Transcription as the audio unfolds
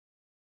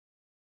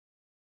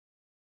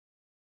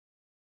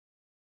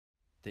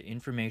The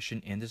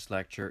information in this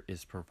lecture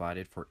is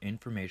provided for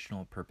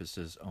informational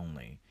purposes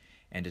only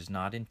and is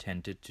not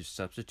intended to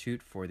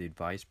substitute for the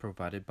advice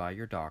provided by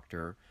your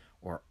doctor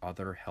or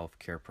other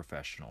healthcare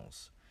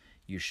professionals.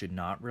 You should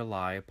not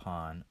rely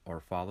upon or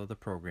follow the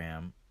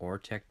program or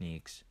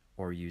techniques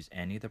or use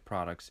any of the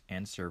products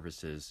and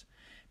services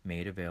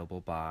made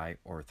available by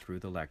or through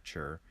the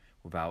lecture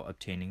without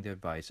obtaining the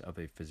advice of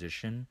a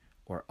physician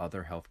or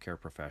other healthcare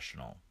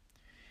professional.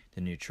 The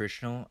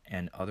nutritional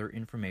and other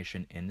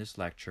information in this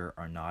lecture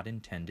are not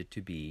intended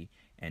to be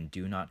and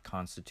do not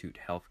constitute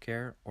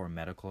healthcare or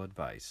medical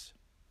advice.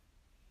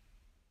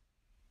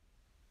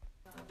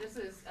 This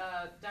is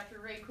Dr.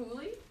 Ray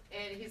Cooley,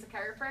 and he's a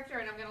chiropractor,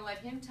 and I'm going to let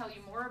him tell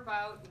you more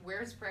about where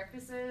his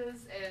practice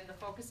is and the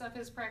focus of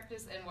his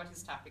practice and what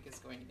his topic is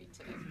going to be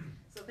today.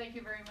 So thank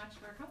you very much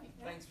for coming.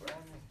 Thanks for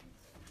having me.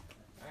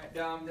 All right,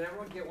 did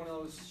everyone get one of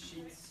those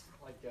sheets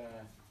like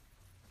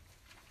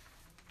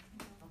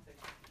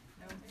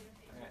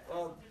Alright,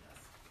 well,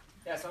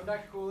 yeah, so I'm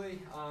Dr.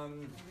 Cooley.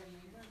 I'm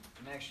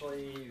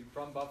actually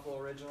from Buffalo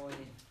originally.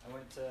 I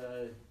went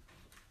to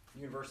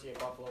University at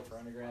Buffalo for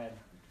undergrad.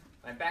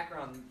 My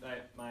background,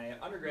 my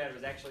undergrad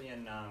was actually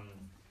in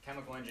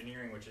chemical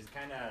engineering, which is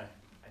kind of,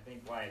 I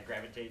think, why I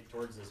gravitate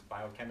towards this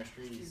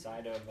biochemistry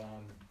side of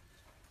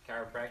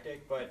chiropractic.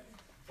 But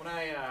when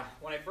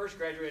I first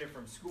graduated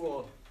from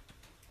school,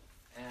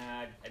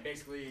 I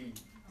basically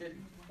did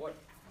what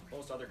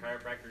most other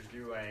chiropractors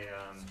do. I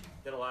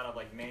did a lot of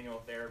like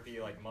manual therapy,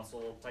 like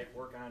muscle type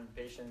work on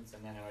patients,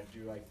 and then I would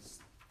do like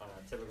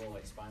typical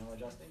like spinal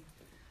adjusting.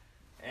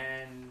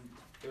 And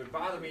it would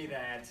bother me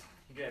that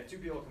you could have two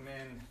people come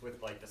in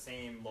with like the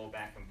same low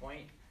back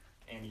complaint,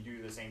 and you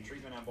do the same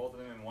treatment on both of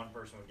them, and one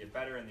person would get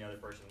better and the other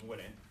person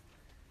wouldn't.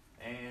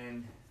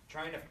 And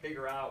trying to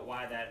figure out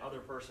why that other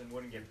person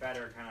wouldn't get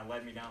better kind of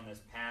led me down this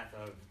path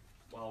of,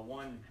 well,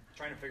 one,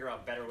 trying to figure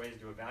out better ways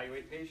to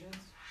evaluate patients.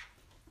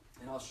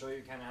 And I'll show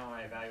you kind of how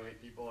I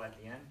evaluate people at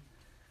the end.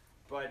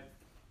 But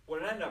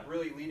what it ended up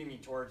really leading me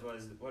towards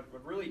was what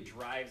really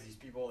drives these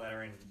people that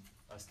are in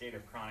a state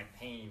of chronic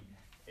pain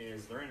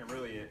is they're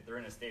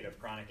in a state of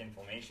chronic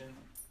inflammation.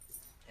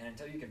 And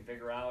until you can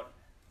figure out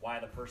why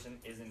the person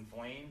is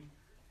inflamed,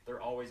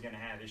 they're always going to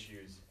have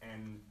issues.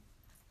 And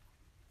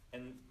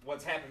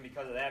what's happened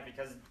because of that,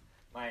 because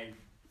I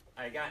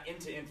got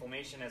into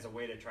inflammation as a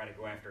way to try to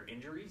go after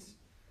injuries.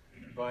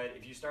 But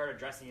if you start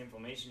addressing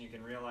inflammation, you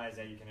can realize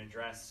that you can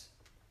address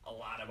a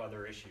lot of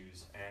other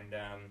issues. And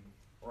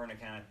we're going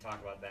to kind of talk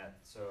about that.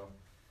 So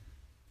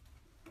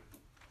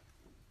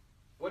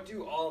what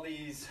do all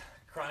these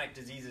chronic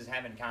diseases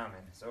have in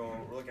common? So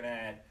we're looking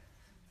at,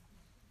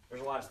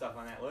 there's a lot of stuff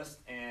on that list.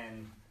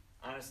 And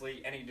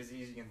honestly, any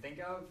disease you can think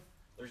of,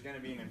 there's going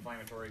to be an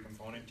inflammatory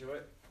component to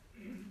it.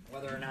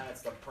 Whether or not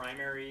it's the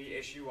primary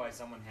issue why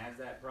someone has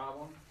that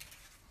problem.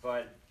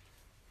 But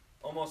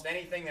almost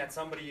anything that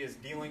somebody is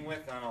dealing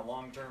with on a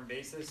long-term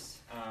basis,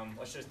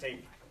 let's just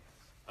take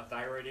a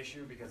thyroid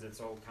issue because it's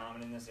so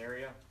common in this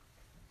area.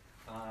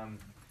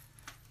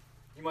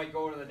 You might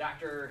go to the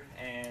doctor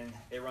and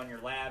they run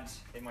your labs.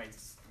 You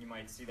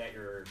might see that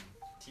your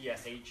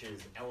TSH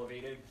is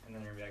elevated, and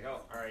then they're gonna be like,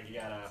 oh, all right, you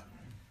got a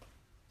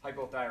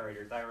hypothyroid,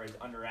 your thyroid's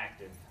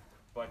underactive.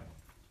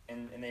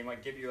 And they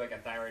might give you like a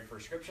thyroid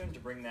prescription to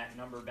bring that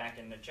number back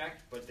into check,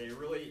 but they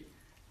really,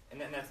 and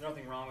then that's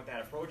nothing wrong with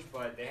that approach,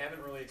 but they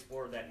haven't really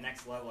explored that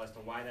next level as to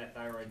why that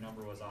thyroid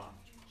number was off.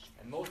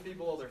 And most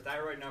people, their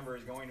thyroid number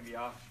is going to be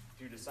off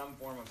due to some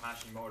form of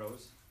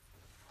Hashimoto's.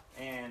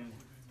 And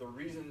the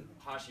reason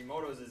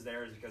Hashimoto's is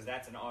there is because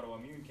that's an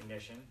autoimmune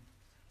condition.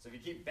 So if you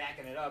keep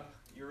backing it up,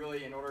 you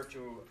really, in order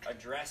to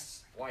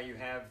address why you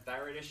have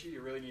thyroid issue,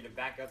 you really need to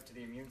back up to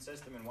the immune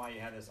system and why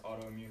you have this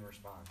autoimmune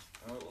response.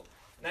 And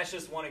that's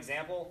just one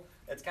example.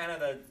 It's kind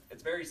of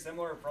it's very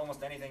similar for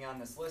almost anything on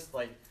this list,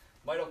 like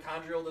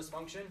mitochondrial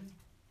dysfunction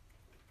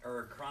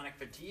or chronic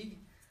fatigue.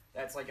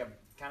 That's like a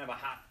kind of a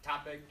hot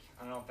topic.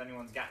 I don't know if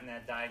anyone's gotten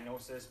that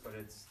diagnosis, but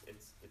it's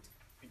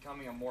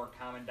becoming a more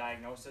common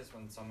diagnosis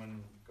when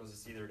someone goes to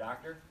see their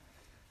doctor.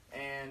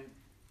 And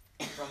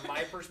from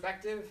my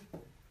perspective,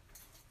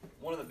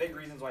 one of the big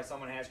reasons why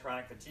someone has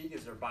chronic fatigue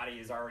is their body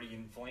is already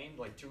inflamed,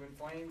 like too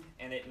inflamed,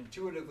 and it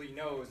intuitively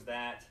knows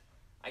that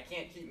I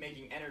can't keep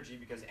making energy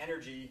because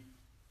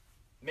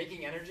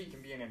making energy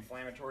can be an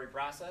inflammatory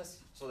process.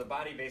 So the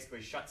body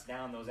basically shuts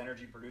down those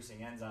energy producing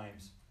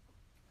enzymes.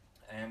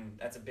 And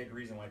that's a big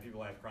reason why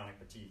people have chronic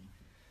fatigue.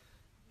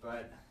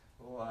 But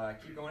we'll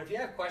keep going. If you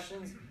have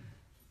questions,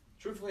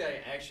 truthfully,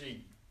 I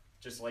actually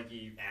just like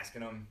you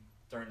asking them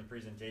during the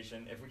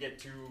presentation. If we get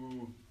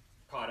too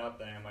caught up,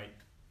 then I might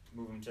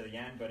move them to the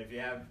end. But if you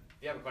have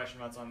a question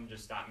about something,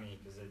 just stop me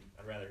because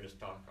I'd rather just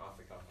talk off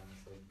the cuff,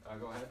 honestly.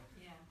 Go ahead.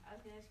 Yeah, I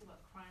was going to ask you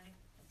about chronic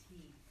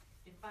fatigue.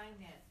 Define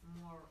that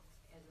more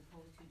as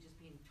opposed to just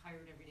being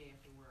tired every day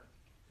after work.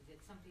 Is it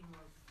something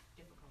more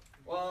difficult?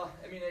 Well,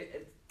 I mean,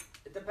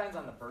 it depends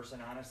on the person,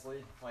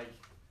 honestly. Like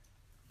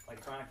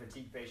chronic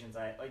fatigue patients,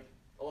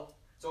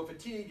 so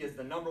fatigue is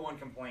the number one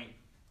complaint,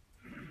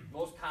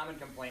 most common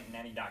complaint in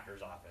any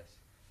doctor's office.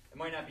 It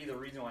might not be the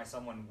reason why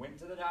someone went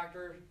to the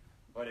doctor,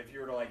 But if you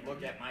were to like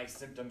look at my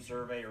symptom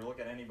survey or look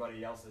at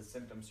anybody else's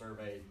symptom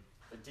survey,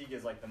 fatigue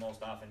is like the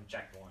most often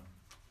checked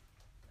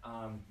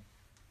one.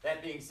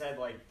 That being said,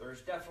 like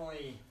there's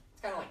definitely,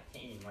 it's kind of like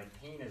pain. Like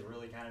pain is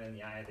really kind of in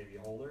the eye of the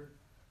beholder.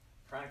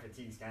 Chronic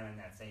fatigue is kind of in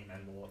that same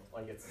envelope.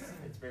 Like it's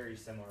very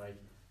similar.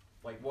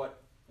 Like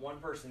what one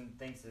person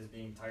thinks is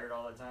being tired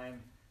all the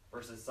time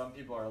versus some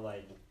people are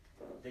like,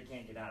 they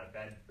can't get out of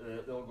bed.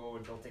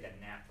 They'll take a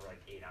nap for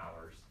like 8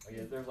 hours.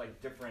 Like there's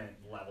like different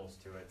levels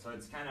to it. So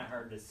it's kind of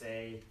hard to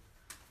say.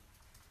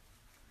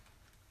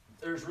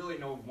 There's really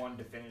no one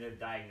definitive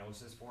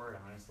diagnosis for it,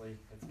 honestly.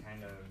 It's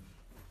kind of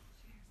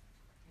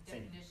The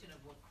definition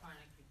of what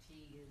chronic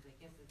fatigue is, I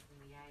guess it's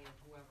in the eye of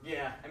whoever.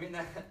 yeah. I mean,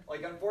 that,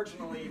 like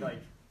unfortunately,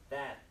 like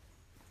that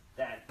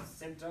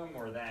symptom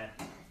or that,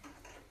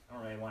 I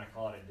don't really want to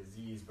call it a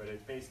disease, but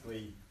it's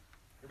basically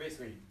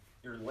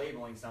you're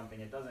labeling something.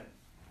 It doesn't.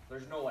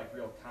 There's no like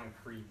real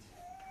concrete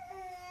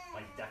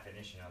like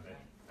definition of it.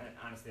 And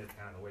honestly, that's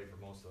kind of the way for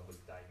most of those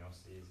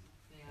diagnoses.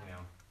 Yeah. You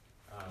know.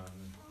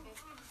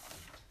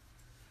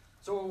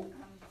 So,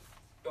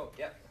 oh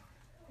yeah.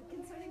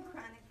 Concerning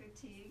chronic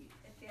fatigue,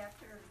 if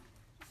after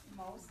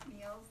most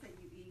meals that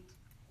you eat,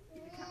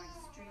 you become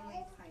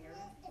extremely tired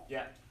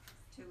Yeah.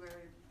 to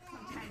where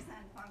sometimes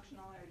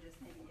non-functional or just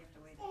maybe you have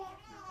to wait a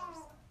half an hour or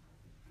so.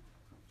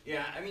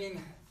 Yeah, I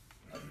mean,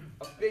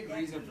 a big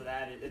reason for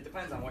that, it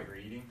depends on what you're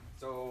eating.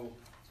 So,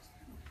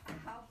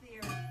 Healthy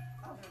or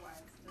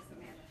otherwise, doesn't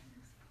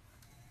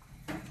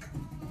matter.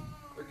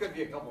 there could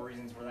be a couple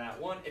reasons for that.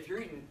 One, if you're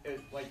eating,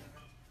 like,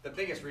 the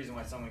biggest reason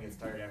why someone gets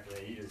tired after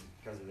they eat is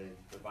because of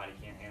the body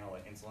can't handle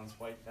the insulin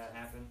spike that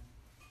happened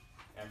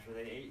after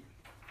they ate.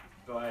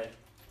 But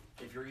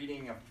if you're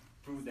eating a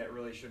food that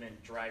really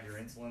shouldn't drive your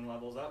insulin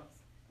levels up,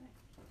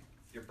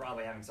 you're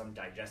probably having some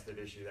digestive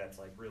issue that's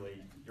like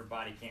really, your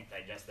body can't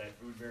digest that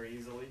food very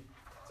easily.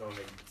 So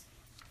it's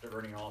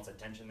diverting all its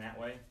attention that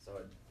way. So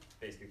it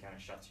basically kind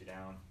of shuts you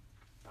down.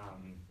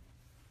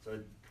 So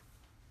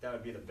that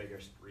would be the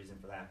biggest reason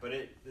for that. But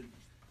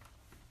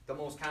the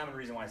most common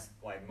reason why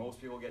most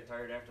people get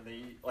tired after they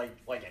eat,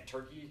 like at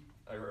turkey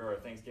or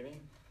Thanksgiving,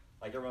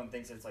 like everyone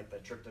thinks it's like the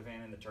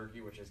tryptophan in the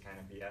turkey, which is kind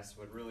of BS.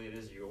 What really it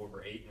is, you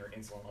overate and your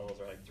insulin levels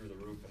are like through the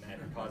roof, and that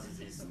causes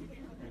these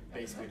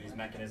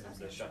mechanisms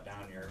to shut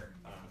down your.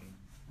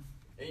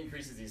 It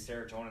increases these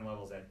serotonin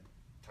levels that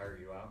tire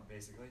you out,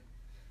 basically.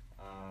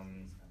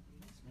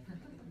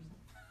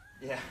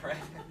 Yeah, right.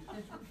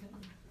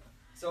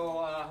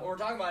 So when we're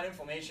talking about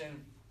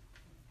inflammation,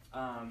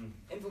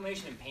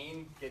 inflammation and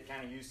pain get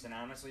kind of used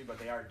synonymously, but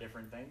they are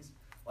different things.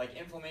 Like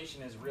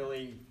inflammation is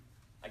really,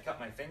 I cut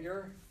my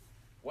finger.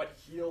 What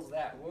heals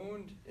that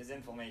wound is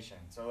inflammation.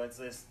 So it's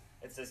this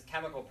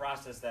chemical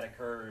process that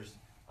occurs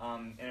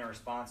in a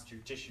response to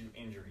tissue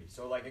injury.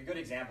 So like a good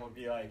example would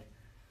be like,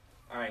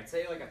 all right,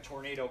 say like a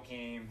tornado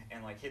came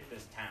and like hit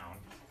this town.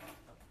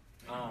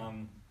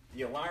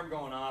 The alarm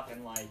going off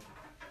and like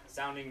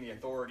sounding the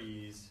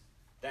authorities,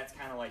 that's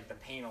kind of like the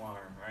pain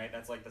alarm, right?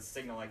 That's like the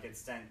signal like it's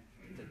sent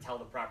to tell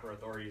the proper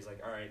authorities like,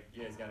 all right,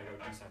 you guys got to go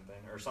do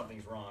something or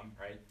something's wrong,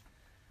 right?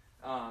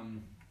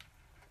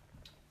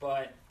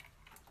 But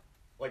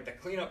like the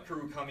cleanup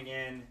crew coming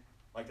in,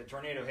 like the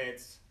tornado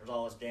hits, there's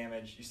all this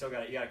damage. You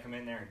gotta come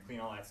in there and clean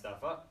all that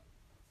stuff up.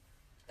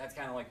 That's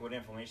kind of like what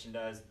inflammation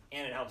does,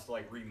 and it helps to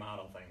like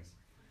remodel things.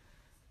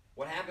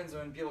 What happens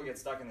when people get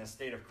stuck in this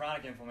state of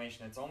chronic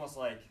inflammation? It's almost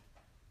like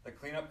the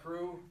cleanup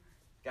crew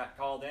got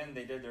called in,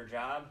 they did their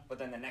job, but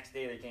then the next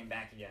day they came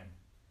back again,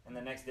 and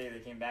the next day they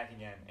came back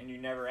again, and you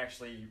never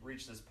actually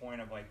reach this point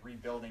of like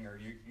rebuilding, or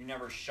you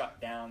never shut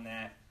down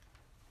that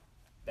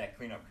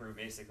cleanup crew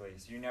basically.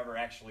 So you never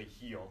actually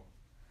heal.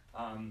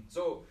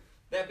 So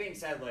that being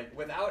said, like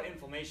without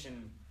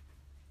inflammation,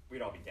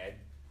 we'd all be dead,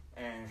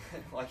 and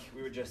like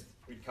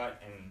we'd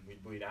cut and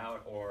we'd bleed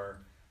out, or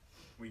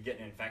we'd get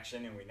an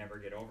infection and we'd never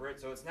get over it.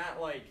 So it's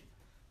not like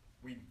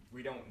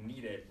we don't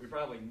need it. We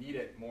probably need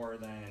it more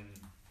than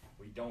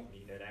we don't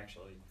need it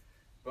actually.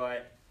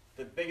 But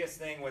the biggest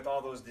thing with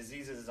all those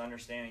diseases is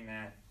understanding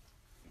that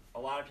a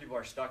lot of people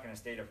are stuck in a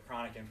state of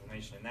chronic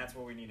inflammation, and that's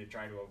what we need to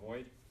try to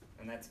avoid.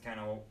 And that's kind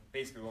of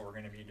basically what we're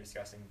going to be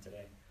discussing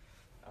today.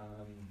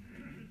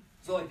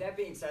 So like that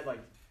being said,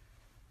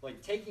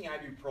 like taking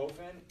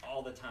ibuprofen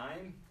all the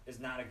time is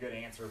not a good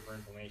answer for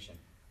inflammation.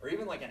 Or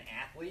even like an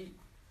athlete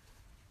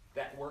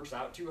that works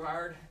out too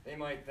hard, they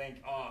might think,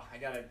 oh, I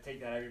got to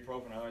take that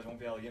ibuprofen, otherwise I won't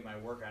be able to get my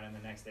workout in the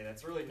next day.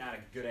 That's really not a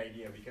good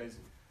idea, because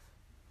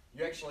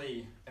you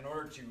actually, in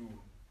order to,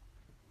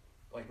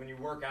 like when you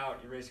work out,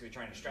 you're basically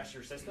trying to stress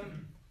your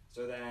system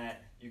so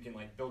that you can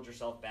like build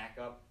yourself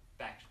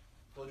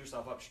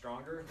up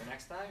stronger the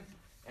next time.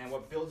 And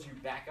what builds you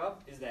back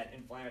up is that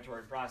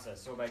inflammatory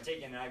process. So by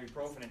taking an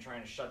ibuprofen and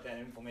trying to shut that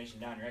inflammation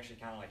down, you're actually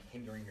kind of like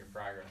hindering your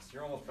progress.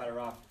 You're almost better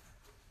off,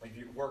 like if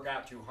you work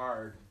out too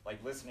hard,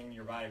 like listening to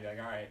your body, be like,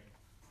 all right,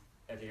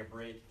 I take a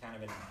break,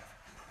 kind of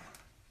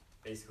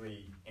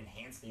basically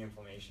enhance the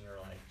inflammation or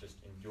like just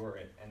endure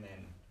it, and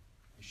then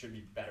you should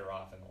be better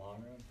off in the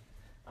long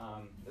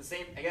run. The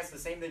same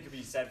thing could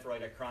be said for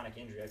like a chronic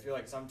injury. I feel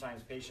like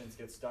sometimes patients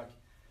get stuck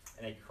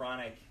in a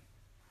chronic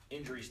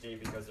injury state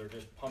because they're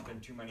just pumping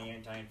too many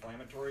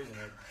anti-inflammatories, and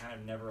it kind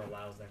of never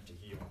allows them to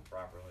heal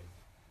properly.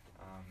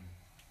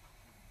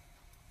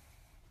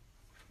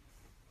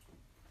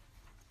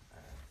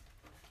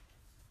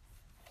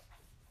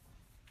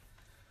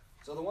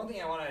 So the one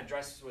thing I want to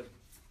address with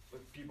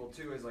people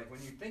too is, like,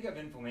 when you think of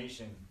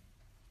inflammation,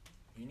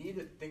 you need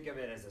to think of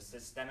it as a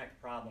systemic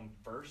problem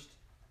first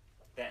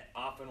that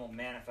often will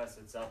manifest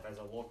itself as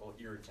a local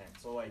irritant.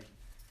 So, like,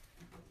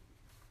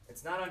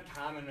 it's not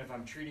uncommon if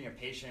I'm treating a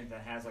patient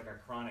that has like a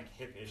chronic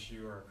hip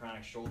issue or a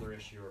chronic shoulder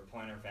issue or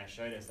plantar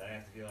fasciitis that I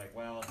have to be like,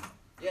 well,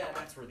 yeah,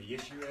 that's where the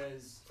issue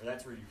is, or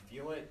that's where you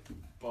feel it,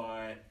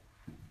 but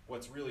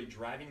what's really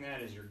driving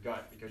that is your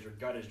gut, because your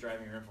gut is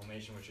driving your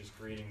inflammation, which is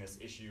creating this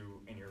issue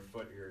in your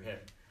foot or your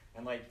hip.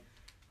 And, like,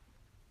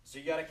 so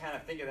you got to kind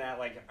of think of that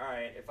like, all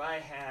right, if I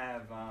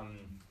have,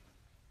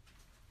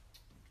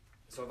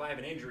 so if I have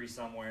an injury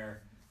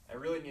somewhere, I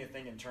really need to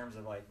think in terms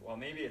of like, well,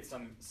 maybe it's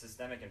some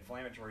systemic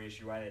inflammatory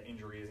issue why that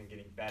injury isn't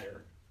getting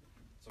better.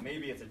 So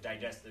maybe it's a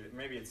digestive,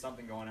 maybe it's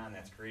something going on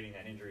that's creating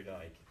that injury to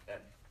like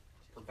that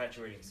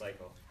perpetuating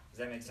cycle. Does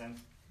that make sense?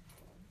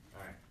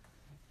 All right.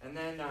 And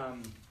then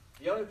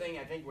the other thing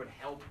I think would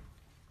help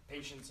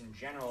patients in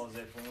general is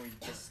if when we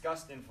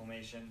discussed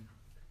inflammation,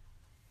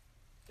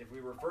 if we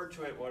refer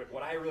to it,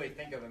 what I really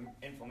think of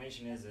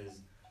inflammation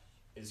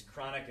is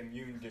chronic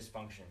immune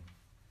dysfunction.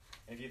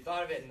 And if you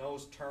thought of it in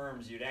those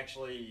terms, you'd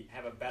actually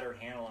have a better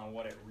handle on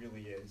what it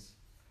really is.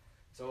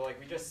 So, like,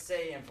 we just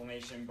say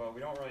inflammation, but we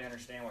don't really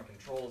understand what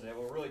controls it.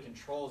 What really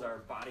controls our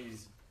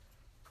body's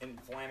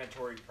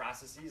inflammatory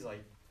processes,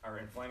 like our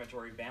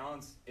inflammatory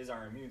balance, is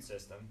our immune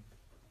system.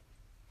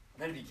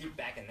 And then if you keep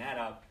backing that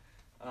up,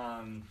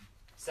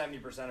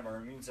 70% of our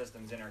immune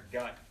system's in our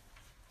gut.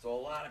 So a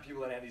lot of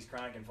people that have these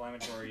chronic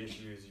inflammatory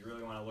issues, you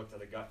really want to look to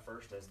the gut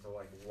first as to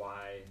like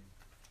why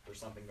there's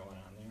something going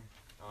on there.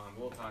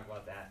 We'll talk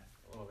about that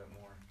a little bit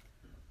more.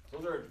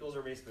 Those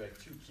are basically like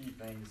two key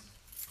things.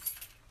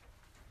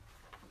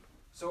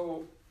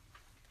 So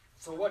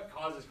what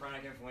causes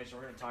chronic inflammation?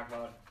 We're going to talk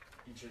about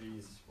each of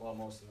these, well,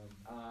 most of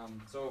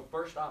them. So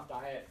first off,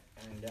 diet,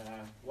 and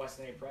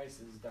Weston A price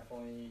is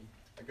definitely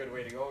a good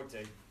way to go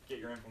to get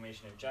your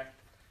inflammation in check.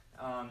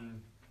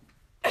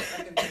 The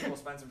second thing we'll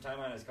spend some time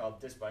on is called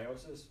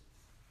dysbiosis.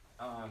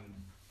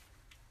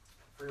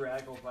 Free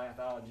radical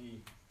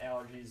pathology,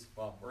 allergies.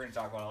 Well, we're going to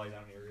talk about all these. I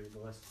don't need to read the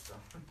list, so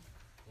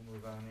we'll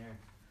move on here.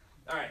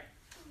 All right.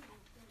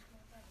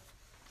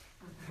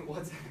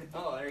 What's it?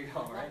 Oh, there you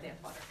go, right?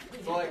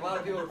 So, like, a lot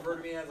of people refer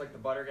to me as like the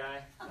butter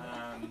guy.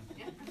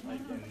 Like,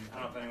 and I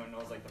don't know if anyone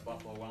knows like the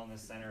Buffalo Wellness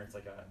Center. It's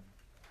like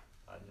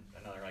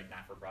another like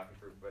not-for-profit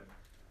group, but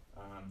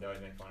they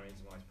always make fun of me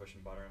because I'm always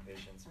pushing butter on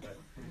patients. But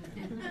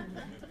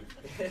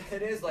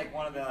it is like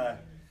one of the.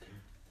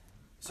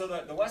 So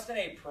the Weston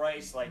A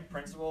price like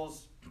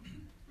principles,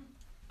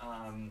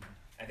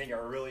 I think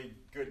are a really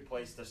good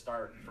place to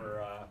start for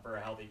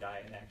a healthy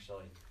diet.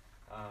 Actually,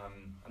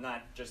 I'm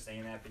not just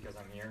saying that because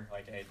I'm here.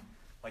 Like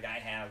I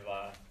have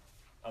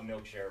a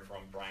milk share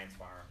from Brian's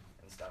farm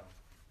and stuff,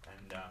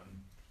 and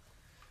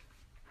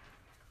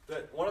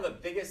one of the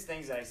biggest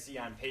things that I see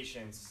on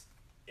patients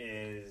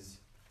is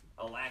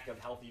a lack of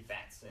healthy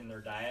fats in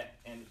their diet,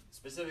 and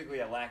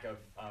specifically a lack of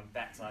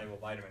fat-soluble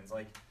vitamins.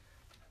 Like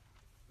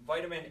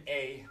vitamin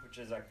A, which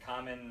is a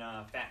common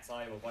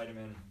fat-soluble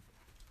vitamin,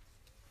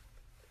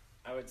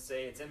 I would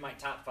say it's in my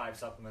top 5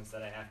 supplements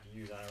that I have to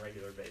use on a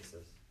regular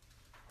basis.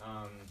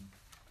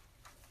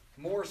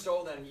 More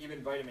so than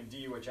even vitamin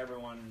D, which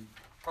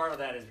part of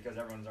that is because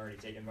everyone's already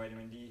taken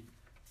vitamin D,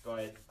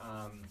 but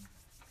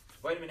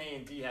vitamin A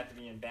and D have to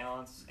be in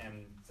balance,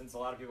 and since a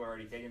lot of people are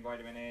already taking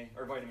vitamin A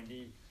or vitamin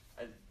D,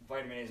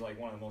 vitamin A is like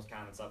one of the most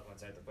common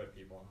supplements I have to put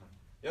people on.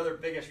 The other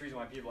biggest reason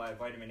why people have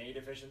vitamin A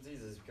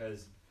deficiencies is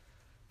because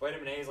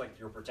vitamin A is like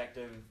your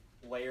protective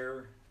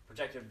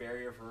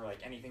barrier for like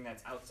anything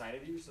that's outside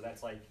of you. So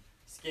that's like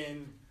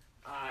skin,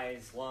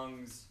 eyes,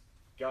 lungs,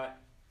 gut,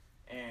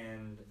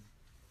 and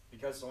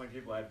because so many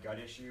people have gut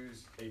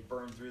issues, they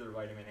burn through their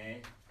vitamin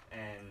A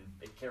and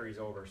it carries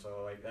over.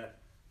 So like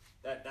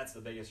that's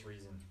the biggest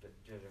reason. Do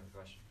you have a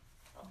question?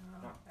 Oh,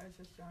 no. I was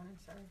just yawning,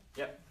 sorry.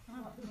 Yep.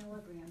 What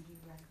milligram do you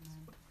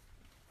recommend?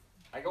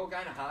 I go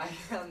kind of high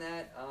on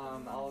that.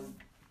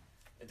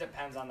 It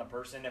depends on the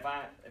person.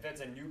 If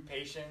it's a new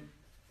patient,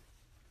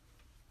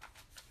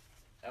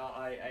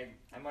 I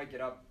might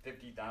get up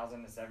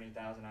 50,000 to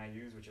 70,000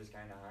 IUs, which is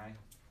kind of high.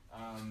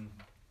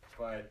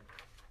 But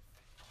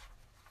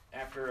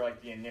after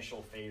like the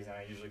initial phase,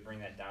 I usually bring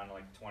that down to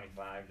like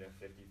 25 to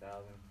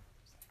 50,000.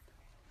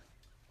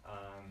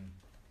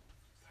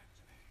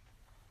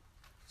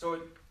 So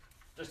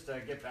just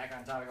to get back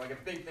on topic, like a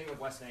big thing with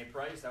Weston A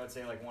price, I would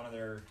say like one of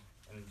their,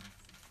 and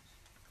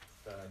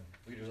the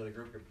leaders of the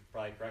group could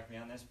probably correct me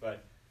on this,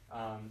 but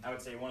I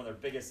would say one of their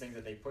biggest things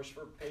that they push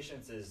for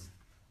patients is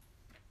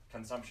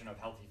consumption of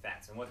healthy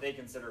fats. And what they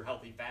consider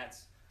healthy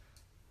fats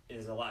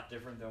is a lot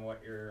different than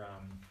what your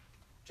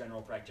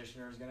general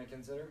practitioner is going to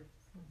consider.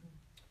 Mm-hmm.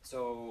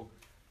 So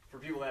for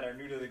people that are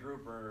new to the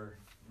group or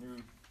new,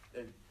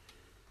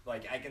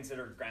 like I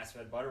consider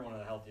grass-fed butter one of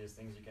the healthiest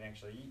things you can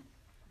actually eat.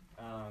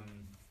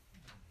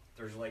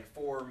 There's like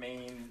 4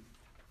 main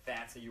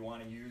fats that you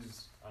want to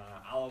use.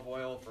 Olive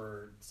oil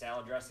for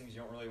salad dressings,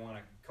 you don't really want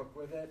to cook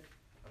with it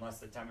unless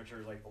the temperature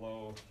is like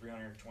below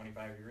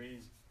 325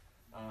 degrees.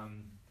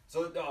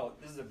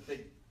 This is a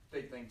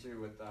big thing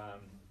too with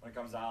when it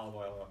comes to olive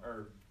oil,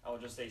 or I will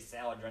just say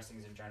salad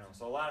dressings in general.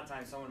 So a lot of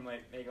times someone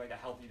might make like a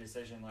healthy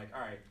decision, like,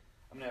 all right,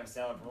 I'm gonna have a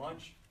salad for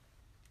lunch,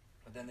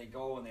 but then they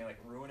go and they like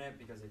ruin it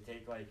because they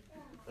take like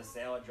the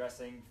salad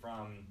dressing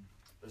from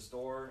the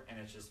store and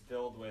it's just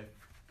filled with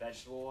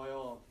vegetable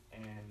oil,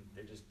 and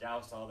they just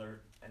douse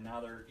and now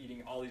they're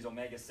eating all these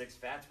omega-6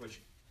 fats,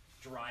 which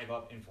drive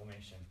up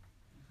inflammation.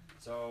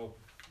 So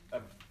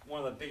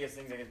one of the biggest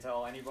things I can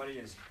tell anybody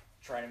is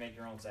try to make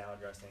your own salad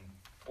dressing,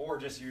 or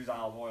just use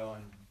olive oil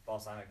and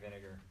balsamic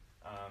vinegar.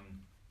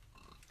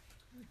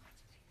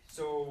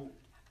 So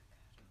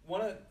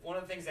one of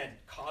the things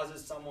that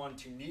causes someone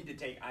to need to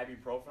take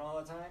ibuprofen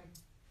all the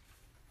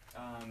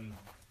time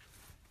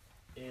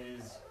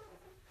is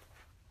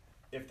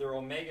if their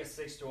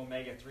omega-6 to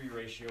omega-3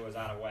 ratio is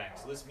out of whack.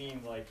 So this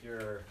means like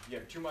you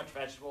have too much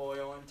vegetable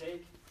oil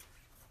intake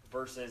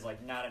versus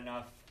like not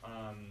enough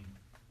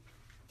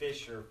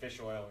fish or fish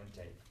oil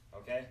intake,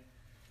 okay?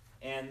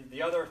 And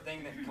the other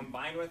thing that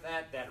combined with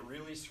that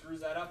really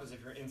screws that up is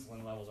if your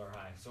insulin levels are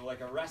high. So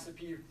like a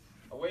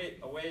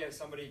way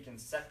somebody can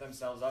set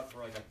themselves up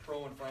for like a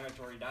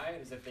pro-inflammatory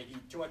diet is if they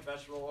eat too much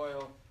vegetable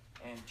oil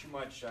and too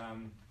much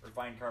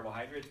refined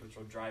carbohydrates, which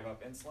will drive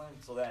up insulin.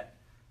 So that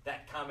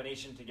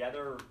combination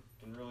together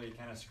can really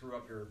kind of screw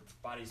up your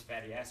body's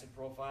fatty acid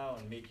profile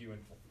and make you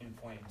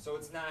inflamed. So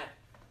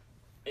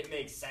it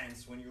makes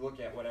sense when you look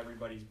at what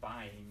everybody's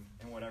buying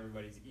and what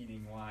everybody's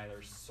eating, why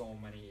there's so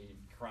many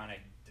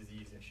chronic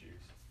disease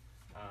issues.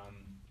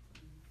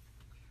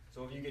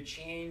 So if you could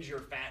change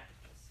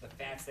the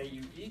fats that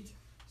you eat,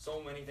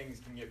 so many things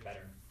can get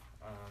better.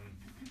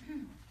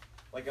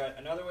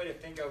 Another way to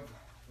think of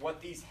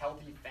what these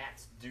healthy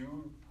fats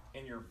do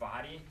in your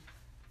body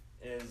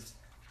is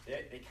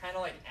they kind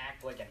of like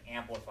act like an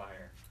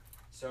amplifier.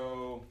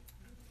 So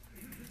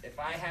if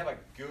I have a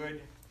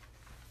good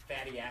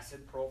fatty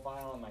acid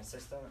profile in my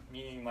system,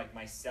 meaning like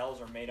my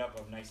cells are made up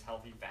of nice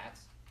healthy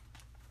fats,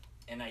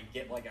 and I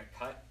get like a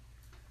cut,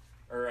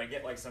 or I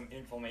get like some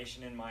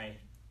inflammation in my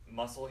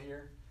muscle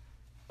here,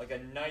 like a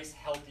nice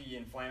healthy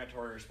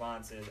inflammatory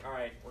response is, all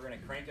right, we're going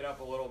to crank it up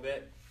a little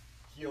bit,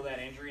 heal that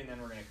injury, and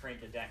then we're going to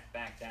crank it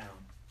back down.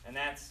 And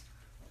that's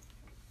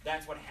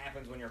what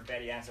happens when your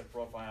fatty acid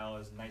profile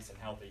is nice and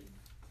healthy.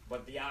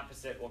 But the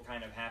opposite will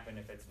kind of happen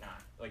if it's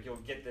not. Like you'll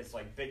get this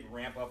like big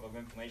ramp up of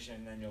inflammation,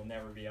 and then you'll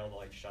never be able to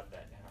like shut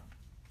that down.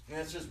 And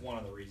that's just one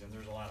of the reasons.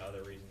 There's a lot of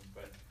other reasons,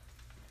 but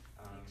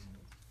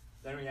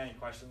then we got any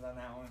questions on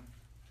that one?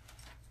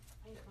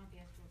 I just want to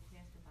ask real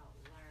fast about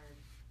lard.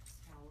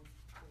 How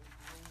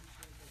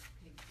sure that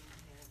pigs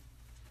don't have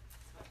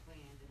sweat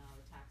gland and all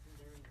the toxins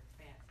that are in their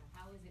fat. So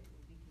how is it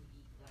we can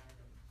eat lard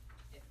and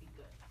it be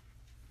good?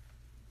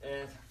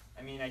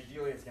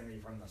 Ideally it's going to be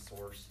from the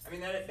source.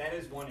 That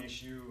is one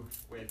issue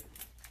with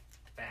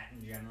fat in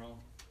general,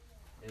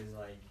 is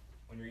like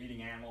when you're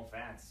eating animal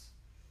fats,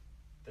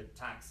 the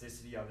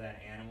toxicity of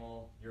that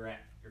animal, you're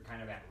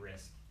kind of at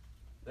risk.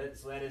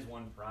 So that is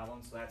one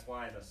problem. So that's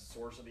why the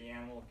source of the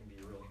animal can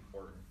be really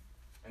important.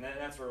 And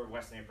that's where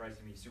Weston A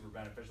can be super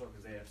beneficial,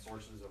 because they have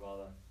sources of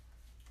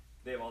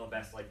they have all the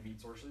best like meat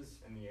sources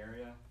in the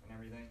area and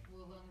everything.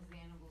 Well, as long as the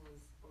animal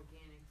is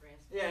organic,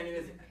 grass-fed, Yeah,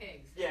 it's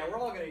pigs. Yeah, we're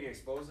all going to get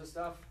exposed to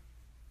stuff.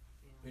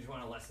 Yeah. We just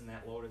want to lessen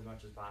that load as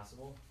much as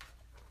possible.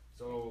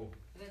 So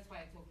that's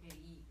why it's okay to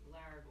eat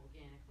lard,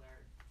 organic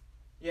lard.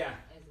 Yeah.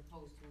 As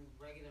opposed to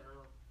regular.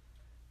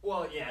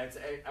 Well, yeah,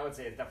 I would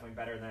say it's definitely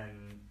better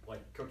than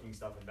like cooking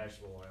stuff in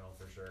vegetable oil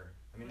for sure.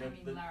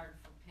 Lard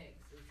for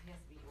pigs. It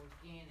has to be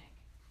organic.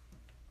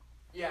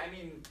 Yeah,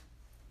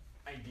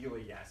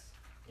 ideally yes,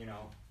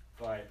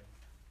 but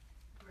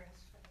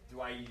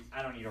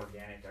I don't eat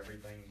organic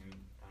everything.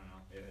 I don't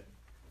know,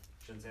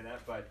 shouldn't say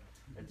that, but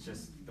it's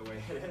just the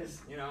way it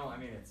is,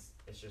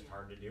 it's just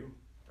hard to do,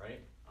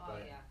 right? Oh,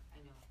 but yeah, I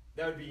know.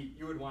 That would be,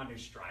 you would want to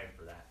strive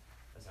for that,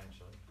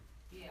 essentially.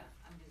 Yeah,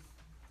 I'm just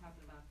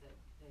talking about the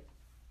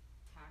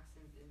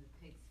toxins in the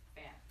pig's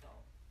fat,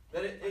 though.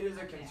 That it is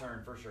a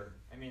concern, for sure.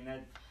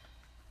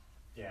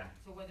 Yeah.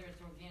 So whether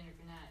it's organic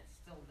or not, it's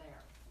still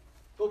there.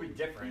 They'll be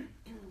different.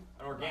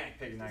 An organic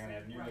pig's not going to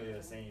have nearly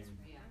the same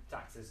But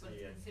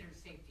toxicity. it's considered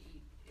safe to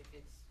eat if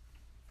it's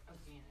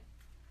organic.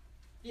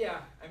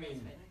 Yeah,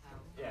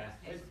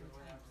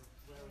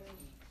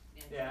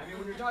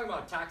 when you're talking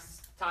about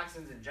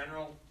toxins in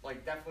general,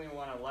 like definitely we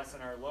want to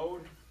lessen our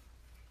load.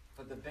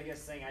 But the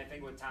biggest thing I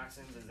think with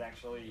toxins is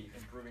actually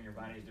improving your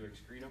body to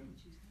excrete them.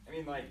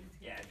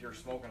 If you're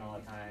smoking all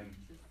the time,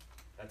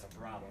 that's a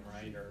problem,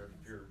 right? Or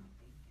if you're,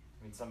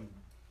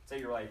 say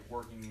you're like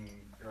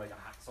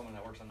someone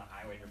that works on the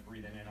highway and you're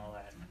breathing in all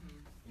that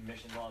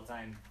emissions all the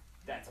time,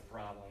 that's a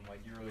problem.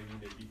 Like you really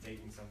need to be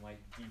taking some like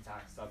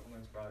detox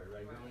supplements probably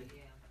regularly. Right,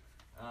 yeah.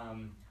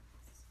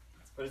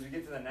 But as we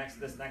get to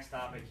this next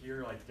topic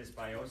here, like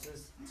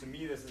dysbiosis, to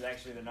me this is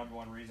actually the number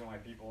one reason why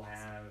people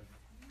have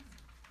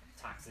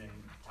toxic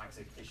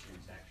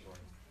issues actually.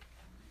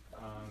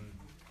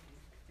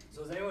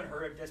 So has anyone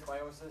heard of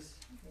dysbiosis?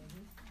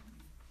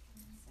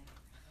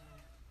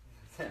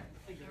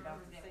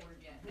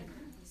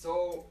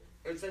 So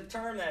it's a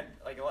term that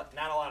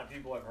not a lot of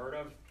people have heard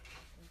of,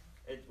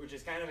 which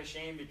is kind of a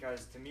shame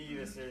because to me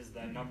this is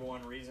the number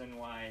one reason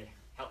why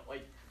health,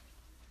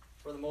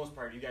 for the most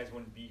part, you guys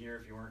wouldn't be here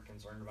if you weren't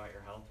concerned about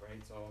your health,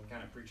 right? So I'm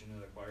kind of preaching to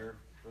the choir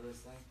for this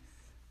thing.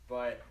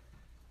 But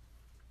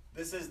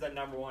this is the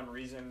number one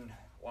reason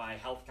why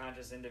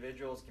health-conscious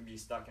individuals can be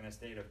stuck in a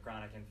state of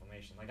chronic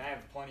inflammation. Like I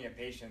have plenty of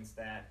patients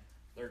that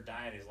their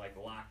diet is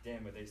locked in,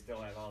 but they still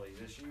have all these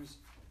issues.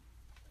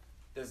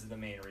 This is the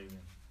main reason.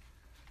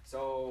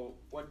 So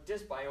what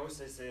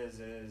dysbiosis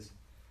is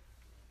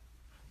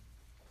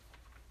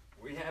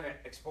we have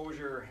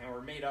exposure and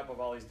we're made up of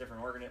all these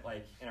different organisms,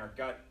 like in our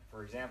gut,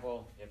 for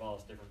example, you have all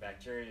this different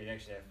bacteria, you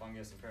actually have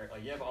fungus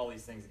and you have all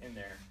these things in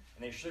there,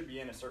 and they should be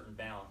in a certain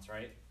balance,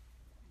 right?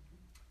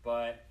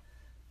 But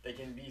they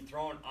can be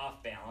thrown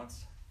off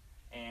balance,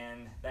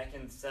 and that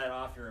can set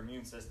off your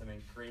immune system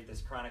and create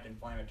this chronic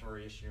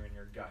inflammatory issue in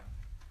your gut.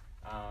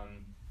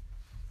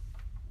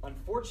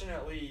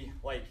 Unfortunately,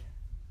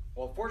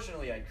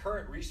 fortunately,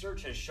 current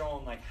research has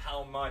shown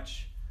how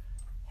much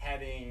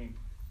having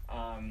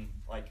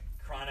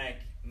chronic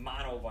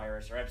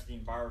monovirus or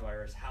Epstein-Barr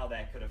virus, how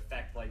that could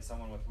affect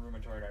someone with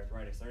rheumatoid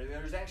arthritis.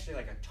 There's actually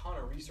a ton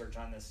of research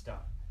on this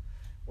stuff.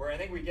 Where I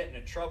think we get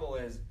into trouble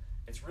is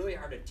it's really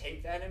hard to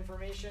take that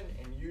information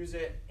and use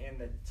it in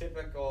the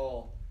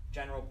typical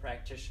general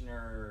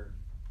practitioner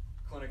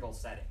clinical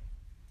setting.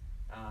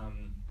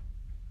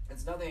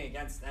 It's nothing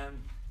against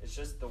them. It's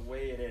just the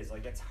way it is.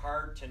 It's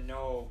hard to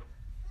know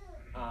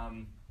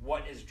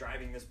what is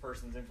driving this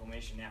person's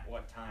inflammation at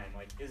what time.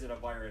 Is it a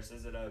virus?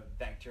 Is it a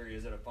bacteria?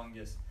 Is it a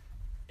fungus?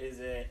 Is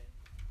it,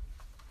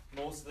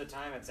 most of the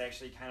time, it's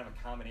actually kind of a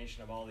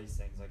combination of all these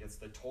things. It's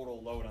the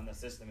total load on the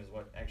system is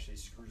what actually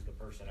screws the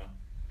person up.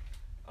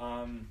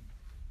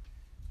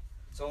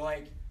 So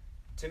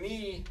to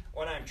me,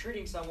 when I'm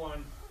treating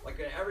someone,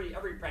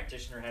 every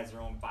practitioner has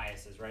their own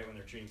biases, right, when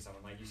they're treating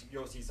someone.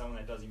 You'll see someone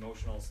that does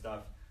emotional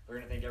stuff, they're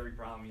going to think every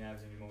problem you have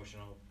is an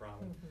emotional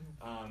problem.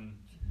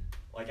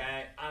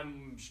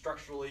 I'm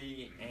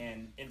structurally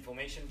and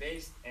inflammation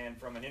based, and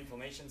from an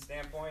inflammation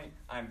standpoint,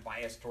 I'm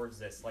biased towards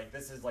this.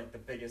 This is the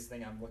biggest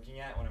thing I'm looking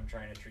at when I'm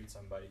trying to treat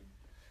somebody.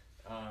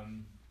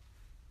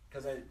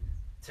 Because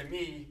to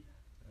me,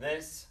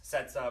 this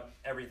sets up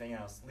everything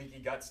else. Leaky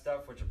gut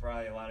stuff, which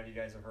probably a lot of you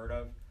guys have heard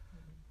of,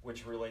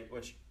 which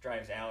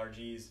drives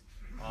allergies.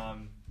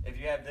 If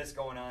you have this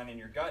going on in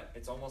your gut,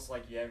 it's almost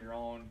like you have your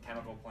own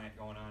chemical plant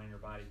going on in your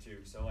body too.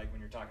 So when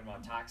you're talking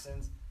about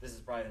toxins, this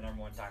is probably the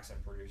number one toxin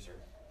producer.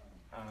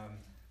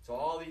 So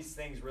all these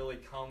things really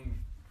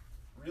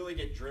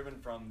get driven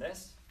from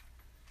this.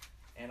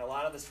 And a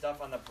lot of the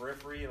stuff on the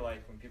periphery,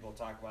 when people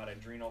talk about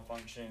adrenal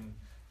function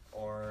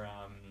or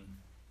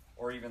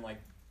even a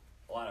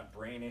lot of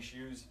brain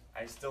issues,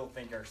 I still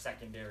think are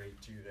secondary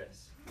to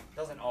this. It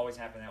doesn't always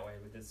happen that way,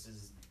 but this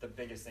is the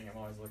biggest thing I'm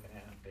always looking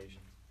at in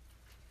patients.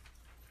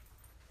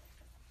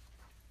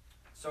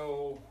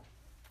 So,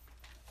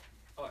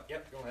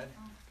 yep, go ahead.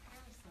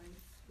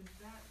 Parasites, is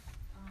that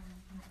common,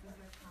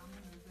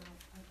 or is that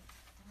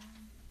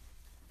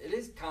It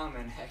is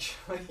common,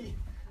 actually.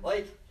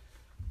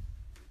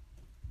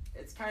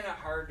 It's kind of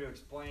hard to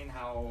explain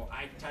how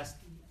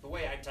the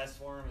way I test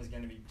for them is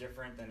going to be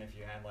different than if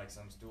you had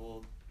some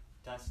stool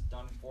test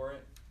done for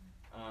it.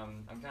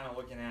 I'm kind of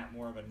looking at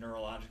more of a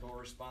neurological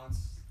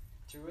response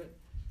to it,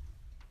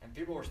 and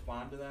people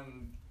respond to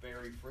them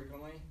very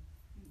frequently,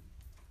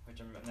 which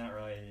I'm not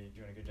really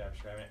doing a good job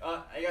describing it.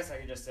 I guess I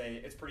could just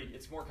say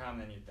it's more common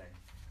than you'd think.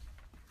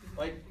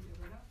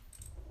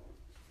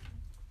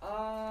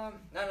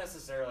 Not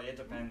necessarily. It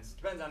depends.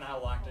 Depends on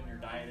how locked in your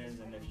diet is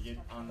and if you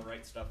get on the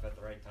right stuff at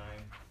the right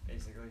time,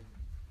 basically.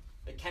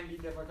 It can be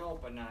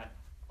difficult, but not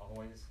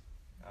always.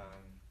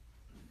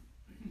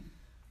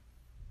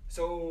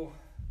 So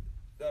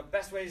the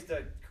best ways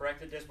to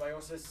correct a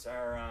dysbiosis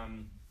are,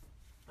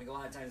 a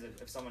lot of times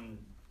if someone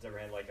has ever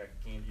had a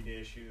candida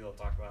issue, they'll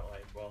talk about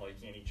you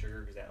can't eat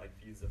sugar because that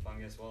feeds the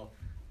fungus. Well,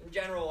 in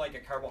general,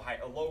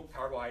 a low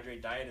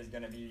carbohydrate diet is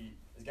going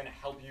to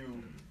help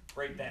you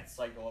break that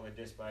cycle of a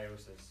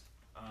dysbiosis.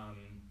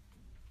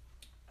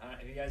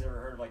 Have you guys ever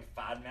heard of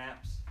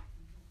FODMAPs?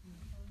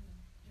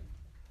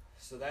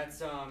 So that's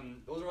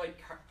those are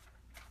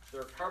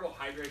they're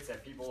carbohydrates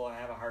that people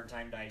have a hard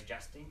time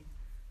digesting.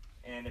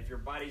 And if your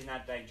body's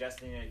not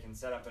digesting it, it can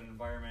set up an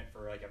environment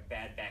for a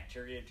bad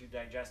bacteria to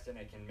digest it. And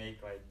it can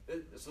make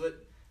so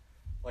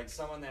that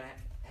someone that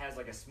has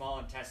a small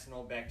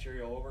intestinal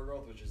bacterial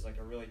overgrowth, which is a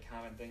really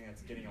common thing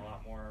that's getting a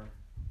lot more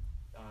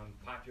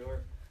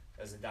popular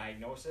as a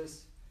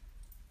diagnosis.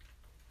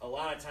 A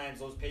lot of times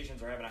those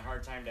patients are having a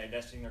hard time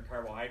digesting their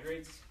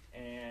carbohydrates,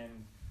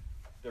 and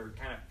they're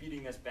kind of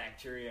feeding this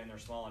bacteria in their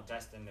small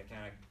intestine to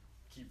kind of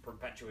keep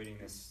perpetuating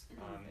this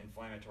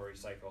inflammatory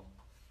cycle.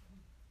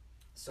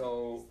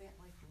 So Is that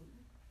like gluten?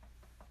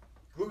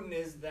 gluten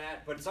is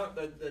that, but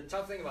the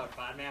tough thing about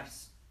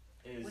FODMAPs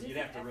is What you'd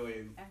is have it? to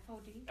really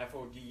FOD?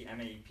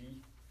 FODMAP.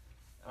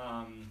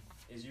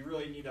 Is you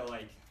really need to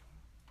like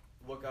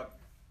look up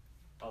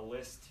a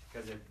list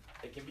because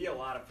it can be a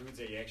lot of foods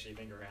that you actually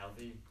think are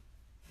healthy,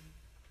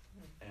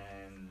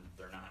 and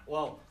they're not.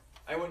 Well,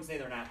 I wouldn't say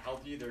they're not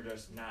healthy. They're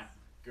just not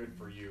good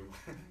for you.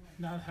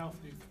 Not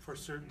healthy for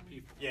certain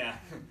people. Yeah,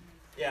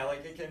 yeah.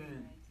 Like it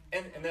can,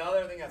 and the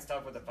other thing that's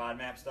tough with the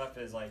FODMAP stuff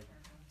is like,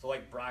 so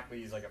like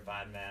broccoli is like a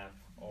FODMAP,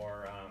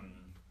 or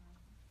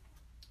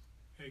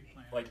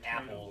Eggplant. like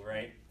tomato. apples,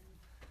 right?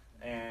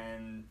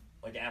 And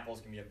like apples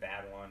can be a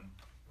bad one.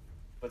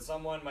 But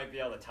someone might be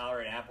able to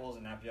tolerate apples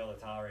and not be able to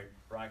tolerate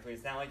broccoli.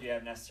 It's not like you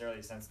have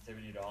necessarily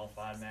sensitivity to all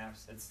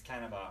FODMAPs. It's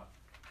kind of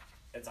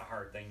it's a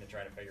hard thing to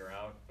try to figure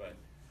out. But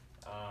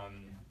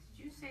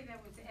Did you say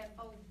that was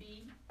FOB?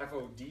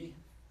 FOD,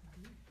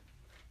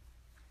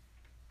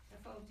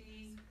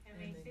 FOD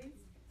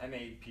MAC?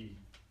 MAP.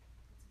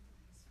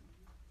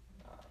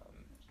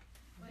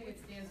 I think it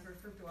stands for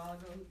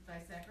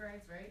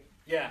fructooligosaccharides, right?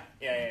 Yeah.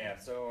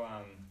 So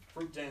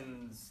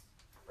fructans,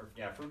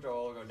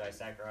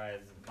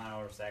 fructooligosaccharides,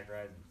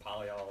 monosaccharides, and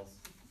polyols.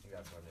 I think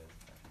that's what it is.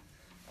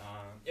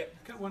 Yep.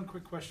 Got one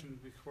quick question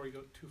before you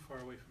go too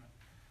far away from it.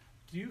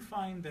 Do you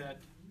find that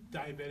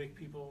diabetic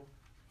people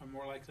are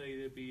more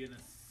likely to be in a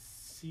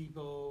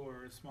SIBO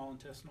or a small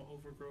intestinal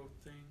overgrowth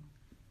thing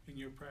in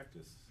your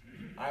practice?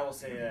 I will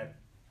say that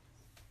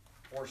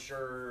for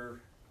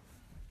sure.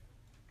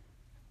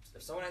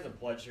 If someone has a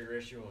blood sugar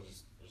issue, we'll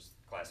just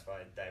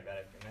classify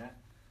diabetic in that,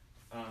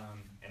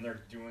 and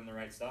they're doing the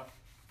right stuff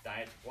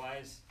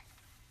diet-wise.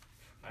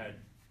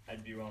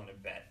 I'd be willing to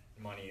bet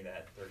money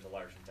that there's a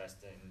large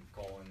intestine,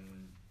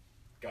 colon,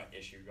 gut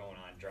issue going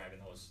on driving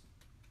those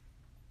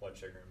blood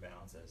sugar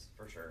imbalances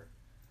for sure.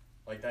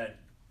 Like that.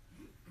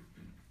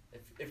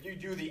 If you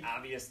do the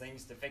obvious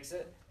things to fix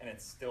it and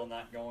it's still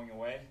not going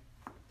away,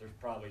 there's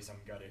probably some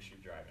gut issue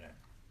driving it.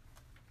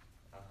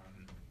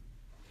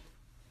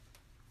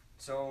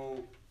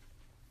 So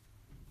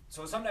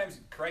sometimes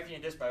correcting a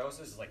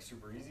dysbiosis is like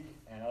super easy,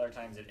 and other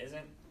times it isn't.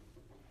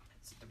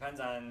 It depends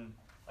on,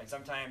 like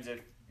sometimes if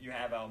you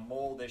have a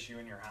mold issue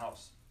in your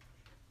house,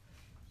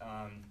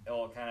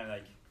 it'll kind of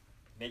like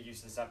make you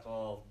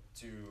susceptible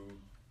to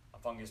a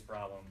fungus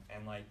problem.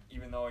 And like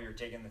even though you're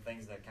taking the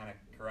things that kind of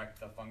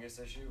correct the fungus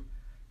issue,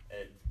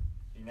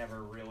 you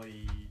never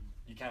really,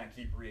 you kind of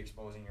keep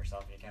re-exposing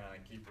yourself, and you kind of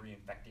like keep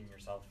reinfecting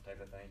yourself type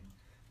of thing.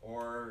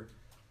 Or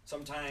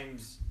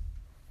sometimes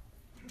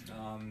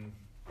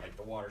like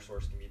the water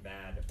source can be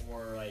bad,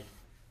 or like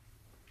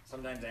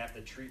sometimes they have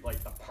to treat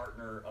like the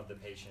partner of the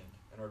patient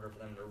in order for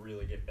them to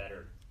really get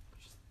better,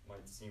 which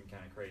might seem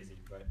kind of crazy,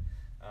 but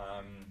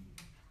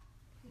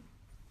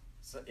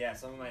so yeah,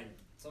 some of my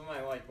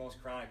like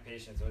most chronic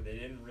patients, they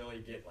didn't really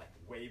get like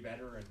way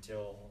better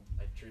until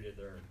I treated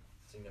their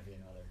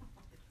significant other.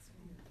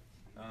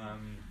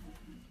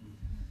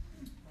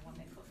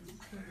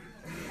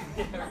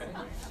 Yeah,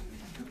 right.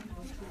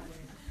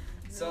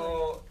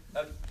 So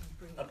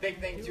a big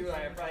thing too,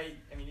 I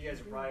mean you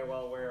guys are probably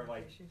well aware of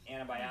like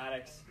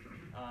antibiotics.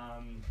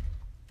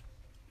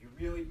 You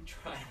really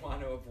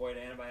want to avoid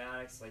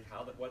antibiotics, like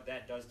what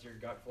that does to your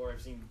gut flora.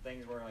 I've seen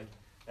things where like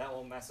that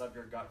will mess up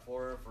your gut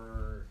flora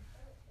for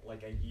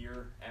like a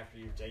year after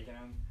you've taken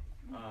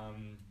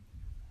them.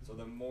 So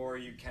the more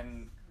you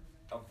can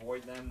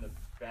avoid them, the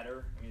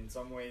better. I mean, in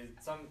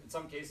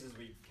some cases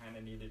we kind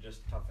of need to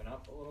just toughen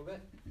up a little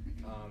bit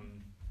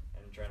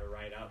and try to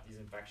ride out these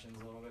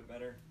infections a little bit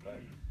better, but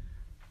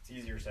it's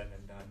easier said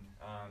than done.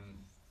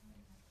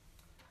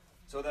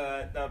 So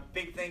the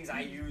big things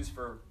I use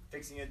for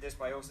fixing a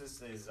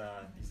dysbiosis is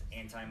these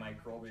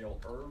antimicrobial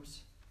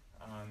herbs.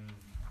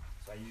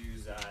 So I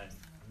use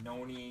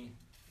noni.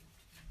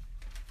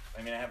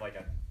 I mean, I have like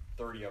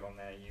 30 of them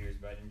that I use,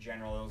 but in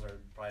general, those are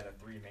probably the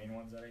 3 main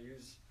ones that I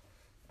use.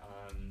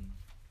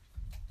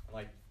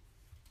 Like,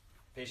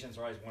 patients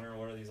are always wondering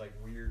what are these like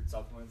weird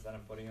supplements that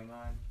I'm putting them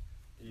on.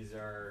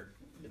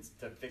 It's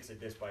to fix a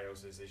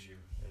dysbiosis issue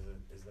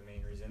is the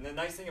main reason. And the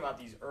nice thing about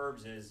these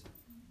herbs is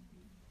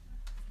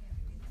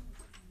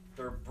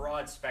they're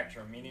broad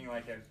spectrum, meaning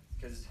like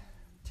because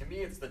to me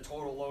it's the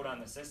total load on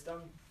the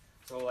system.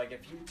 So like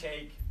if you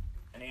take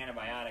an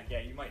antibiotic,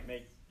 yeah,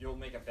 you'll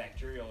make a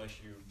bacterial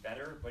issue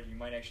better, but you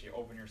might actually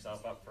open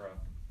yourself up for a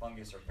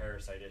fungus or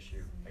parasite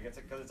issue. Like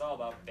because it's all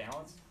about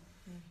balance.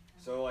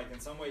 So like in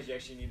some ways you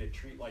actually need to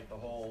treat like the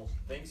whole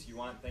thing. So you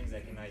want things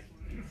that can like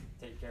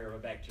take care of a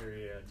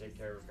bacteria, take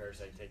care of a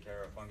parasite, take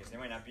care of a fungus. They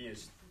might not be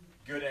as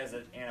good as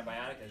an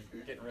antibiotic as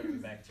getting rid of the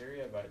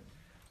bacteria, but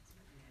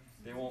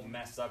they won't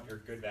mess up your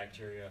good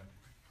bacteria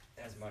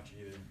as much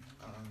either.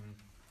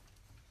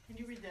 Can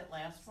you read that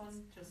last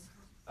one? Just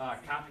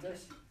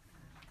Coptis.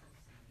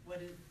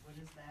 what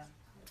is that?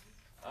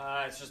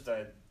 It's just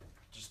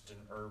an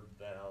herb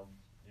that I'll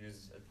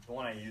use. The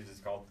one I use is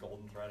called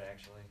golden thread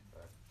actually,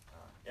 but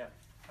yeah.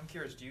 I'm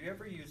curious, do you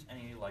ever use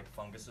any like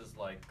funguses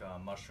like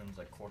mushrooms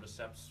like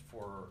cordyceps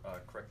for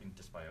correcting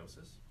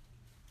dysbiosis?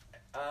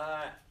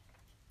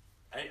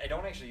 I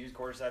don't actually use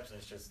cordyceps.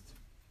 It's just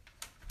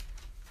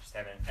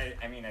haven't.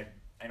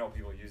 I know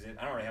people use it.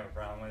 I don't really have a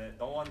problem with it.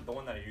 The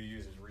one that I do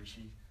use is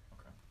reishi.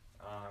 Okay.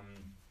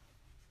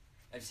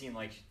 I've seen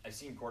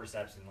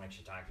cordyceps and like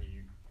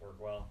shiitake work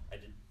well. I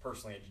did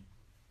personally.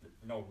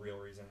 No real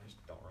reason. I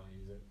just don't really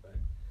use it. But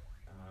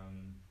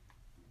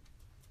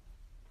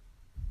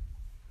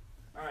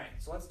all right.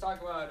 So let's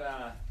talk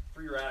about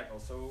free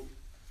radicals. So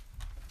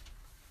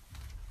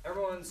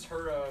everyone's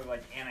heard of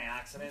like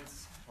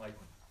antioxidants. Like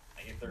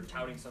if they're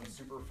touting some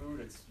superfood,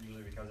 it's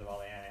usually because of all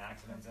the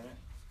antioxidants in it.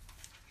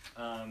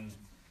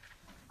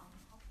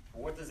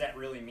 What does that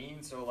really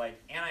mean? So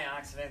like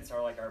antioxidants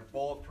are like our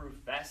bulletproof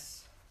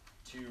vests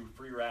to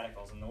free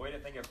radicals. And the way to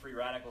think of free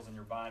radicals in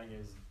your body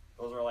is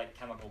those are like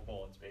chemical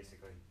bullets,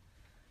 basically.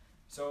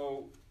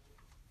 So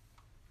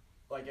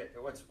like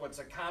what's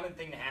a common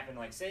thing to happen,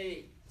 like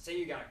say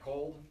you got a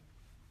cold,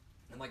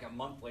 and like a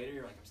month later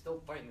you're like, I'm still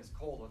fighting this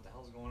cold, what the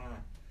hell's going on?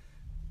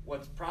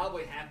 What's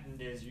probably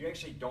happened is you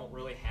actually don't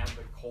really have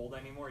the cold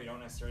anymore. You don't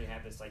necessarily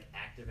have this like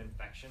active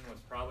infection.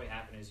 What's probably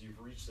happened is you've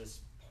reached this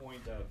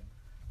point of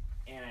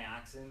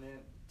antioxidant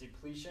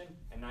depletion,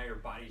 and now your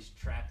body's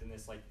trapped in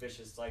this like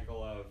vicious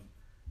cycle of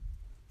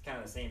kind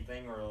of the same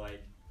thing where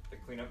like the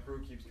cleanup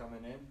crew keeps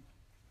coming in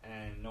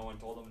and no one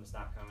told them to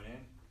stop coming in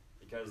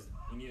because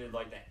you needed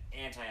like the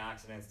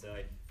antioxidants to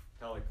like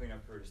tell the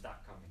cleanup crew to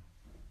stop coming.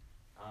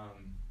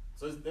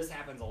 So this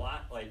happens a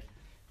lot. Like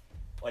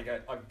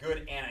a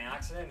good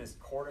antioxidant is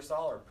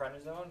cortisol or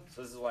prednisone.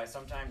 So this is why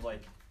sometimes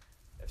like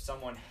if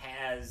someone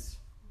has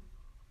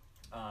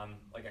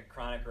like a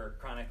chronic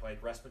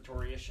like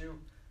respiratory issue,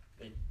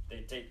 they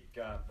take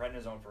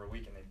prednisone for a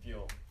week and they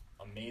feel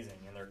amazing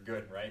and they're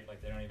good, right?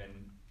 Like they don't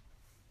even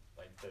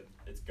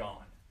it's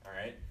gone, all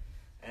right?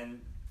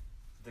 And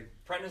the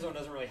prednisone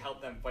doesn't really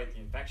help them fight the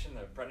infection.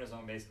 The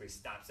prednisone basically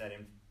stops that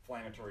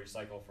inflammatory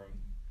cycle from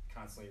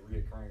constantly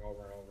reoccurring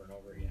over and over and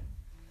over again.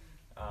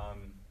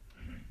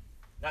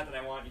 Not that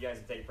I want you guys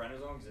to take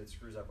prednisone because it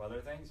screws up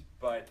other things,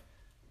 but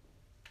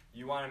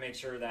you want to make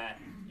sure that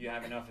you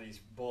have enough of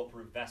these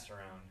bulletproof vests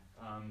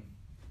around.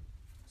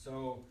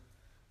 So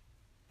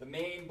the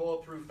main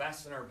bulletproof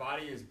vest in our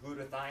body is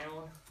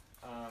glutathione,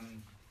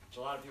 which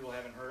a lot of people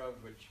haven't heard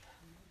of, which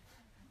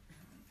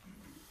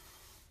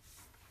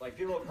like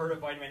people have heard of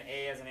vitamin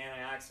A as an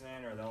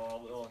antioxidant, or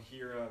they'll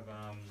hear of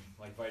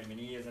like vitamin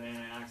E as an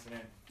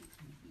antioxidant.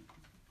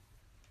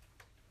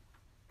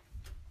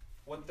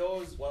 What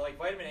like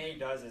vitamin A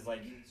does is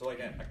like, so like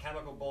a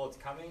chemical bullet's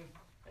coming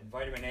and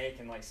vitamin A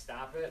can like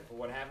stop it, but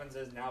what happens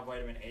is now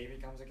vitamin A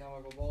becomes a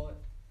chemical bullet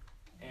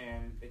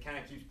and it kind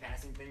of keeps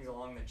passing things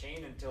along the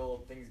chain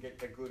until things get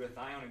to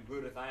glutathione, and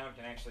glutathione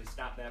can actually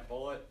stop that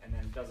bullet and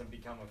then doesn't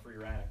become a free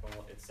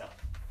radical itself.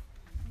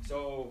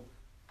 So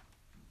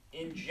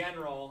in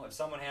general, if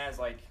someone has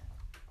like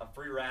a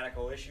free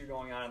radical issue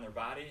going on in their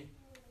body,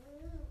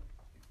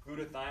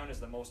 glutathione is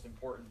the most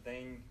important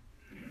thing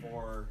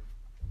for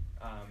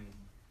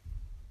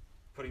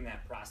putting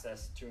that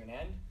process to an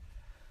end.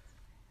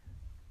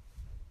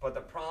 But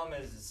the problem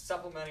is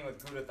supplementing with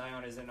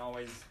glutathione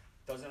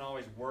doesn't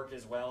always work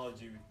as well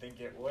as you think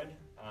it would.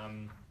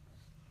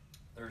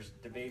 There's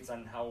debates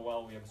on how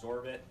well we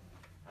absorb it.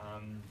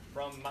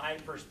 From my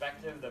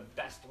perspective, the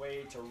best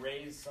way to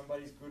raise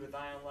somebody's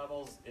glutathione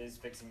levels is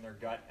fixing their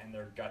gut and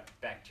their gut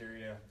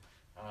bacteria.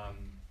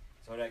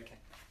 So that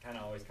kind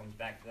of always comes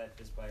back to that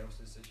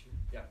dysbiosis issue.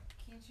 Yeah.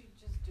 Can't you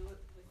just do it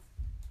with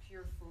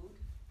pure food,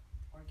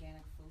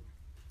 organic food,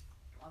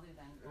 other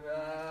than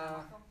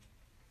chemical?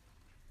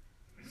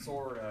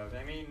 Sort of.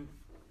 I mean,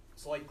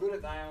 so like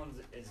glutathione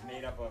is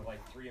made up of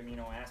like 3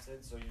 amino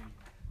acids. So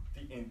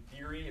in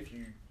theory, if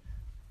you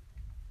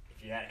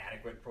had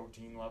adequate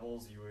protein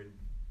levels, you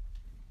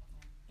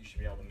should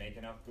be able to make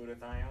enough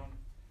glutathione.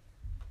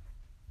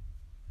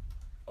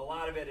 A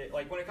lot of it,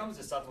 like when it comes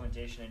to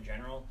supplementation in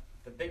general,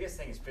 the biggest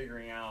thing is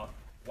figuring out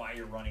why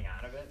you're running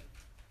out of it,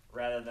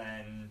 rather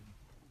than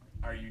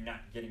are you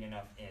not getting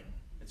enough in.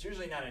 It's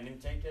usually not an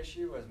intake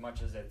issue as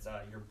much as it's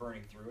you're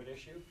burning through it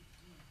issue.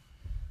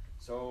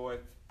 So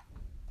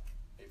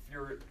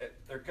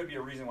there could be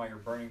a reason why you're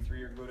burning through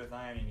your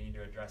glutathione, and you need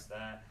to address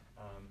that.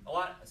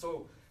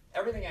 So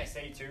everything I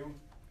say too,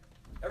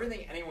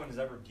 everything anyone is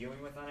ever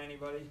dealing with on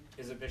anybody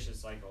is a vicious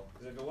cycle.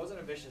 Because if it wasn't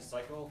a vicious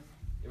cycle,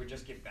 it would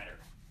just get better.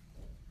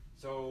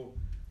 So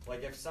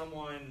like if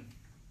someone,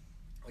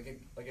 like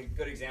a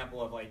good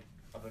example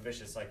of a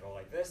vicious cycle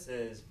like this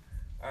is,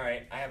 all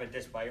right, I have a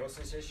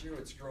dysbiosis issue.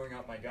 It's screwing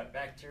up my gut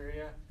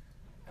bacteria.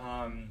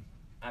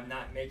 I'm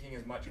not making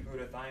as much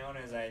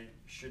glutathione as I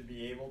should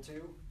be able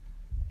to.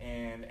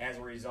 And as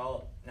a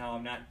result, now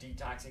I'm not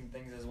detoxing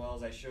things as well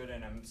as I should,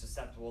 and I'm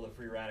susceptible to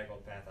free radical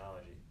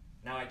pathology.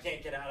 Now I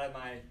can't get out of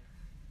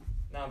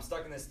now I'm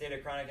stuck in this state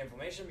of chronic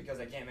inflammation because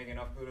I can't make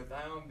enough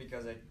glutathione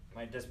because of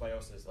my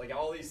dysbiosis. Like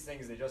all these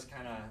things, they just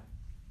kind of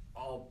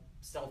all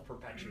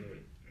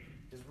self-perpetuate.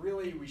 Because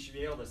really, we should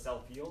be able to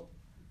self-heal.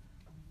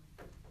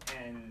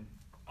 And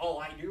all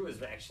I do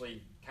is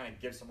actually kind of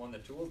give someone the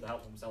tools to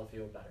help them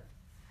self-heal better.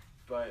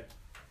 But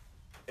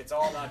it's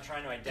all about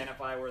trying to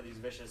identify where these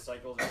vicious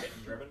cycles are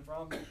getting driven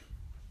from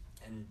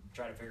and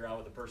try to figure out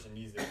what the person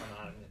needs to come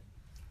out of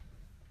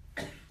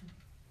it.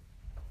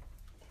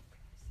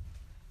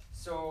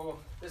 So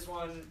this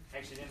one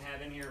actually didn't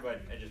have in here,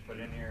 but I just put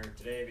it in here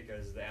today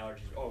because the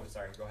allergies. Oh,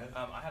 sorry. Go ahead.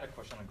 I had a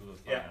question on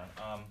glutathione.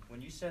 Yeah.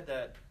 When you said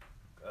that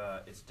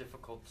it's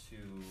difficult to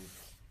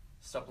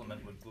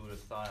supplement with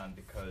glutathione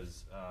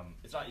because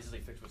it's not easily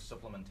fixed with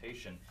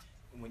supplementation,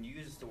 when you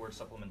use the word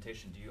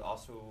supplementation, do you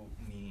also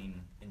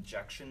mean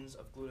injections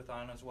of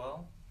glutathione as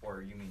well,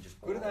 or you mean just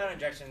oral? Glutathione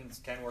injections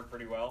can work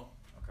pretty well.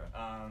 Okay.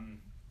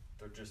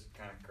 They're just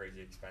kind of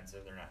crazy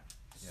expensive. They're not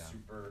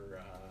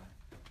super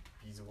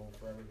feasible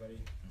for everybody,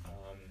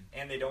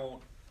 and they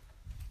don't.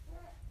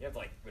 You have to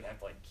would have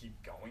to keep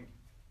going.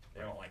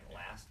 They don't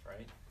last,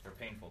 right? They're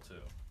painful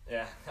too.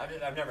 Yeah,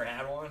 I've never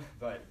had one,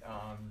 but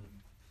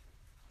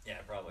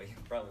yeah, probably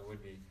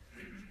would be.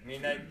 I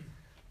mean,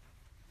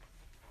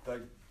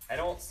 I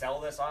don't sell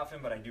this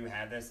often, but I do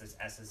have this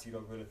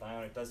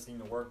S-acetylglutathione. It does seem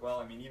to work well.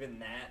 I mean, even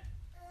that,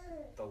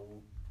 the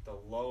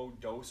low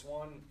dose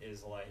one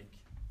is like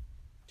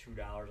 $2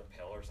 a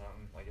pill or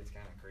something. Like, it's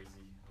kind of crazy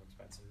how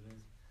expensive it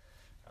is.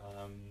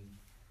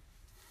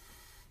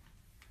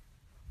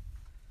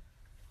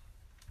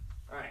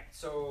 All right,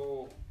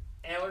 so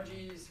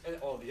allergies.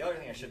 The other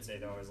thing I should say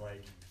though is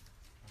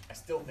I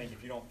still think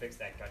if you don't fix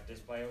that gut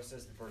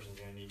dysbiosis, the person's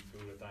gonna need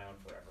glutathione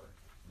forever.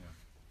 Yeah.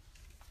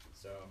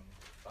 So,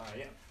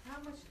 yeah.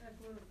 How much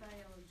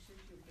glutathione should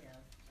you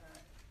have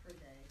per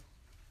day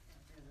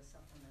as a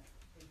supplement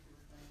if you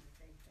were going to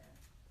take that?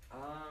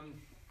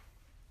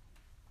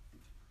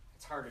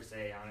 It's hard to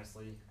say,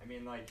 honestly. I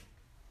mean,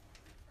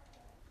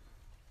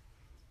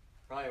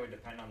 probably would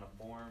depend on the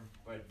form,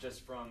 but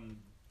just from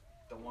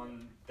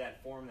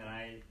that form that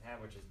I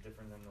have, which is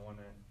different than the one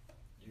that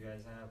you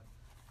guys have,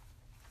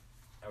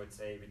 I would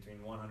say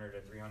between 100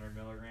 to 300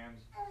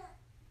 milligrams,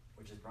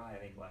 which is probably, I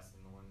think, less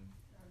than the one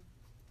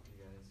you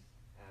guys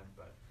have,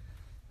 but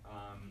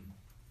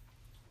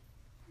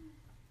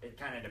it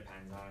kind of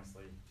depends,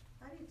 honestly.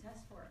 How do you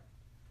test for it?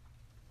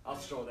 I'll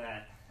show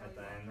that at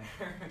the end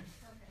there.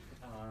 Okay.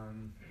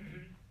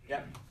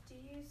 Yep. Do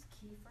you use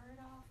kefir at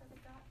all for the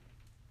gut?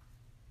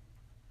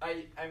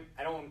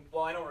 I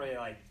don't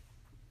really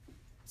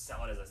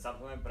sell it as a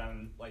supplement, but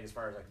I'm as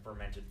far as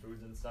fermented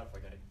foods and stuff, I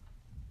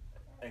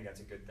think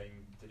that's a good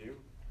thing to do.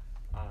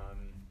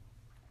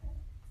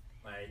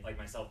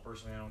 Myself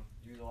personally, I don't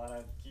use a lot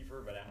of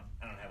kefir, but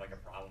I don't have a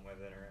problem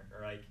with it, or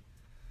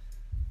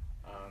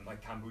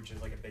kombucha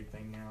is a big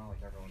thing now.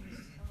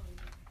 Everyone's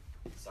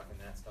sucking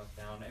that stuff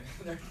down.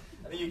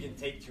 I think you can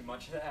take too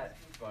much of that,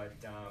 but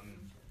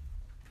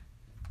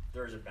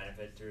there's a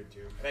benefit to it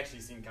too. I've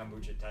actually seen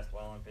kombucha test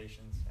well on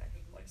patients,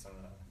 some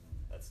of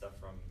that stuff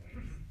from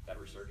that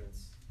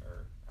resurgence,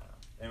 or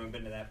anyone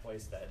been to that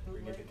place that we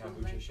get the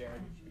kombucha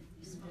shared?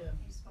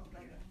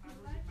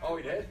 Oh,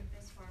 we did?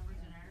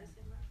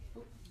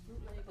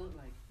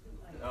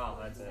 Oh,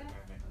 that's it. Okay.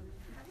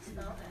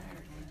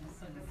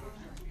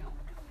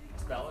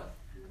 Spell it?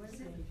 What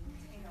is it?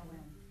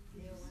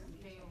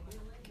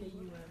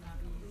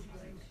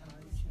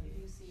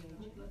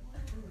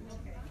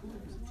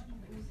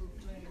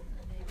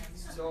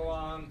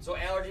 So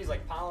allergies,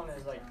 pollen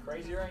is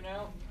crazy right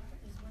now.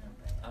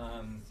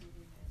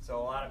 So a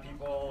lot of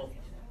people,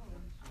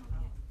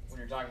 when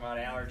you're talking about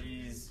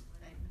allergies,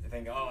 they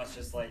think, oh, it's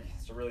just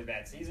it's a really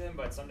bad season,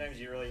 but sometimes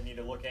you really need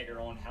to look at your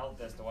own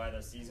health as to why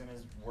the season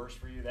is worse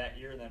for you that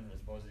year than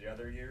as opposed to the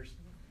other years.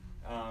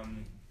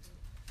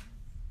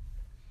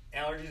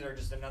 Allergies are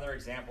just another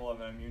example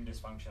of an immune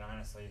dysfunction,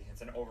 honestly.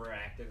 It's an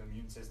overactive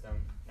immune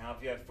system. Now,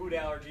 if you have food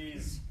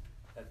allergies,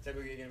 that's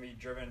typically going to be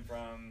driven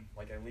from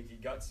a leaky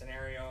gut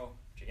scenario,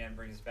 which again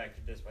brings us back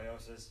to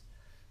dysbiosis.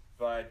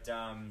 But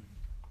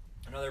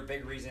another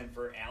big reason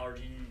for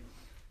allergy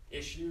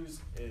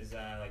issues is,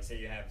 say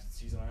you have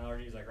seasonal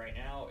allergies, right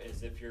now,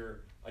 is if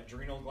your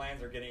adrenal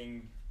glands are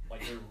getting,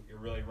 you're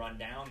really run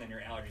down, then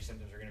your allergy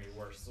symptoms are going to be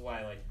worse. This is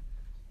why,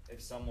 if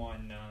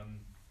someone's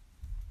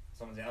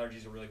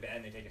allergies are really bad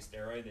and they take a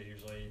steroid,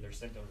 their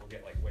symptoms will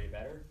get way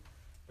better.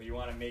 But you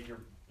want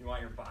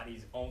your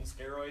body's own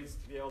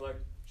steroids to be able to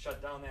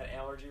shut down that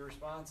allergy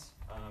response,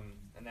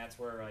 and that's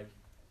where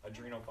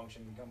adrenal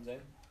function comes in.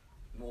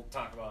 And we'll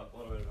talk a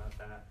little bit about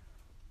that.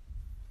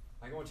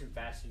 Am I going too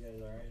fast? You guys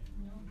all right?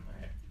 No. All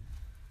right.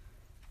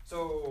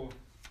 So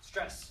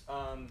stress.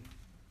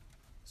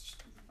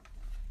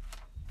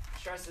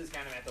 Stress is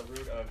kind of at the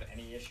root of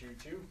any issue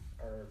too,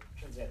 or I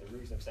shouldn't say at the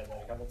roots. I've said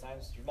that a couple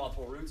times. There's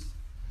multiple roots.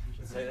 I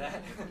should say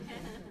that.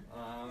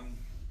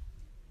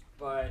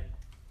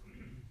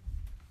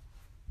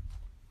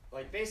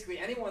 But basically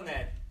anyone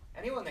that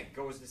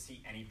goes to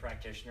see any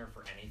practitioner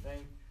for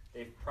anything,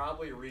 they've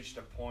probably reached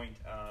a point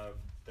of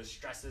the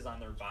stresses on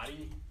their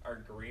body are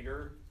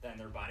greater than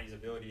their body's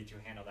ability to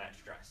handle that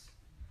stress.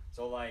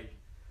 So I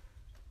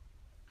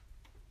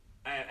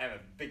have a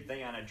big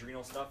thing on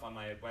adrenal stuff on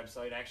my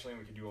website actually, and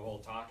we could do a whole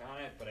talk on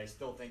it, but I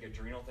still think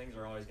adrenal things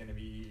are always going to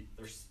be,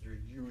 they're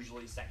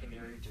usually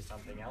secondary to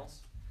something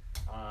else.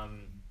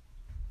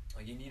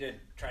 Like you need to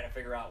try to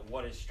figure out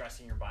what is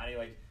stressing your body.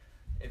 Like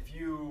if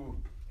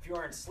you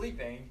aren't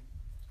sleeping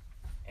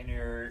and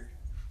you're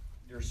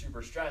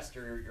super stressed,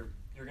 you're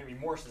going to be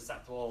more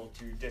susceptible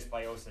to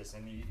dysbiosis,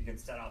 and you can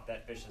set off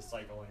that vicious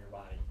cycle in your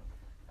body.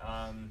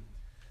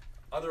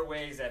 Other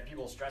ways that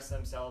people stress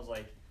themselves,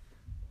 like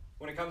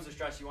when it comes to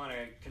stress, you want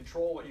to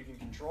control what you can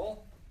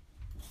control.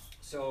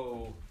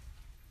 So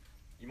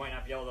you might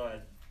not be able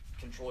to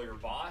control your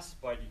boss,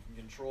 but you can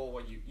control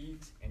what you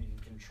eat, and you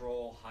can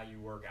control how you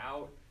work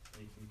out.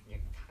 You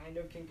kind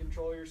of can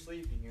control your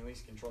sleep. You can at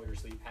least control your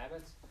sleep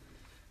habits.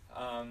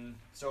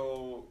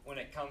 So when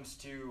it comes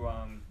to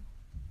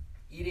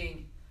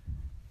eating,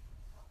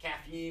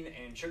 caffeine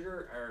and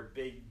sugar are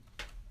big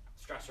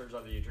stressors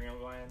of the adrenal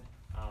gland.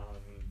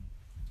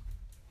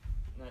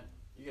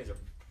 You guys are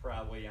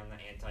probably on the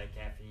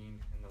anti-caffeine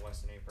in the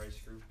Weston A price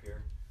group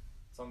here.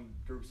 Some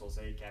groups will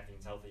say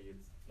caffeine's healthy.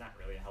 It's not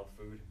really a health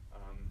food,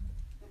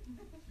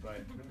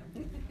 but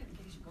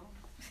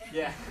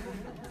yeah.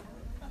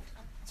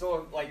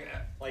 So like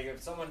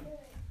if someone,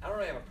 I don't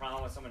really have a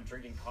problem with someone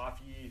drinking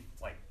coffee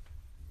like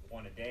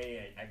one a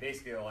day. I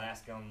basically will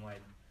ask them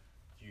like,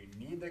 do you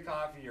need the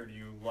coffee or do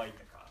you like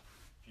the coffee?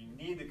 If you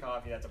need the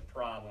coffee, that's a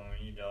problem.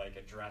 We need to like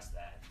address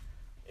that.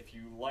 If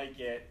you like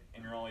it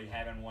and you're only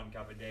having 1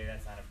 cup a day,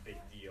 that's not a big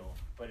deal.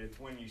 But it's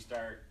when you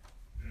start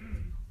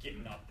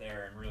getting up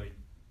there and really,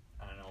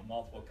 I don't know,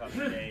 multiple cups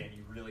a day and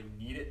you really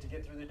need it to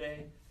get through the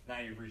day, now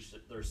you've reached,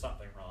 there's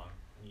something wrong.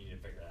 You need to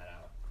figure that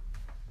out.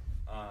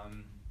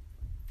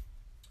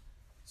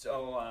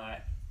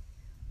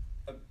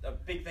 A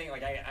big thing,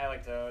 like I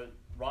like to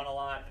run a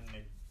lot and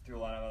I do a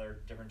lot of other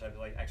different types of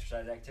like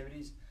exercise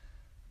activities.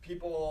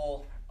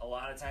 People a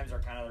lot of times are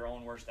kind of their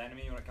own worst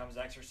enemy when it comes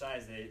to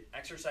exercise.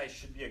 Exercise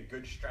should be a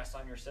good stress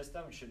on your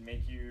system. It should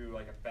make you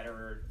like a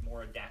better,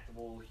 more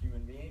adaptable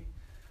human being.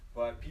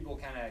 But people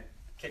kind of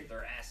kick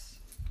their ass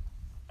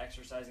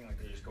exercising, like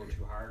they just go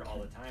too hard all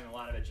the time. A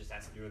lot of it just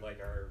has to do with like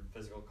our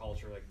physical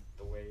culture, like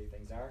the way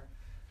things are.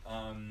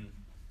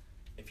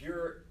 If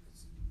you're,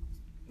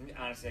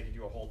 honestly, I could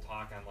do a whole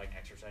talk on like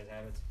exercise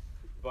habits,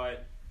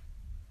 but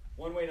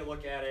one way to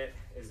look at it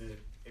is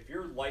if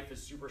your life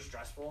is super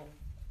stressful,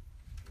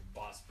 your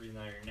boss breathing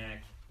on your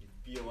neck, you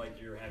feel like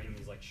you're having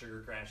these like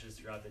sugar crashes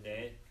throughout the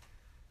day,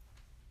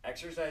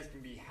 exercise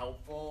can be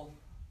helpful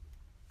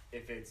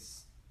if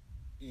it's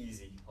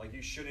easy. Like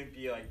you shouldn't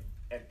be like,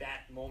 at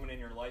that moment in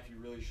your life, you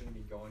really shouldn't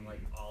be going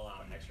like all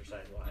out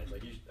exercise-wise.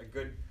 Like a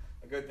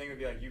good thing would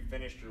be like you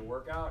finished your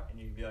workout and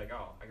you can be like,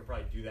 oh, I could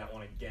probably do that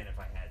one again if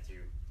I had to,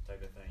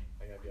 type of thing.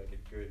 Like that'd be like a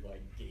good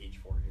like gauge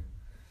for you.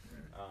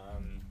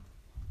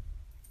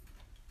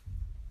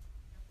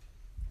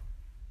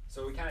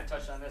 So we kind of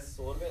touched on this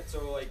a little bit.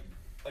 So like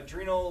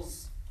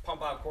adrenals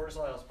pump out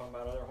cortisol, they also pump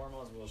out other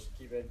hormones. We'll just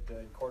keep it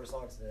the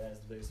cortisol because it has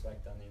the biggest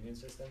effect on the immune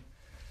system.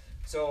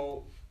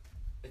 So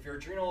if your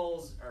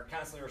adrenals are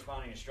constantly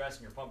responding to stress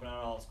and you're pumping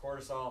out all this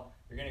cortisol,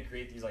 you're going to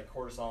create these like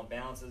cortisol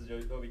imbalances.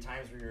 There'll be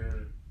times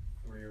where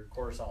your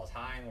cortisol is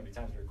high, and there'll be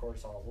times where your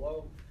cortisol is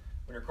low.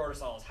 When your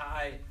cortisol is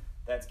high,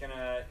 that's going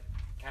to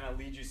kind of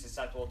lead you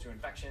susceptible to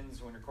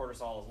infections. When your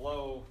cortisol is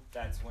low,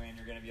 that's when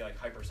you're going to be like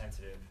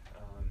hypersensitive.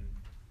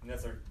 And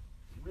that's a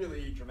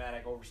really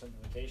dramatic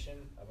oversimplification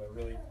of a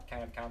really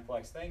kind of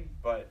complex thing,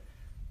 but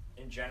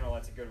in general,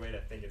 that's a good way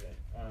to think of it.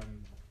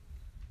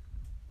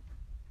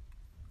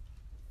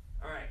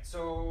 All right,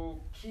 so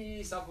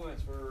key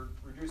supplements for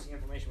reducing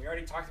inflammation. We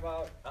already talked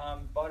about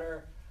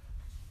butter.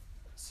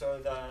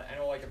 So I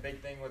know like a big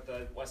thing with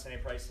the Weston A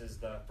price is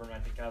the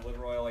fermented cod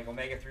liver oil. Like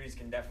omega-3s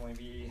can definitely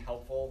be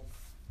helpful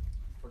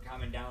for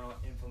calming down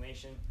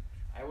inflammation.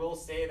 I will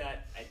say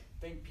that I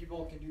think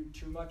people can do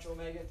too much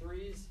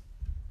omega-3s.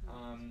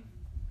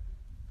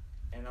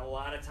 And a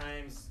lot of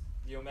times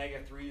the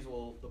omega-3s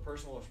the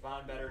person will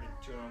respond better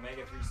to an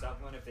omega-3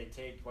 supplement if they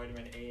take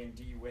vitamin A and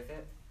D with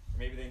it.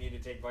 Maybe they need to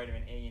take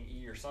vitamin A and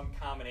E or some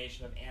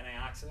combination of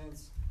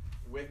antioxidants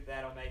with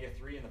that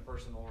omega-3, and the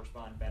person will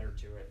respond better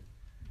to it.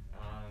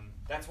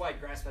 That's why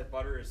grass-fed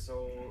butter is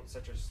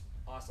such an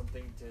awesome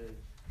thing to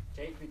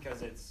take,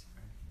 because it's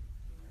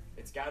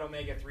got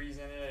omega-3s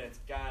in it. It's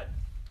got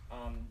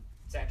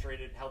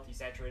healthy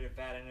saturated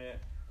fat in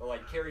it. But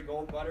like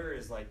Kerrygold butter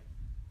is like,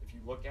 if you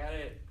look at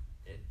it,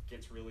 it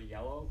gets really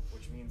yellow,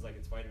 which means like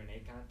its vitamin A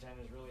content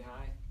is really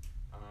high.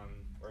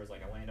 Whereas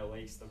like a Land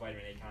O'Lakes, the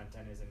vitamin A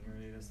content isn't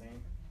nearly the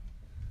same.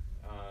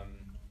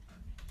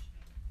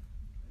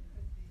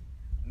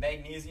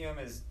 Magnesium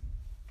is,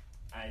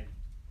 I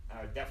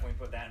would definitely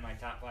put that in my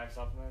top 5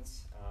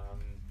 supplements.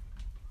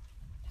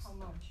 How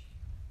much?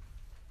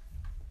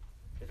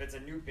 If it's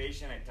a new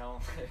patient,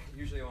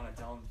 usually want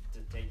to tell them to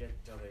take it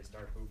until they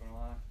start pooping a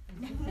lot,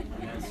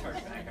 and then start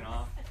backing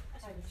off.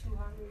 Like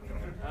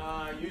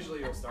 200? Usually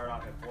you'll start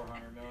off at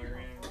 400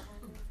 milligrams.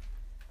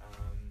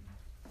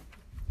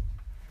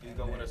 Do you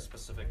go with a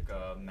specific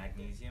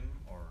magnesium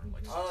or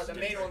like? The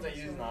main ones I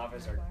use in the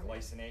office are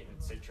glycinate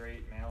and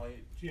citrate,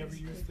 malate. Do you ever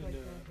use the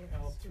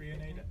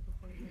L-threonate?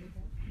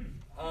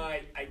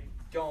 I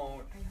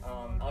don't.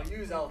 I'll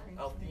use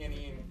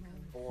L-theanine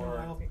for.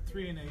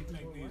 L-threonate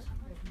magnesium.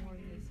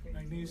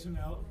 Magnesium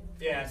L.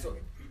 Yeah, so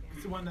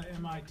It's the one that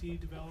MIT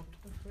developed.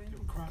 It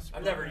would cross.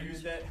 I've never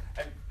used it.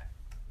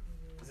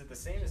 Is it the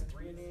same as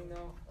threonine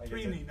though? Like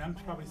is it- Threonine. I'm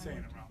probably saying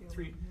it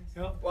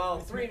wrong.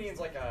 Well, threonine's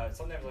like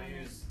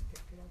sometimes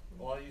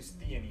I'll use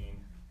theanine.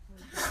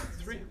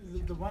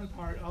 The one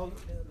part, I'll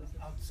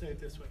say it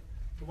this way.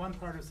 The one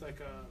part is like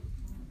a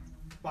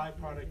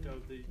byproduct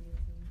of the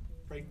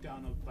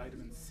breakdown of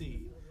vitamin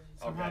C.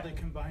 Somehow Okay. they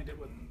combined it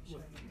with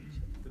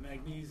the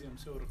magnesium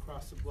so it'll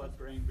cross the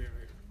blood-brain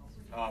barrier.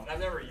 I've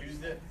never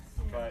used it,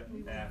 but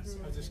yeah.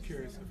 I was just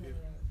curious if you.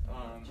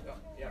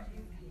 Yeah.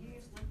 You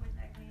use liquid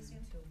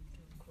magnesium?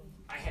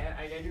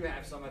 I do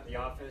have some at the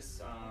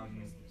office.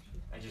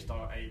 I just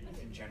don't.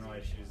 In general, I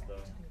just use the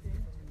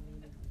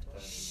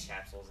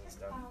capsules and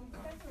stuff.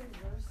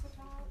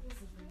 Versatile,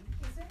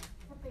 is it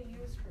what they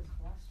use for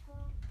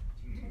cholesterol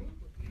too?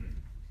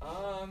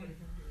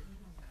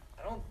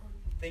 I don't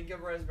think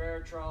of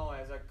resveratrol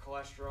as a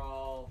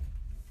cholesterol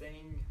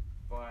thing,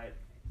 but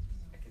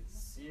I could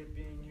see it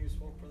being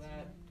useful for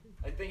that.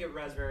 I think of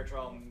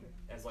resveratrol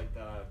as like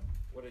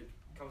what it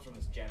comes from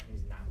this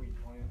Japanese knotweed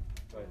plant,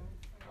 but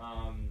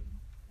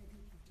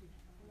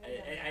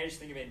I just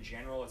think of it in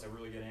general. It's a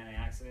really good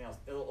antioxidant.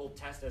 It'll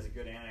test as a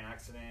good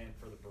antioxidant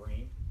for the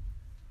brain.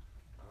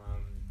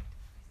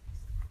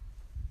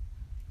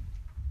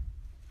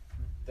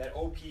 That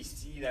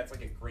OPC, that's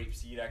like a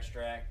grapeseed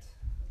extract.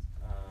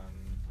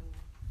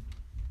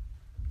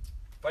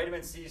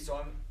 Vitamin C.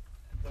 So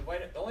the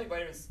only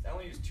vitamins I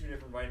only use 2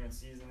 different vitamin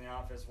C's in the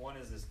office. One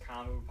is this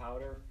Camu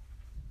powder.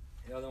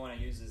 The other one I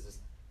use is this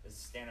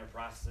standard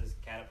process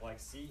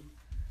Cataplex C.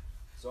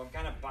 So I'm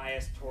kind of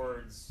biased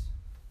towards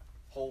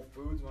whole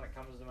foods when it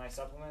comes to my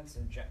supplements,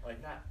 and like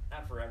not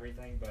for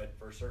everything, but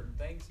for certain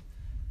things.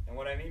 And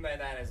what I mean by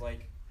that is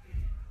like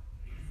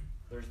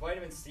there's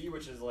vitamin C,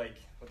 which is like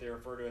what they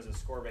refer to as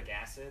ascorbic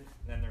acid.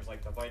 And then there's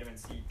like the vitamin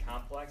C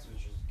complex,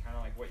 which is kind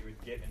of like what you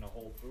would get in a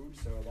whole food.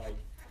 So like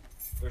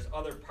there's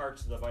other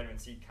parts of the vitamin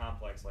C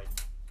complex, like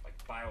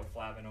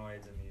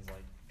bioflavonoids and these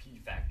like P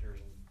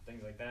factors and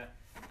things like that.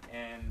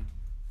 And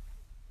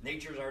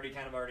nature's already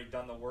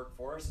done the work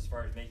for us as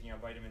far as making a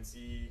vitamin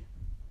C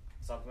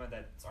supplement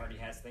that already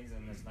has things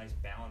in this nice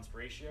balanced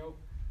ratio.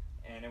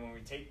 And then when we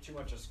take too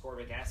much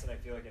ascorbic acid, I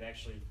feel like it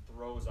actually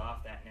throws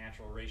off that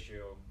natural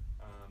ratio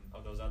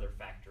of those other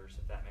factors,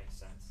 if that makes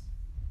sense.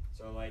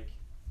 So like,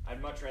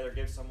 I'd much rather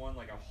give someone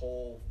like a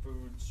whole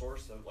food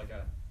source of like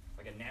a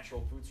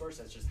natural food source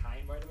that's just high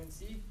in vitamin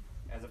C,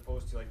 as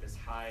opposed to like this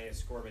high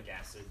ascorbic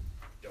acid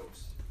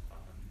dose.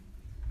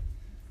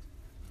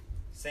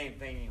 Same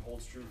thing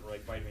holds true for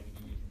like vitamin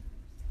E.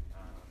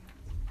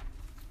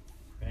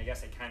 And I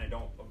guess I kind of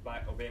don't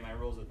obey my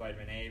rules with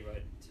vitamin A,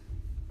 but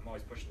I'm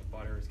always pushing the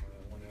butter. It's kind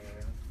of one way or the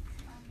other.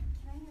 Can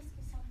I ask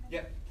you something?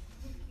 Yeah.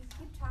 You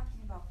keep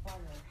talking about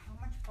butter. How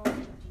much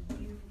butter do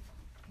you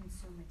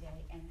consume a day,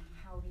 and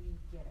how do you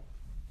get it?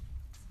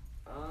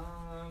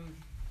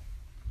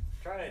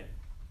 Try to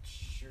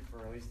shoot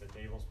for at least a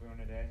tablespoon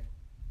a day.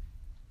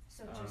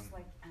 So just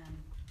like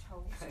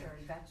toast or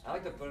vegetables? I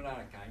like to put it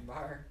on a Kind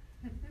bar.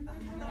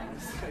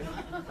 Honestly.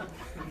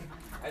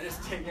 I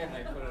just take it and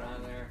I put it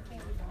on there.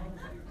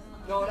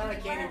 No, not a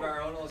candy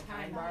bar, one of those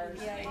Kind bars.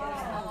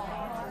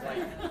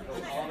 Like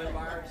those almond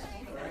bars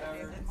or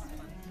whatever.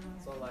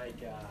 So like,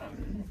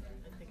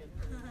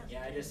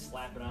 yeah, I just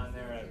slap it on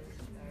there.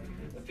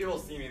 If people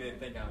see me, they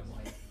think I'm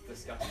like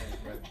disgusting,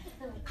 but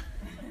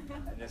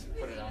I just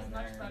put it on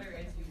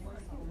there.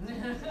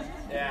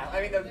 Yeah,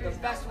 I mean the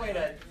best way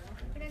to,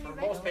 for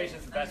most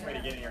patients, the best way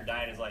to get in your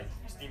diet is like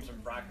steam some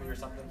broccoli or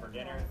something for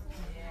dinner.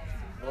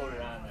 Load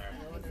it on there.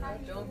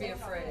 Don't be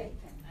afraid.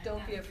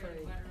 Don't be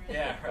afraid.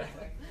 Yeah,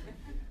 right.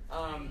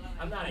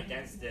 I'm not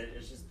against it.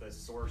 It's just the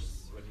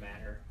source would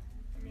matter.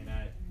 I mean,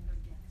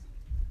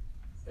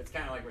 it's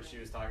kind of like what she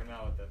was talking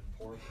about with the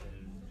pork,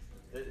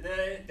 and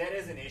that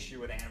is an issue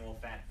with animal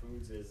fat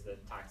foods, is the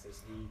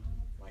toxicity,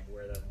 like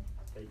where the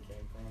pig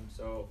came from.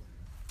 So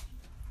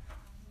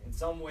in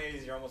some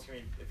ways, you're almost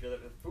going to be, if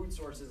the food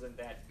source isn't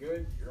that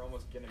good, you're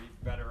almost going to be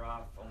better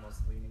off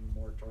almost leaning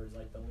more towards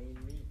like the lean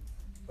meat.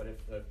 But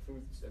if the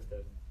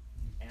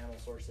animal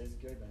source is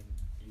good, then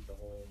eat the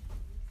whole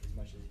as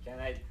much as you can.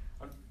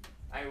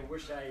 I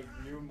wish I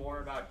knew more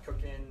about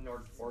cooking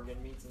or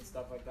organ meats and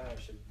stuff like that. I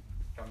should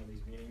come to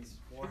these meetings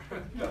more.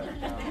 But,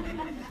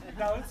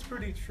 No, it's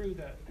pretty true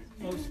that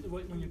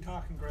when you're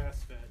talking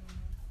grass-fed,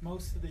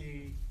 most of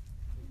the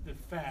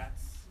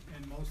fats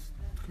in most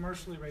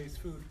commercially raised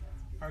food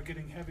are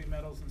getting heavy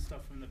metals and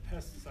stuff from the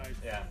pesticides,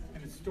 Yeah.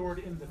 and it's stored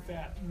in the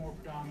fat more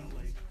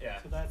predominantly.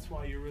 Yeah. So that's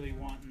why you're really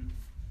wanting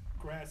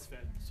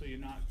grass-fed, so you're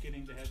not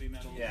getting the heavy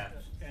metals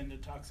and the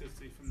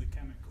toxicity from the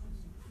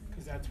chemicals,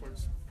 because that's where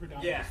it's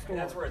predominantly stored.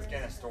 Yeah, that's where it's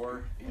gonna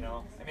store. You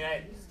know, I mean,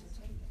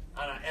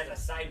 as a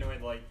side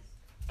note, like,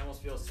 I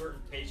almost feel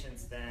certain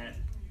patients that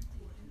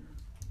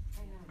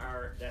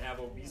have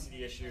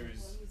obesity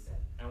issues,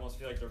 I almost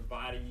feel like their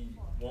body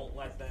won't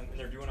let them, and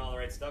they're doing all the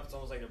right stuff, it's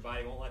almost like their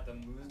body won't let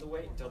them lose the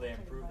weight until they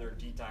improve their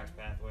detox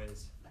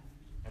pathways,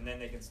 and then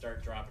they can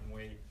start dropping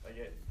weight. Like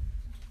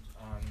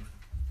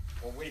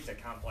well, weight's a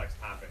complex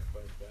topic,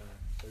 but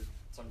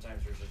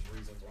sometimes there's just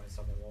reasons why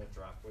someone won't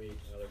drop weight, and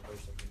another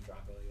person can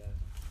drop it like that.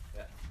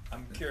 Yeah,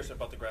 I'm curious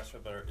about the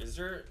grass-fed butter. Is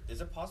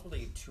it possible to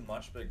eat too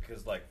much?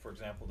 Because, like, for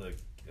example,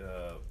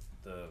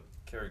 the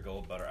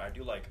Kerrygold butter, I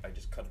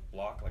just cut a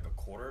block, like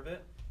a quarter of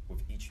it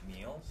with each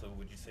meal. So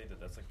would you say that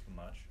that's like too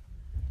much?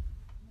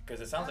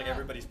 Because it sounds like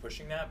everybody's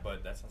pushing that,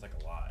 but that sounds like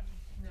a lot.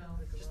 No.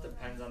 It just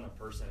depends on the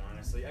person,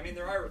 honestly. I mean,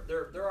 there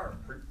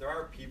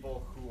are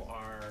people who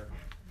are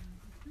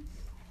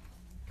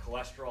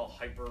cholesterol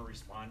hyper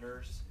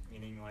responders,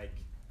 meaning like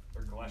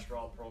their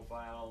cholesterol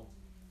profile,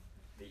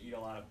 they eat a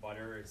lot of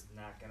butter, it's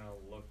not gonna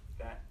look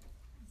that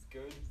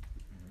good.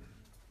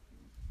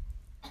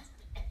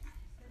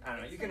 I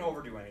don't know, you can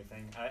overdo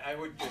anything. I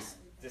would just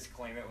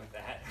disclaim it with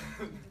that.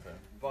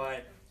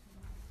 But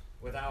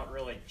without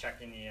really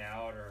checking it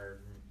out, or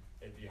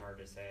it'd be hard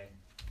to say.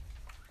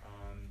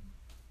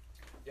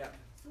 Yeah.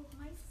 So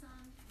my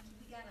son,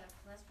 we got a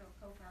cholesterol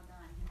profile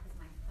done on him because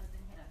my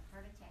husband had a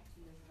heart attack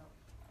 2 years ago,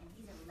 and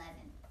he's 11.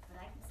 But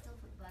I can still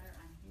put butter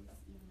on his,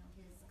 even though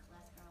his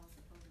cholesterol is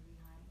supposedly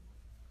high.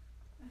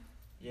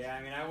 Yeah,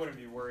 I mean, I wouldn't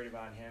be worried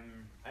about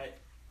him. I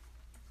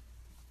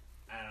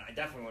don't know, I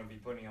definitely wouldn't be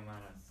putting him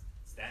on a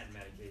statin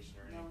medication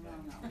or anything.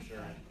 No. For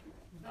sure.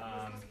 But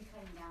we're supposed to be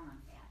cutting down on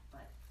fat,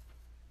 but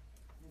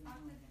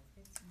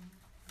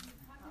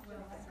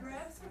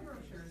Grab some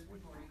brochures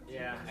before you go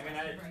Yeah, to I the mean,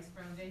 Weston Price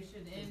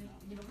Foundation, and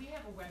we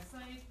have a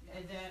website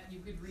that you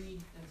could read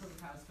until the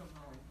cows come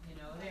home.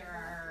 There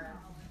are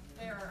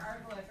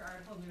article after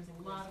article, and there's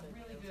a lot of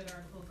really good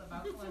articles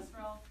about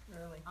cholesterol,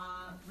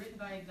 written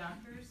by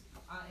doctors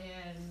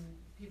and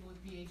people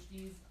with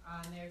PhDs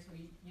on there. So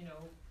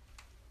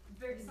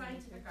very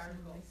scientific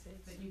articles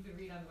that you could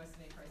read on the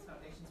Weston A. Price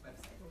Foundation's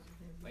website.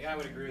 Like, I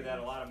would agree with that.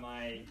 A lot of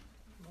my,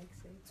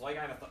 so like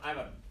I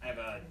have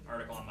an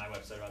article on my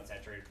website about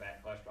saturated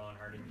fat, cholesterol, and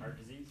heart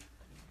disease,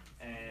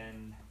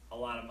 and a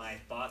lot of my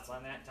thoughts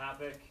on that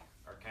topic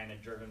are kind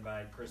of driven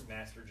by Chris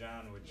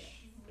Masterjohn,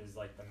 which is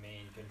like the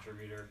main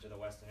contributor to the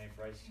Weston A.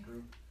 Price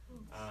group.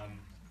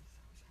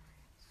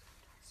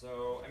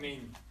 So I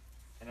mean,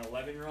 an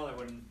 11-year-old, I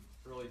wouldn't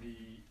really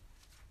be.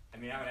 I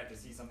mean, I would have to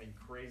see something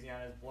crazy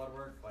on his blood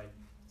work, like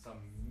some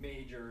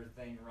major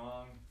thing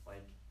wrong,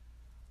 like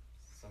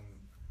some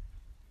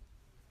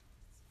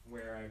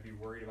where I'd be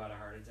worried about a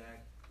heart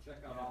attack.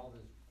 Check out all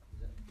his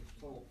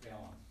full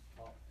balance,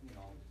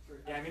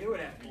 Yeah, I mean, it would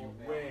have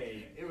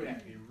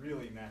to be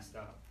really messed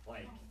up,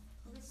 like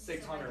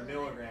 600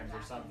 milligrams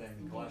or something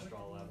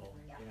cholesterol level.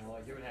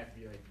 Like it would have to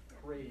be like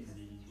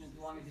crazy. As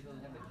long as he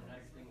doesn't have a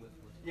genetic thing with.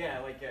 Yeah,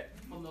 like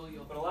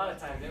familial. But a lot of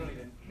times they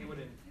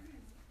wouldn't.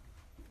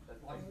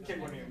 A kid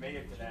wouldn't even make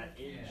it to that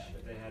age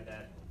if they had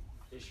that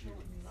issue.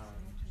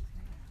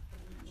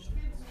 Kids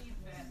need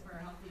fat for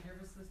a healthy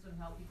nervous system,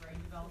 healthy brain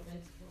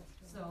development.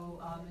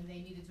 So, and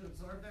they needed to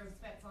absorb those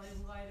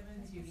fat-soluble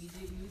vitamins. You need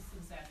to use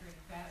some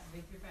saturated fat,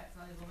 make your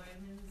fat-soluble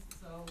vitamins.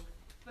 So,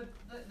 but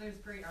there's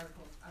great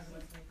articles on the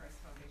Weston A. Price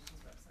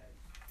Foundation's website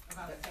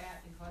about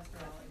fat and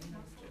cholesterol and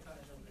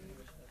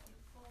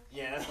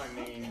Yeah, that's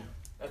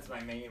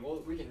my main.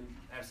 Well, we can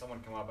have someone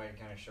come up. I can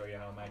kind of show you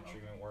how my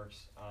treatment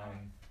works.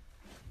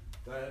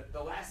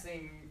 The last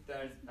thing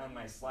that on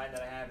my slide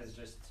that I have is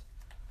just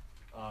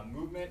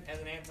movement as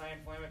an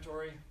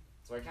anti-inflammatory.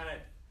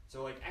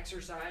 So like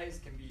exercise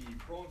can be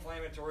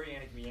pro-inflammatory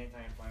and it can be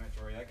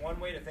anti-inflammatory. Like one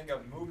way to think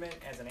of movement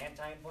as an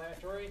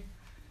anti-inflammatory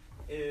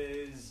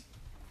is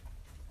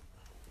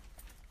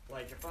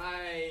like if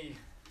I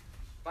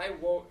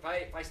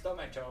stub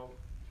my toe,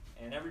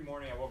 and every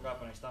morning I woke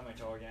up and I stubbed my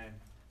toe again,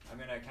 I'm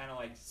gonna kind of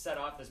like set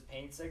off this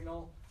pain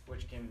signal,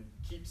 which can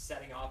keep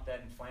setting off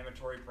that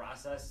inflammatory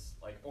process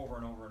like over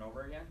and over and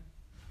over again.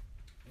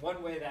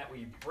 One way that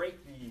we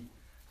break the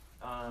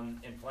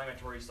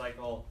inflammatory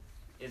cycle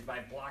is by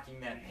blocking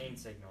that pain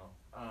signal.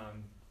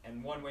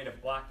 And one way to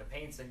block the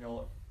pain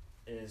signal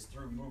is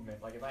through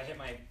movement. Like if I hit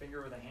my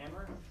finger with a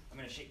hammer, I'm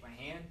gonna shake my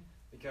hand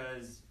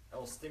because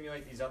it'll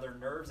stimulate these other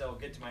nerves that will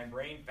get to my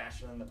brain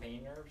faster than the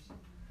pain nerves.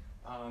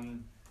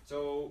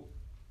 So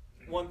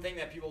one thing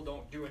that people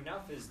don't do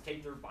enough is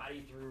take their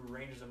body through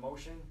ranges of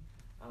motion,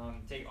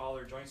 take all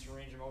their joints through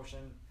range of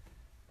motion.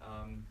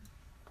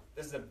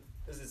 This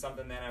is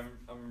something that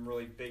I'm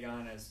really big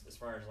on as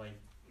far as like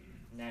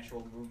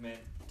natural movement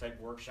type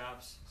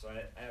workshops. So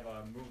I have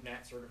a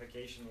MoveNat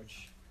certification,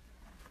 which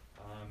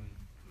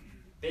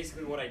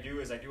basically what I do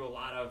is I do a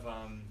lot of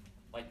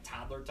like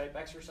toddler type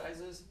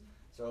exercises.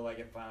 So like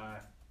if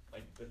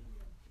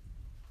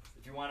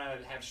you want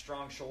to have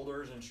strong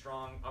shoulders and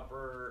strong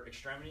upper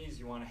extremities,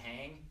 you want to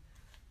hang.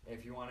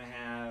 If you want to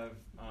have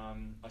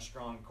a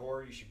strong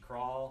core, you should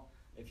crawl.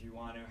 If you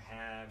want to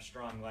have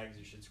strong legs,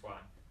 you should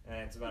squat. And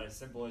it's about as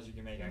simple as you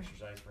can make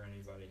exercise for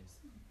anybody.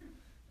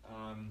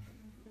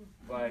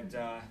 But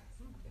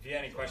if you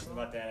have any questions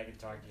about that, I could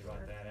talk to you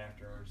about that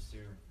afterwards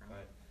too.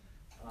 But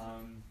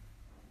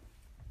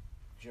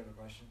do you have a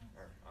question?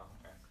 Or, oh,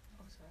 okay.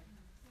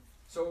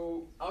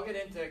 So I'll get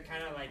into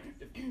kind of like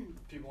if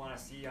people want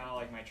to see how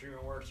like my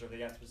treatment works or if they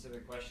got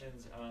specific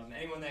questions.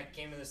 Anyone that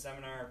came to the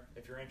seminar,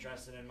 if you're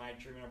interested in my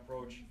treatment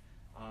approach,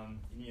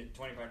 you get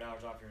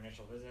 $25 off your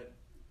initial visit.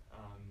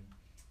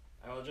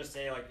 I will just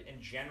say, like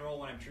in general,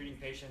 when I'm treating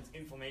patients,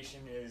 inflammation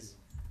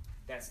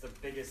that's the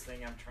biggest thing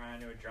I'm trying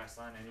to address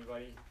on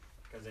anybody,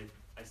 because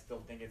I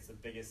still think it's the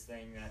biggest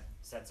thing that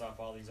sets off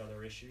all these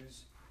other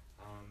issues.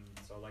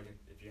 So like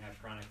if you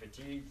have chronic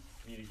fatigue,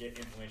 you need to get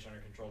inflammation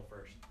under control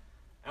first.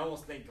 I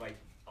almost think like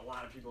a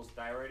lot of people's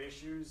thyroid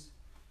issues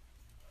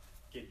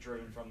get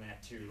driven from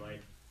that too. Like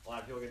a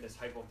lot of people get this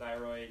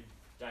hypothyroid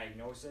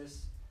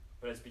diagnosis,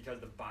 but it's because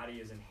the body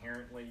is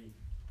inherently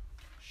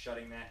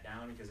shutting that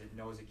down because it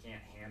knows it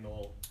can't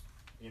handle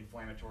the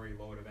inflammatory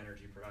load of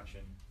energy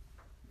production.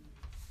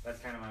 That's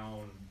kind of my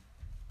own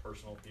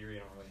personal theory.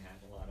 I don't really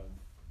have a lot of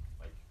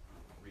like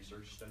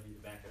research study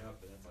to back it up,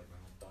 but that's like my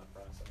own thought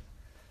process.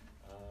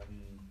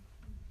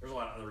 There's a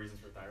lot of other reasons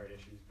for thyroid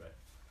issues, but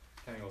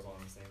kind of goes along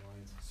the same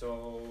lines.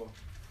 So,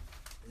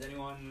 does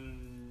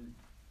anyone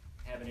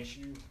have an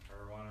issue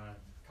or want to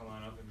come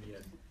on up and be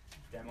a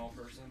demo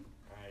person?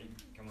 All right,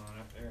 come on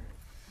up there.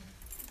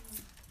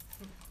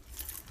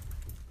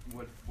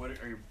 What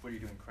are you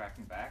doing?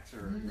 Cracking backs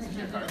or?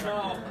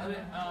 No,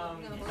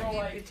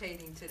 we're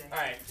amputating today. All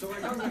right, so when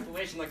it comes to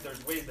inflammation, like there's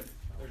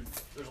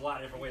a lot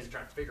of different ways to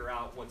try to figure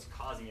out what's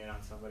causing it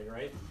on somebody,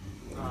 right?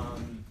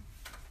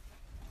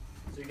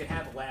 So you can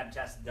have a lab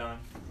test done.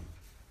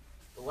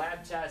 The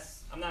lab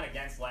tests, I'm not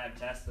against lab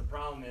tests. The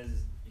problem is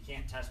you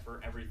can't test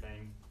for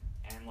everything,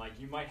 and like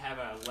you might have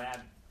a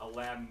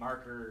lab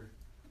marker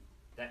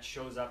that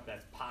shows up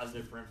that's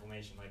positive for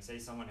inflammation. Like say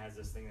someone has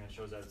this thing that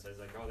shows up that says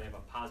like, oh, they have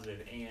a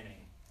positive ANA.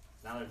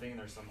 Now they're thinking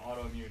there's some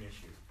autoimmune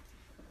issue.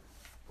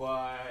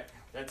 But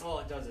that's all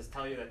it does is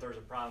tell you that there's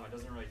a problem. It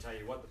doesn't really tell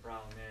you what the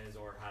problem is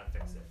or how to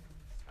fix it.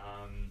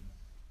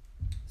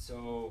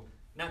 So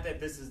not that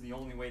this is the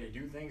only way to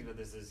do things, but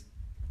this is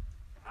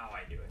how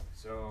I do it.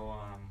 So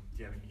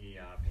do you have any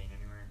pain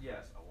anywhere?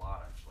 Yes, a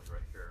lot actually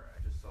right here.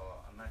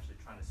 I'm actually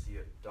trying to see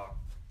a doc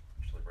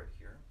actually right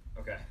here.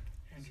 Okay.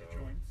 And your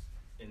joints.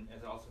 And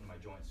also in my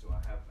joints, so I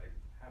have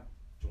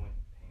joint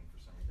pain for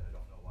some reason. I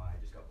don't know why. I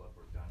just got blood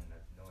work done and I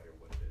have no idea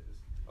what it is.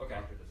 Okay.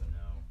 The doctor doesn't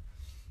know.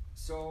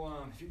 So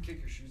if you kick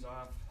your shoes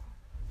off.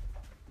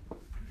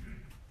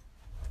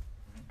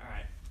 All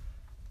right.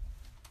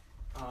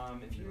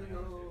 If you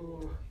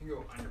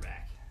go on your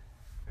back.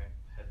 Okay.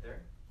 Head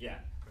there. Yeah.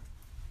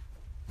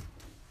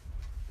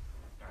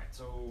 All right.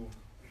 So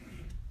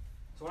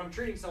when I'm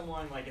treating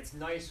someone, like it's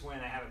nice when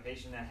I have a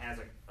patient that has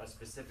a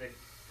specific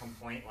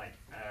complaint, like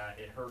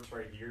it hurts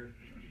right here.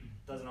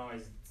 It's not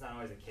always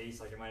the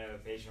case. Like I might have a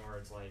patient where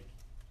it's like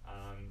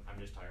I'm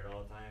just tired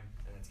all the time,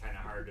 and it's kind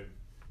of hard to.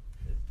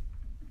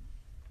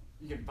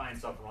 You can find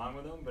stuff wrong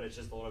with them, but it's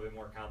just a little bit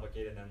more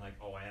complicated than like,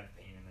 oh, I have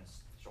pain in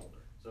this shoulder.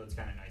 So it's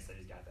kind of nice that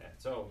he's got that.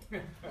 So.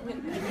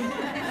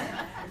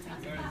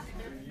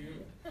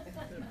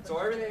 So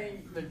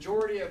everything,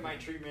 majority of my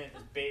treatment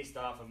is based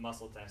off of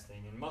muscle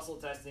testing. And muscle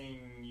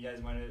testing, you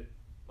guys might have,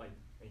 like,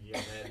 you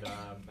guys had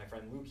my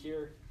friend Luke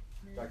here,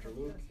 Dr.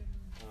 Luke.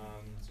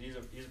 So he's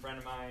a friend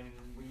of mine.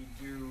 We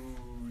do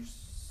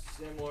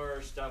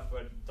similar stuff,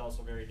 but it's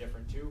also very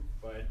different too.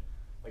 But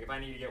like if I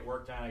need to get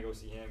work done, I go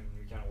see him and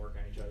we kind of work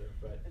on each other.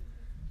 But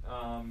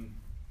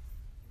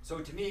so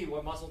to me,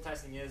 what muscle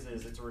testing is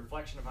it's a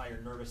reflection of how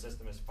your nervous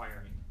system is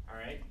firing. All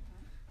right.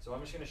 So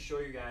I'm just going to show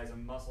you guys a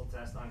muscle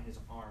test on his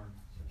arm.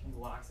 So if he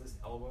locks this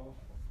elbow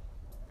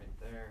right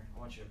there, I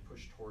want you to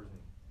push towards me.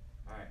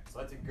 All right, so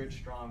that's a good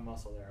strong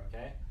muscle there,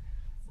 okay?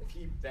 If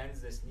he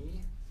bends this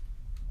knee,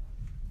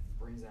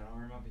 brings that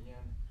arm up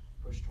again,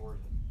 push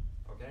towards him,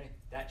 okay?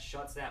 That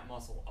shuts that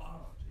muscle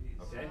off,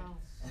 okay?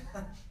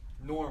 Wow.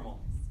 Normal,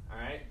 all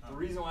right? The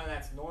reason why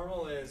that's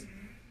normal is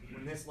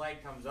when this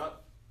leg comes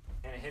up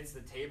and it hits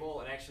the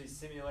table, it actually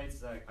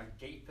simulates a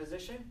gait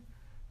position.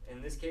 In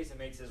this case, it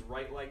makes his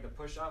right leg the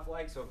push-off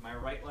leg. So if my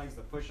right leg's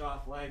the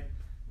push-off leg,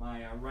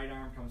 my right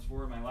arm comes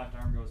forward, my left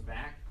arm goes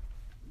back.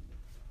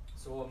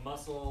 So a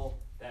muscle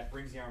that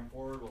brings the arm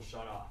forward will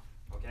shut off,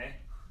 okay?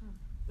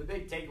 The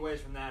big takeaways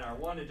from that are,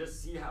 one, to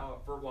just see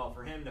how,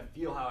 for him to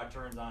feel how it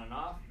turns on and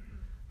off.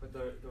 But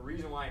the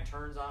reason why it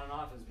turns on and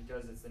off is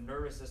because it's the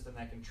nervous system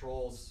that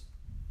controls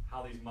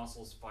how these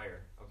muscles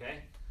fire, okay?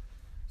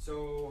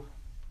 So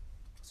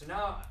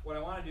now what I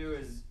want to do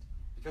is,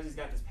 because he's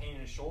got this pain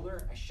in his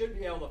shoulder, I should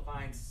be able to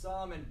find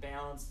some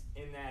imbalance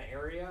in that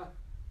area,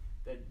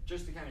 that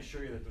just to kind of show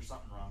you that there's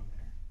something wrong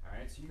there. All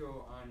right, so you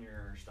go on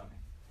your stomach.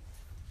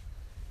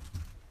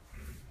 All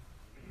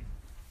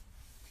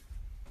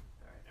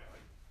right, now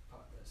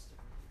pop this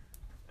down here.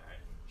 All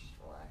right, just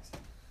relax.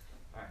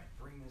 All right,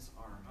 bring this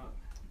arm up.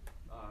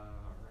 All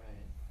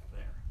right,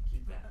 there.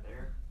 Keep that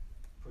there.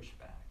 Push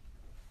back.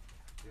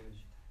 Good.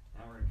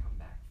 Now we're gonna come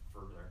back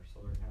further,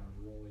 so we're kind of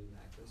rolling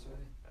back this way.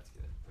 That's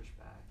good. Push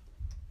back.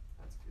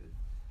 That's good.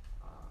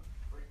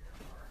 Bring your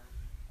arm.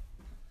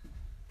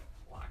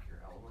 Lock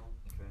your elbow.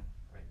 Okay.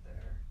 Right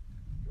there.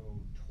 Go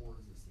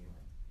towards the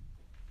ceiling.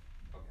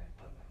 Okay,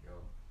 let that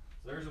go.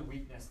 So there's a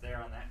weakness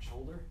there on that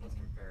shoulder.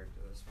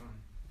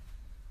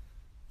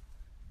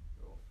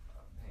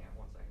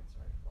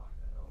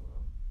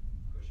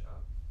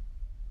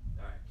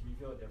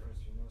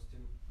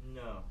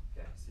 No.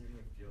 Okay, see if you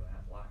can feel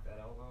that. Lock that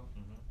elbow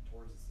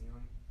towards the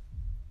ceiling.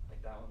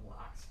 Like that one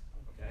locks.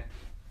 Okay.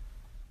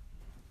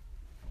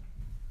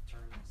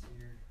 Turn this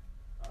here.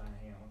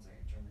 Hang on one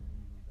second. Turn the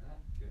knee like that.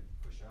 Good.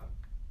 Push up.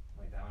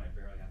 Like that one, I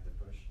barely have to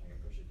push. I can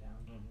push it down.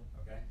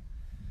 Okay.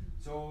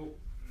 So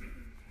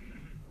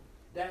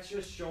that's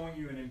just showing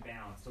you an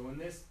imbalance. So in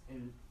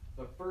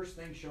the first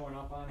thing showing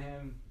up on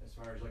him, as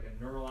far as like a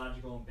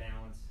neurological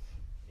imbalance,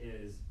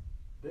 is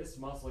this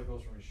muscle that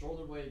goes from his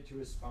shoulder blade to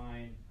his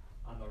spine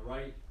on the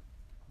right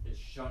is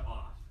shut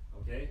off,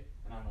 okay?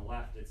 And on the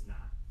left, it's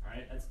not, all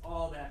right? That's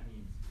all that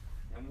means.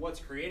 And what's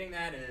creating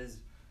that is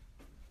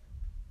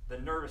the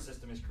nervous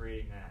system is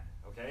creating that,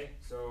 okay?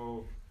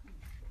 So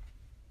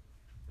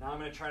now I'm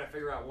going to try to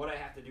figure out what I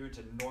have to do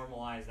to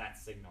normalize that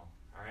signal,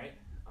 all right?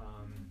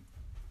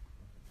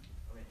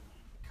 Let me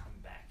come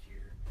back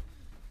here.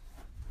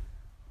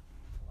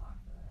 Lock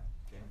that.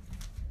 Okay.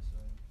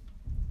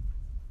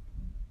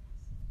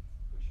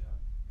 Push up.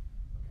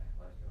 Okay,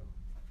 let go.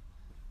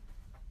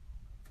 Push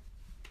up.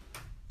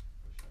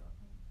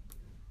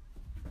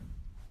 Push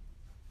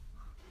up.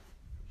 All right.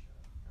 Push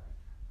up.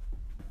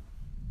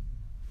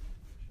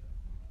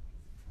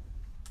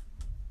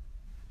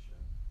 Push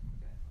up.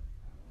 Okay.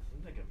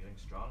 Seems like I'm getting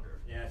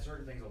stronger. Yeah,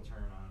 certain things will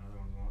turn on, other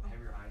ones won't.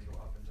 Have your eyes go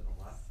up and to the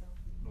left.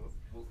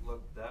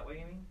 Look that way,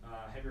 you mean?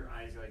 Have your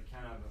eyes like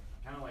kind of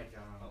like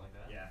like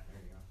that? Yeah,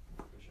 there you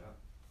go. Push up.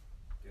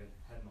 Good.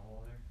 Head in the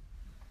hole there.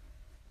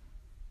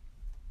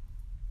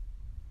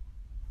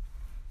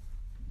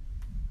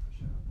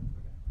 Push up.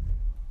 Okay. There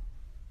you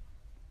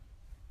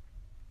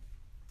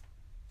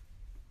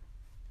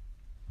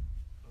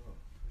go. Oh,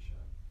 push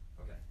up.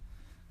 Okay.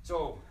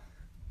 So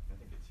I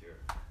think it's here.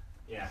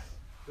 yeah,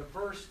 the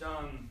first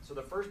so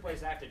the first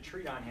place I have to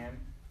treat on him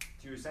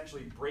to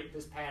essentially break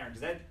this pattern,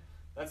 because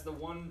that's the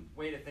one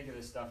way to think of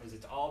this stuff, is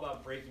it's all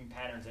about breaking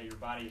patterns that your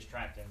body is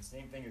trapped in.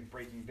 Same thing with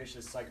breaking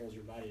vicious cycles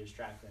your body is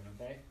trapped in,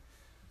 okay?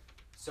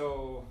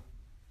 So,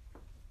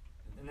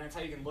 and that's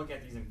how you can look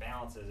at these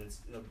imbalances.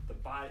 It's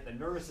the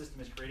nervous system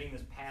is creating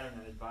this pattern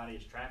that his body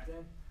is trapped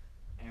in,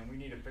 and we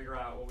need to figure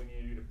out what we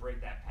need to do to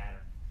break that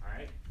pattern, all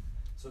right?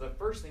 So the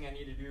first thing I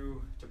need to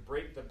do to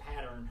break the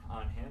pattern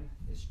on him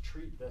is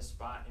treat the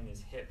spot in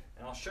his hip.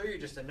 And I'll show you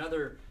just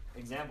another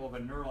example of a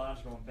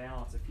neurological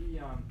imbalance. If he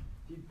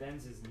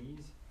bends his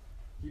knees,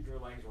 keep your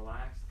legs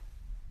relaxed.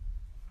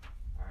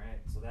 All right,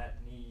 so that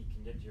knee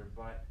can get to your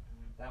butt.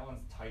 That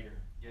one's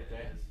tighter. Yeah,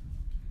 okay? it is.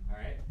 All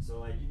right, so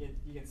like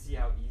you can see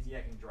how easy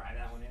I can drive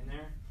that one in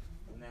there,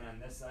 and then on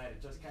this side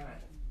it just kind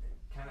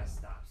of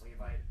stops. Like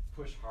if I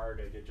push hard,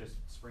 it just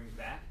springs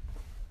back.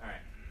 All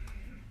right.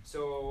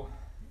 So,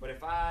 but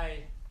if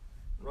I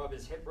rub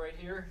his hip right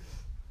here,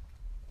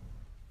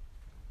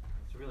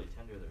 It's really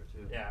tender there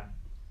too. yeah,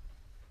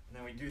 and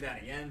then we do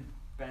that again,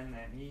 bend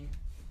that knee.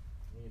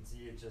 You can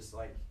see it just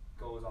like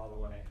goes all the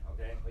way,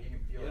 okay? But you can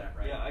feel Yeah, that,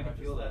 right? yeah, I can Just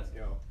feel lets that.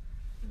 go.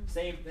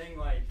 Same thing,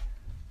 like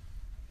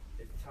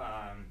if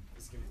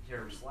just give it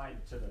here,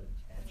 slide to the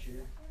edge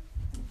here.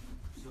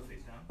 Still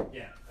face down?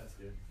 Yeah, that's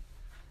good.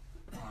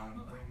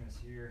 Bring this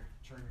here,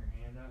 turn your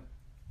hand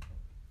up,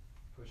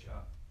 push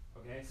up.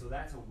 Okay, so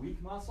that's a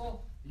weak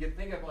muscle. You can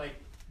think of like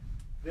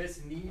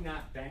this knee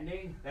not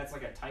bending, that's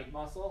like a tight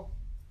muscle.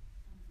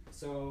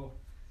 So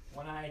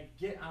when I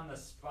get on the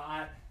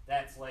spot,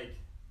 that's like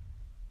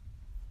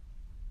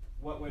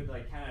what would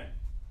like kind of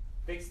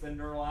fix the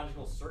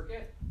neurological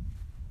circuit,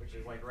 which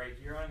is like right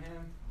here on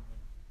him.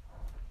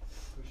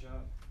 Push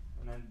up,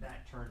 and then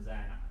that turns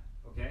that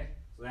on, okay?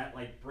 So that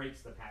like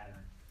breaks the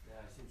pattern.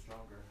 Yeah, it seems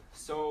stronger.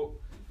 So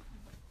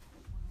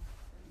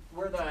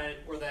where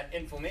that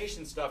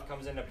inflammation stuff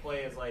comes into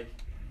play is like,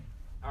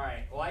 all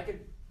right, well I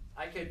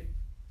could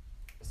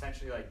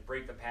essentially like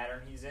break the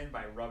pattern he's in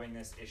by rubbing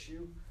this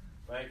issue,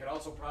 but I could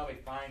also probably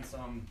find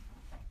some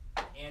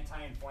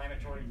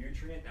anti-inflammatory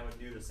nutrient that would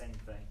do the same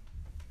thing.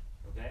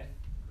 Okay?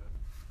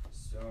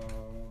 So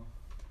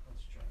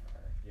let's try.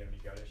 Do you have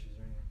any gut issues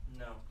or anything?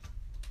 No.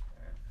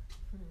 Alright.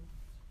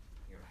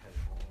 Your head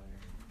all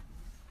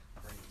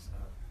there. Bring this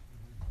up.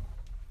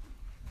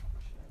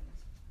 Push it in.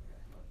 Okay,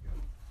 let it go.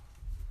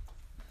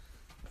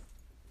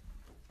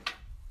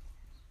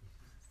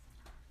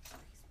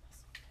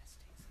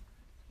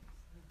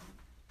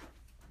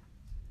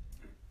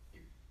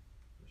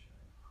 Push it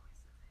in.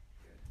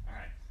 Good.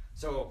 Alright.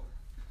 So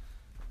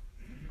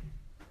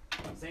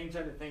same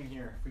type of thing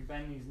here. If we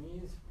bend these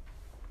knees,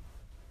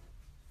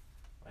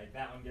 like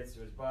that one gets to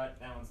his butt,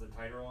 that one's the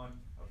tighter one,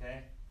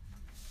 okay?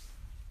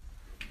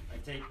 I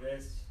take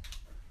this,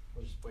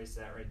 we'll just place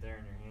that right there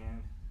in your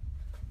hand.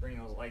 Bring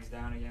those legs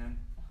down again,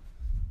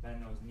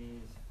 bend those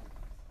knees,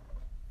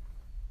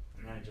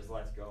 and then it just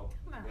lets go,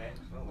 okay?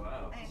 Oh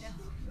wow. I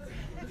know.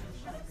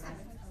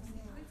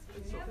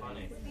 It's so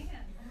funny.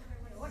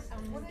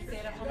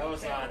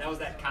 That was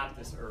that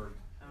cactus herb,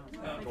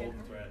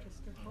 golden thread.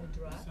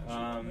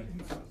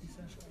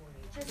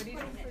 Is it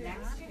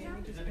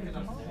because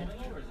I'm holding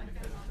it, or is it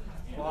because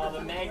Well,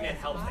 the magnet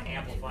helps to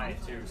amplify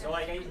it too. So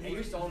like I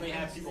used to only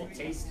have people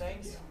taste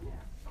things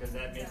because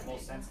that made the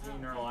most sense to me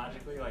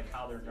neurologically, like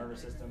how their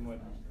nervous system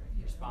would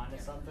respond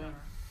to something.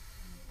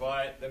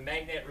 But the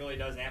magnet really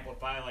does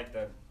amplify like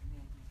the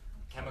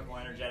chemical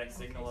energetic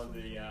signal of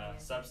the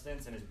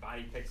substance, and his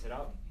body picks it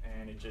up,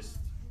 and it just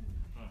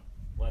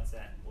lets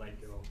that leg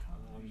go.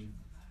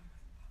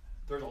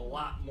 There's a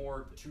lot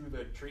more to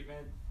the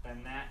treatment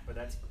than that, but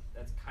that's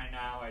kind of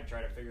how I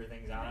try to figure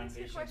things out on Can I ask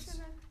you a patients. question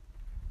then?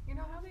 You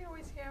know how they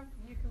always have,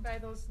 you can buy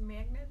those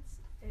magnets?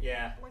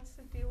 Yeah. What's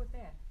the deal with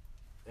that?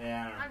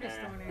 Yeah, I don't know. I'm just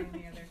throwing it in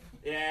the other.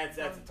 Yeah,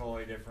 that's a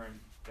totally different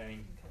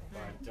thing.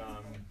 But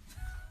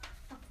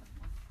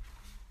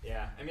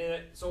yeah, I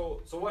mean,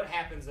 so what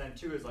happens then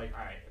too is like,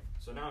 all right,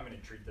 so now I'm going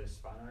to treat this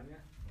spot on you.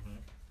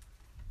 Mm-hmm.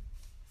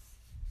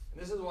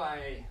 And this is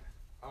why,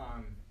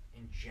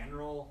 in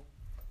general,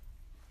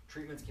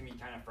 treatments can be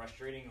kind of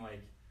frustrating.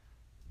 Like,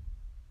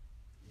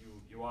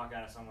 you walk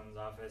out of someone's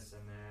office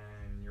and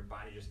then your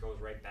body just goes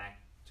right back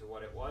to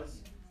what it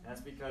was. And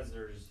that's because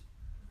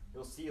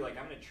you'll see, like,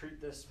 I'm going to treat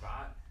this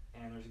spot,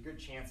 and there's a good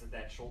chance that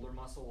that shoulder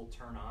muscle will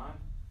turn on,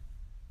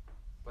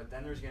 but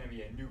then there's going to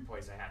be a new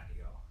place I have to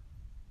go.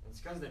 And it's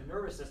because the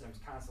nervous system's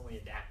constantly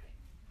adapting.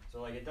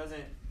 So, like, it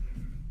doesn't,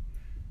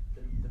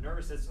 the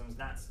nervous system's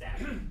not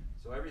static.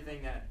 So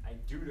everything that I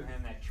do to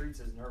him that treats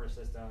his nervous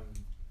system,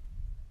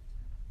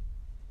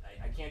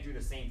 I can't do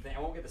the same thing. I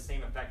won't get the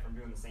same effect from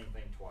doing the same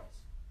thing twice.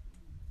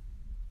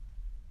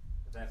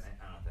 I don't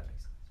know if that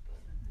makes sense. But.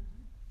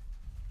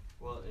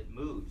 Well, it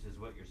moves is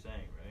what you're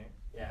saying, right?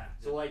 Yeah.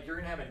 So like you're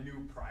gonna have a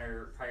new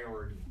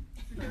priority.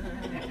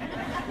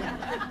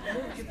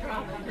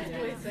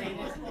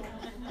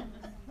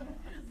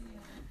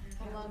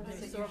 How long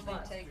does it usually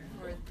take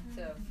for it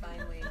to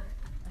finally?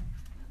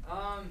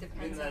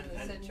 Depends on the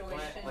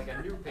situation. Like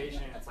a new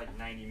patient, it's like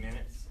 90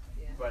 minutes.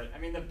 Yeah. But I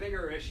mean, the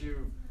bigger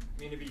issue. I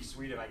mean, it'd be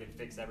sweet if I could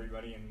fix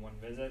everybody in one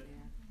visit.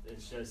 Yeah.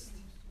 It's just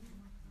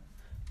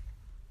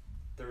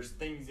there's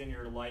things in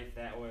your life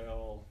that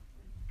will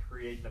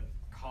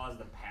cause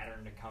the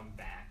pattern to come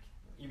back.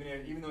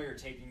 Even though you're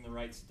taking the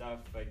right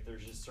stuff, like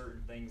there's just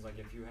certain things, like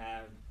if you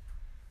have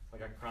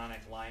like a chronic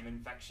Lyme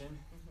infection,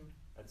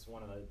 that's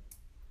one of the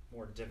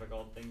more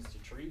difficult things to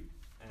treat.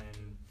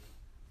 And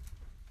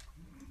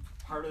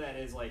part of that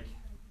is like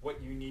what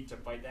you need to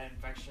fight that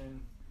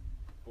infection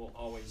will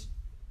always,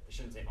 I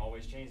shouldn't say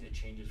always change, it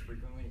changes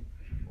frequently,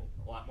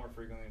 a lot more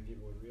frequently than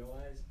people would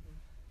realize.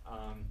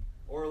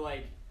 Or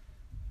like,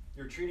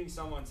 you're treating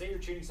someone, say you're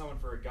treating someone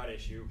for a gut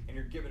issue, and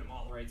you're giving them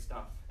all the right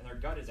stuff, and their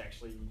gut is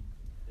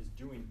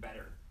doing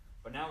better.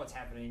 But now what's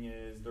happening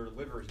is their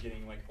liver is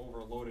getting like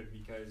overloaded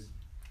because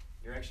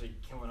you're actually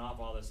killing off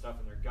all this stuff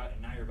in their gut,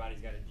 and now your body's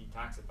got to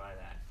detoxify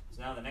that.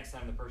 So now the next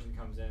time the person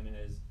comes in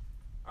is,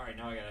 all right,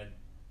 now I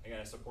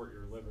gotta support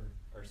your liver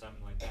or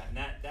something like that, and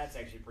that's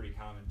actually pretty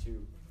common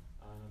too.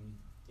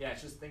 Yeah,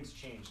 it's just things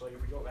change. So like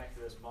if we go back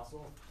to this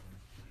muscle.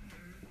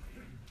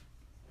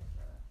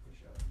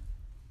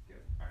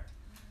 Good. All right.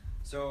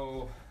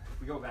 So if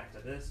we go back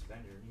to this,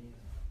 bend your knees.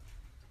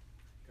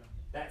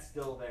 That's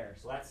still there.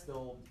 So that's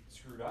still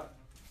screwed up.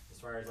 As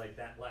far as like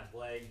that left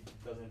leg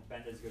doesn't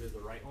bend as good as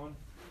the right one.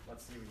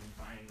 Let's see if we can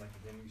find like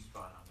a new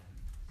spot on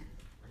it.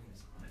 Bring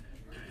this on in.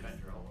 Bend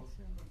your elbows.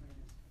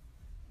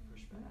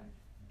 Push back.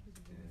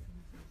 Good.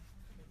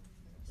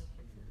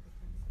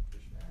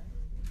 Push back.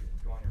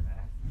 Go on your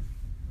back.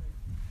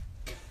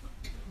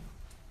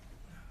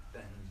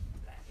 Bend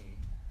that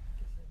knee.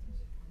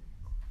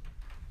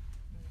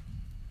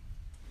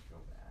 Go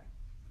back.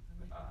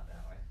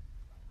 That way.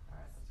 All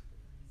right, that's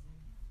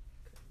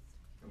good.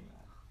 Go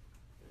back.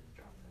 Good.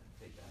 Drop that.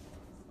 Take that.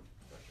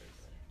 Touch right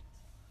there.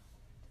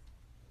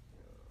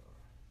 Go.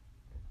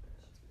 Right there.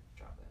 That's good.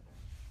 Drop that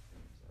down.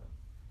 Fingers up.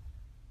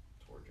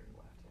 Towards your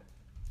left hip.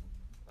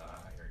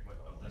 Here.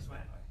 This way.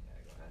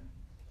 Yeah, go ahead.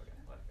 Okay,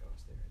 let go.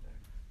 Stay right there.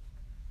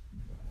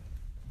 Go ahead.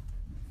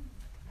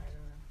 I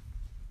don't know.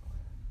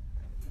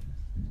 Go ahead. Go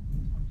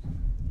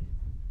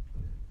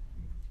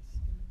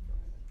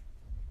ahead.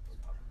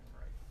 Look up and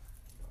right.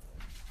 Go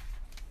ahead.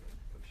 Good.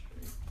 Look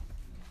straight. Go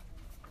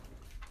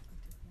ahead.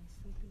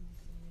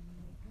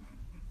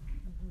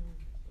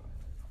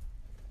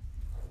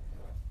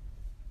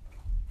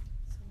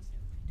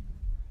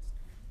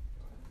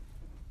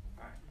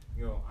 Alright,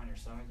 you go on your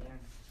stomach again.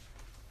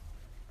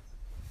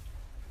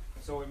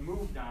 So we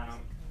moved on him.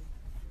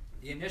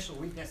 The initial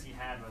weakness he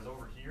had was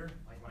over here,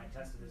 like when I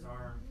tested his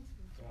arm,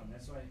 going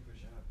this way,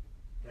 push up.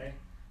 Okay?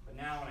 But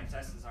now when I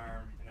test his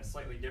arm in a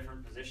slightly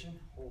different position,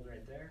 hold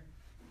right there,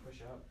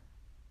 push up.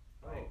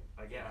 Oh,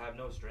 I have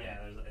no strength. Yeah,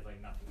 there's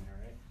like nothing there,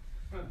 right?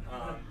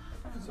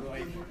 So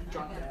like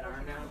drop that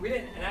arm down.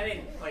 I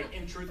didn't like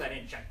in truth I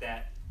didn't check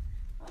that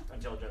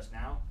until just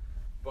now.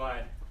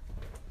 But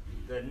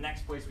the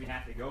next place we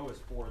have to go is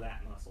for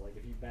that muscle. Like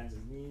if he bends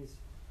his knees,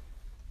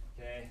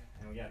 okay,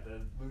 and we got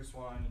the loose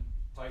one,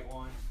 tight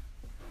one,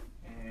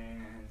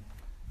 and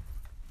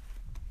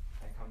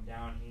I come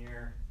down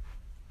here,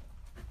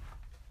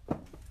 Good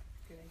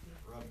idea.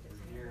 rub through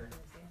here.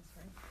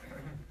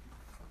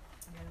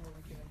 And then what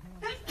we're doing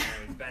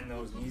And we bend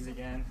those knees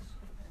again,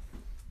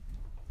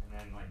 and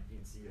then like you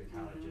can see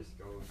how it just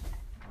goes.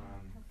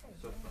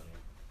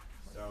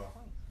 So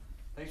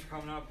Thanks for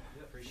coming up.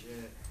 Appreciate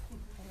it.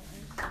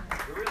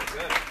 You're really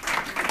good.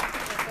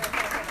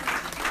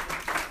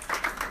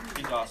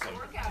 He's awesome.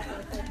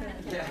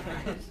 Yeah.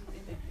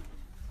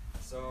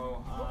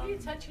 So. What were you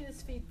touching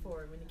his feet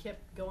for when you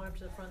kept going up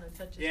to the front and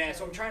touching his Yeah, toes?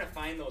 so I'm trying to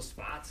find those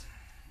spots.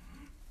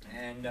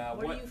 And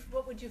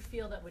what would you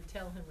feel that would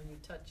tell him when you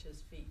touch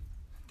his feet?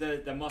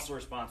 the muscle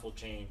response will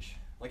change.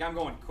 Like I'm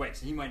going quick,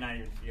 so he might not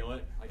even feel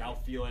it. Like I'll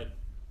feel it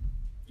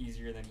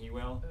easier than he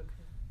will. Okay.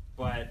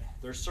 But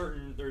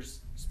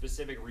there's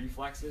specific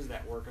reflexes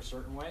that work a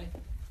certain way,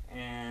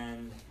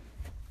 and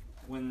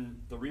when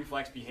the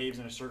reflex behaves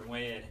in a certain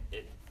way,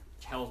 it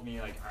tells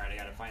me like, all right, I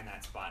got to find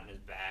that spot in his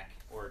back,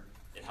 or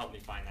it helped me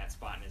find that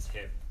spot in his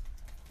hip.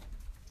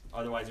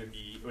 Otherwise, it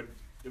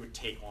would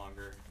take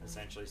longer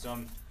essentially. So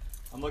I'm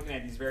looking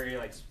at these very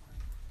like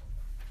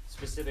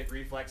specific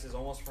reflexes,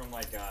 almost from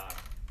like a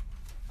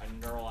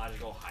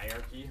neurological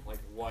hierarchy, like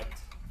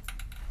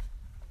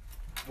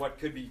what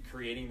could be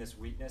creating this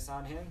weakness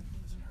on him,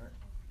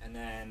 and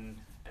then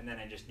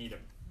I just need to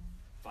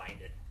find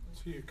it.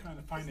 So you kind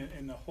of find it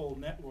in the whole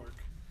network.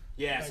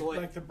 Yeah, like, so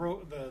like the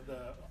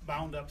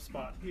bound up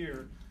spot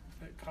here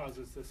that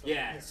causes this.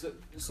 Yeah, over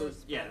so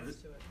yeah,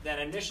 that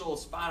initial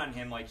spot on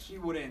him, like he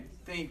wouldn't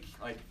think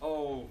like,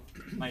 oh,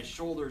 my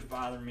shoulder's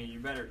bothering me, you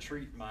better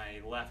treat my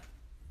left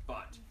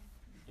butt,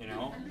 you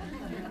know?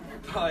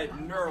 But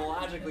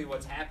neurologically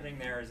what's happening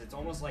there is it's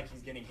almost like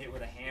he's getting hit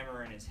with a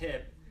hammer in his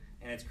hip,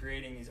 and it's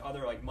creating these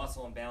other like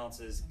muscle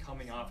imbalances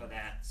coming off of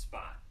that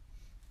spot.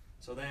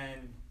 So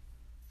then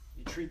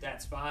you treat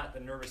that spot, the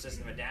nervous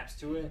system adapts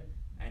to it,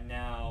 and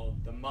now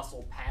the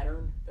muscle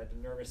pattern that the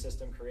nervous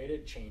system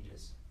created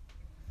changes.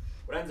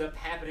 What ends up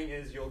happening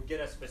is you'll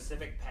get a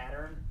specific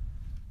pattern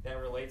that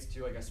relates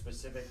to like a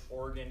specific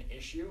organ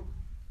issue,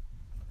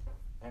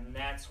 and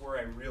that's where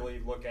I really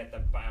look at the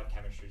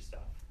biochemistry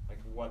stuff, like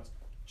what's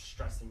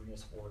stressing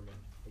this organ,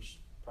 which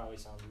probably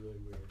sounds really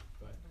weird,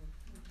 but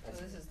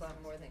So this is a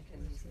lot more than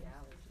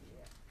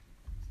kinesiology.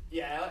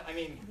 yeah, I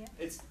mean,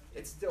 it's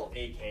still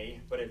AK,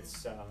 but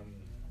it's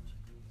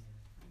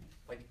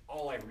like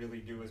all I really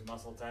do is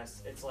muscle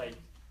tests. It's like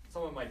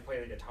someone might play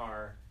the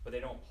guitar, but they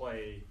don't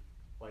play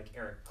like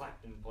Eric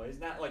Clapton plays.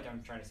 Not like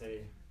I'm trying to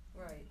say.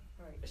 Right.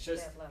 It's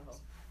just that level.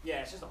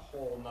 Yeah, it's just a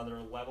whole nother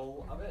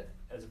level of it,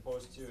 as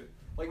opposed to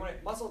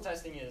like muscle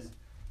testing is.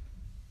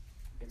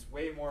 It's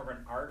way more of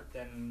an art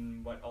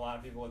than what a lot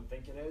of people would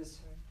think it is.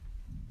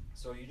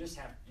 So you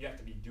have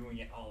to be doing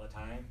it all the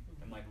time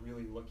and like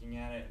really looking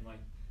at it, and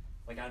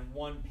like on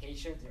one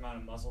patient, the amount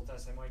of muscle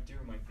tests I might do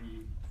might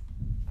be,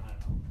 I don't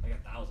know, like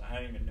 1,000. I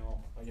don't even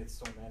know. Like it's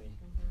so many.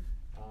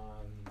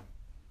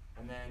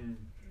 And then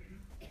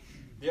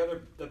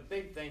the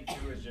big thing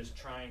too is just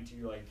trying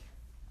to like.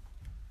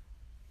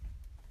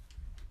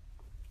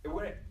 It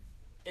wouldn't.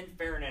 In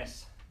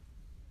fairness,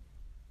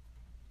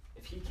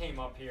 if he came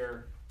up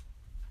here,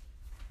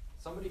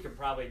 somebody could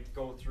probably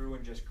go through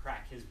and just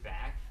crack his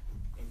back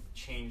and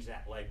change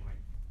that leg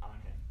length on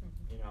him,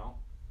 you know?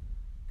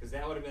 Because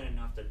that would have been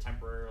enough to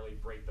temporarily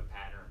break the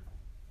pattern.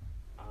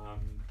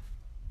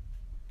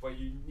 But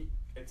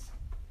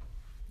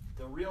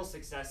the real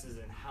success is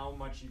in how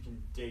much you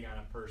can dig on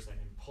a person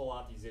and pull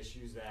out these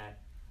issues that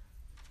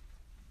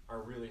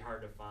are really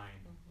hard to find.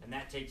 And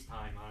that takes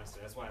time, honestly.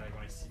 That's why like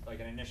when I see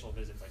like an initial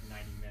visit's like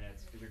 90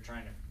 minutes, because you're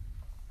trying to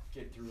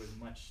get through as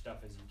much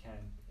stuff as you can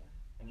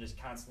and just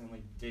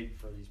constantly dig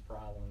for these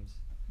problems.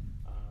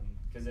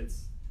 Because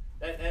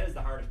that is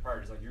the hardest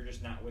part, is like you're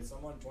just not with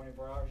someone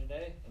 24 hours a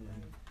day, and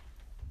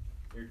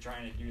you're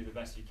trying to do the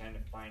best you can to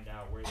find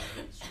out where they're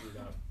getting screwed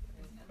up.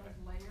 Isn't it like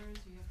layers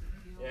you have to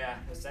deal Yeah,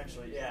 with?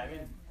 essentially, yeah. I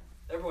mean,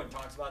 everyone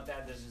talks about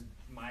that. This is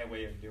my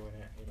way of doing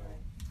it, you know.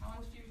 How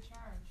much do you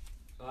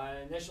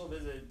charge? Initial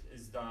visit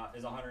is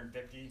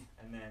 150,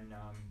 and then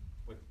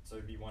so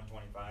it'd be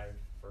 125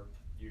 for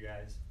you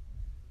guys.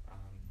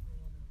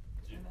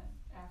 And then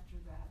after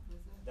that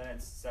visit? Then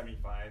it's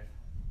 75.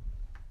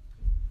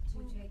 Do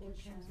you take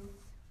insurance?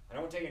 I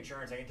don't take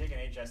insurance. I can take an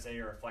HSA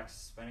or a flex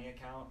spending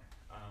account.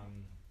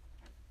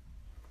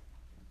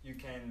 You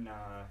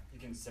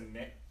can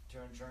submit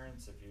to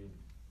insurance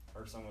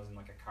or if someone was in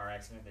like a car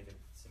accident, they could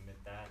submit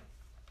that.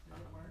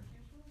 Does it work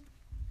usually?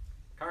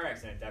 Car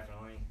accident,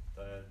 definitely.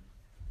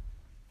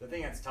 The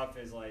thing that's tough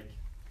is like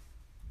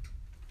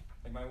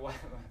my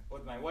wife,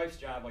 with my wife's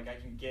job, like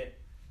she can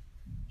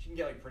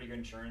get like pretty good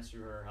insurance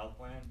through her health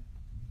plan,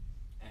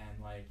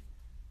 and like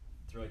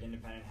through like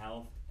independent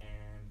health,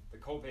 and the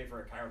copay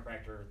for a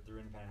chiropractor through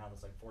independent health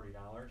is like $40.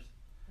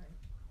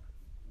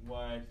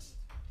 Right.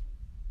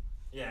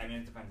 Yeah, I mean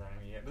it depends on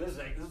me. But this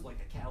is like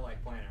the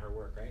Cadillac plan at her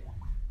work, right?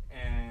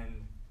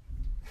 And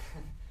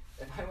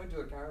if I went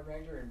to a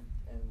chiropractor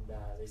and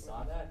they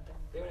saw that,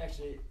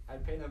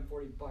 I'd pay them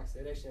 $40.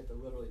 They'd actually have to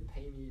literally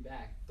pay me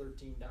back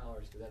 $13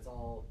 because that's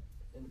all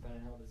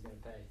independent health is gonna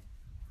pay.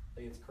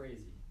 Like it's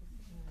crazy.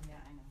 Yeah,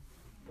 I know.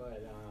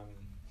 But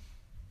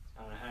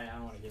I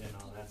don't want to get into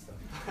all that stuff.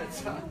 When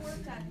you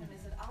worked on him,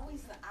 is it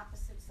always the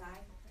opposite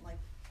side? Like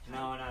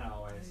No, not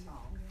always.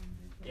 Oh.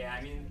 Yeah,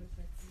 I mean,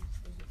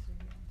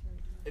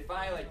 if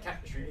I like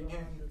kept treating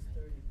him,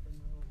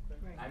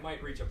 I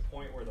might reach a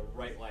point where the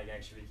right leg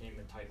actually became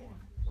the tight one.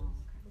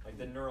 Like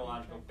the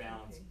neurological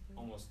balance,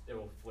 almost, it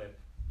will flip.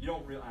 You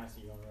don't really,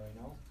 honestly, you don't really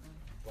know,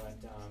 but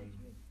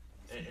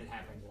it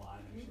happens a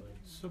lot actually.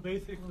 So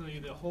basically,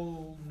 the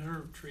whole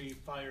nerve tree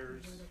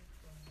fires.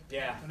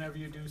 Yeah. Whenever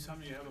you do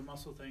something, you have a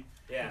muscle thing.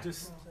 Yeah. But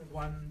just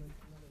one,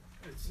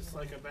 it's just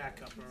like a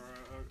backup or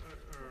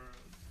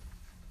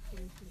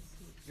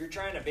You're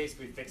trying to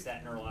basically fix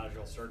that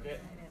neurological circuit.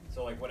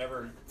 So like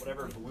whatever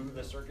blew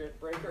the circuit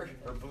breaker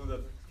or blew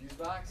the fuse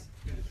box,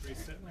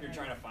 you're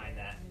trying to find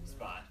that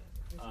spot.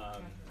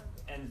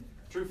 And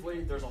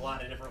truthfully, there's a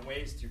lot of different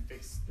ways to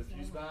fix the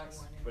fuse box,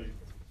 but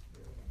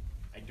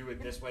I do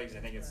it this way because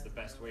I think it's the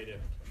best way to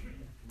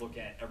look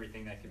at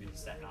everything that could be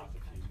setting off the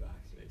fuse box,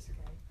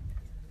 basically.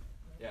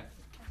 Yeah.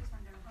 I just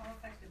wonder, how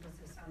effective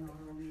is this on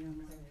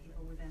autoimmune, like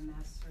people with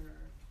MS or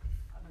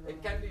other?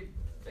 It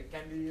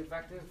can be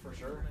effective for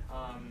sure.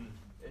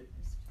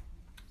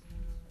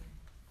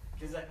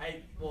 Because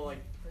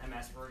like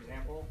MS for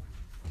example,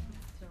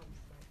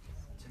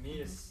 to me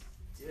is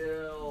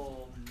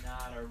still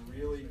not a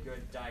really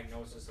good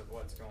diagnosis of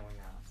what's going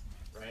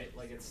on, right?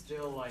 Like it's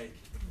still like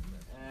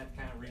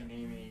kind of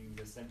renaming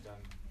the symptom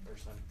or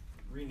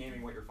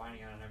renaming what you're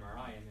finding on an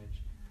MRI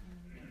image.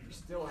 You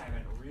still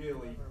haven't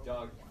really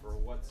dug for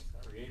what's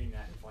creating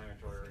that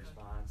inflammatory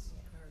response.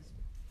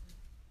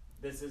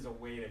 This is a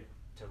way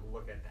to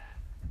look at that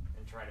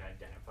and try to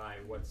identify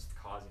what's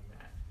causing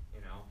that,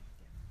 you know?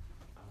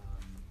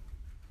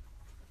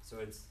 So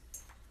it's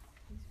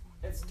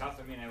tough.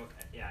 I mean, I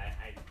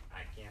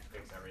can't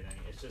fix everything.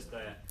 It's just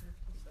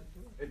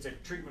it's a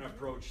treatment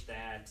approach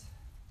that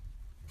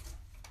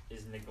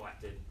is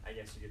neglected, I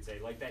guess you could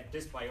say. Like that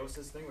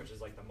dysbiosis thing, which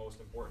is like the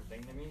most important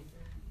thing to me,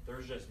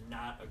 there's just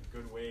not a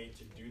good way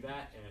to do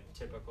that in a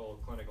typical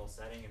clinical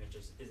setting, and it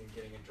just isn't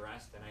getting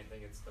addressed, and I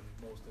think it's the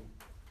most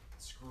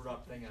screwed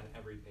up thing on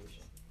every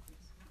patient.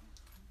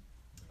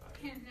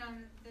 Can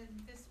the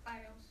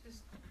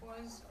dysbiosis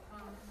cause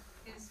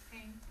his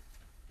pain?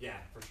 Yeah,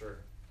 for sure.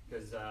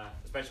 Because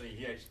especially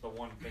the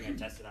one thing I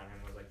tested on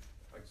him was like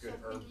a good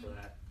herb for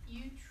that.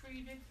 You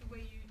treat it the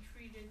way you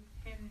treated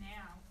him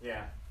now.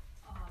 Yeah.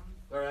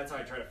 Or that's how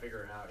I try to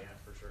figure it out. Yeah,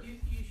 for sure. You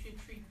should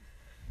treat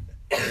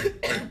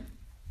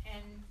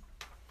and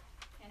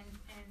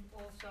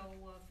also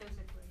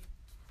physically.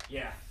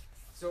 Yeah.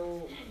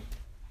 So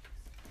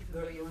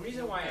the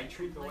reason why I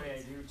treat the way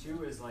I do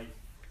too is like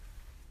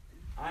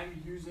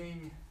I'm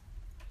using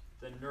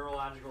the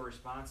neurological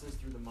responses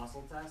through the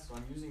muscle test. So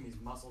I'm using these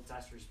muscle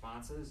test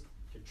responses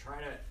to try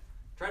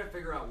to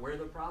figure out where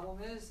the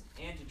problem is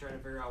and to try to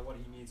figure out what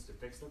he needs to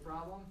fix the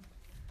problem.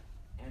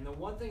 And the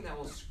one thing that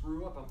will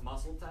screw up a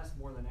muscle test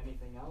more than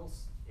anything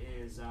else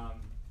is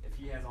if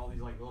he has all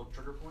these like little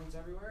trigger points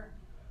everywhere.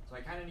 So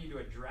I kind of need to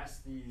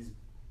address these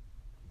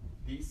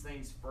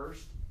things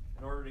first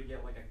in order to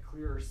get like a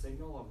clearer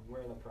signal of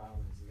where the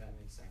problem is. Does that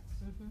make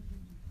sense?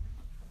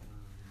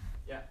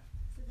 Yeah.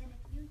 So then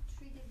if you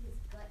treated his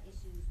gut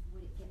issues,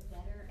 would it get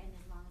better, and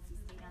as long as he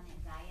stayed on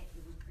that diet,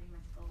 it would pretty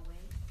much go away?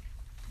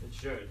 It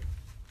should.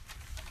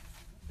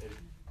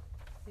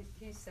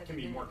 He said Can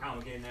be more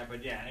complicated than that,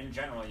 but yeah, in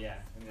general, yeah.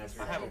 I mean, that's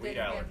I have a wheat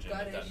allergen,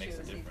 if that makes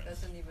a difference. He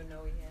doesn't even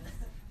know he has.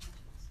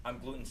 I'm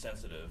gluten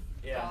sensitive.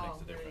 Yeah. That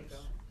makes a there you difference. go.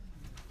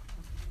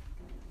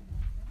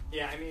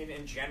 Yeah, I mean,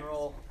 in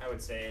general, I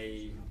would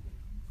say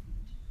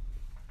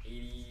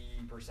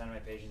 80% of my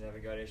patients have a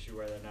gut issue,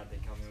 whether or not they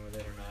come in with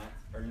it or not,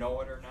 or know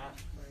it or not.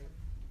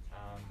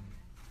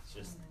 It's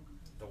just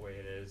the way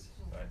it is.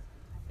 But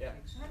yeah.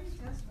 How do you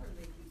test for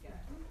leaky gut?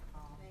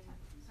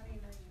 How do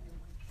you know you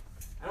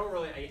I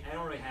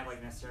don't really have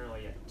like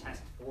necessarily a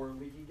test for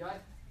leaky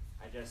gut.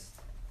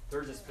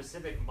 There's a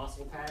specific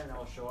muscle pattern that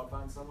will show up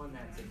on someone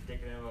that's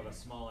indicative of a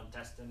small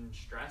intestine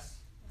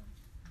stress,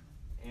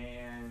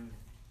 and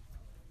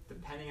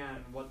depending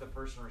on what the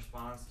person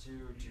responds to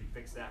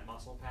fix that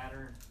muscle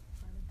pattern,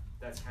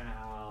 that's kind of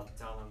how I'll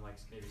tell them like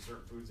maybe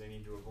certain foods they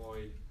need to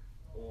avoid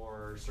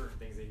or certain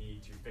things they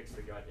need to fix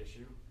the gut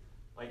issue.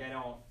 Like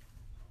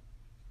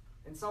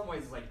in some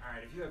ways it's like, all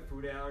right, if you have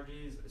food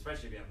allergies,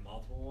 especially if you have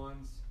multiple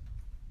ones,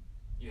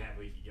 you have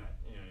leaky gut.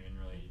 You know,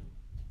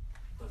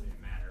 doesn't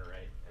even matter,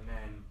 right? And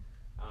then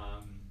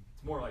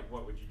it's more like,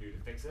 what would you do to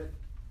fix it?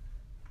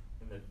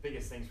 And the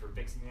biggest things for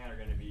fixing that are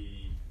going to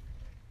be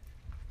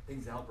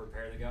things to help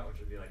repair the gut, which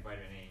would be like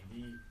vitamin A and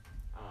D,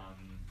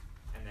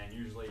 and then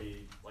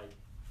usually like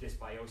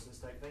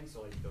dysbiosis type things.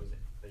 So like those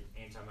like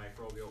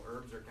antimicrobial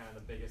herbs are kind of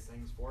the biggest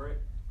things for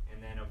it,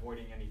 and then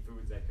avoiding any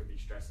foods that could be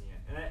stressing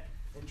it.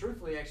 And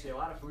truthfully, actually, a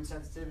lot of food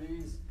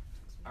sensitivities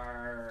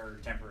are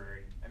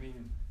temporary. I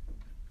mean,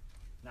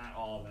 not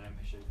all of them,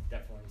 I should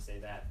definitely say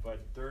that, but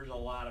there's a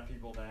lot of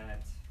people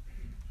that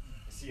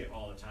see it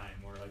all the time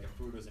where like a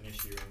food was an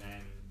issue and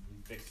then you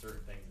fix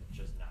certain things, it's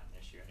just not an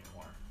issue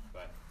anymore.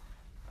 But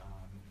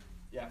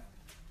yeah.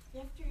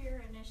 After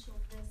your initial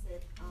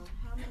visit,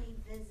 how many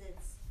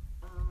visits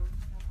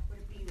would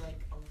it be,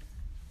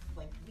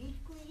 like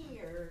weekly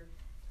or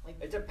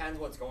like? It depends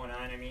what's going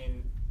on. I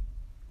mean,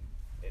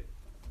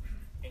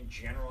 in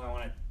general, I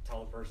want to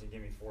tell the person,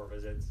 give me 4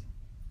 visits.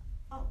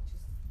 Oh,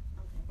 just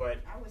But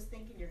I was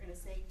thinking you're gonna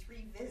say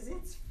 3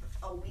 visits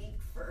a week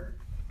for.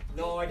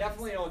 no, I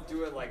definitely don't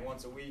do it like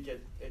once a week.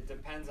 It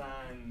depends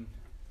on,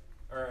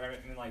 or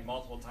I mean like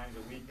multiple times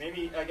a week.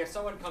 Maybe like if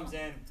someone comes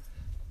in,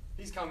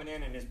 he's coming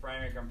in and his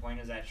primary complaint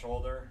is that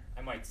shoulder,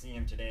 I might see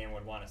him today and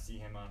would want to see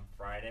him on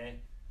Friday,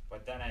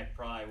 but then I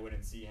probably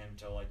wouldn't see him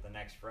till like the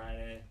next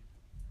Friday,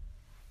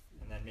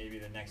 and then maybe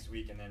the next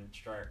week, and then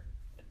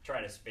try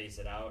to space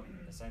it out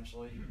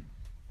essentially.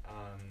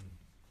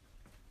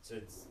 So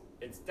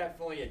it's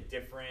definitely a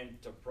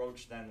different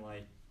approach than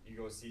like you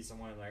go see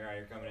someone like, all right,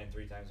 you're coming in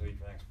 3 times a week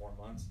for the next 4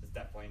 months. It's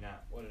definitely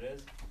not what it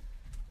is.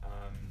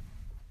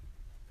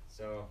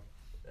 So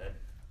that,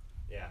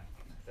 yeah,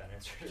 that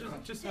answers your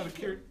question. Just out of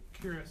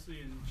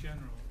curiosity in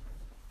general,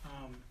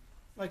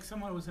 like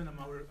someone was in a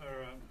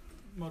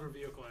motor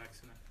vehicle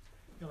accident,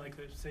 you know, like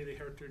say they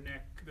hurt their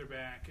neck, their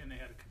back, and they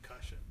had a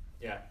concussion.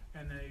 Yeah.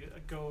 And they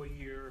go a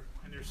year,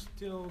 and they're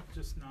still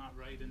just not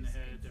right in the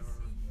head, or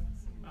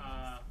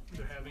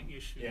they're having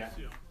issues, Yeah.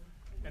 you know,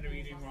 and they're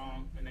eating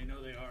wrong, and they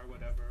know they are,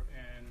 whatever,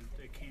 and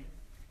they can't,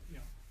 you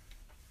know,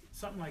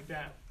 something like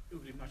that. It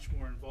would be much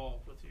more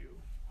involved with you.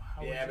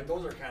 How Yeah, would but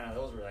you-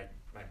 those are like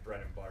my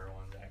bread and butter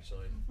ones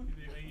actually.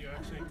 You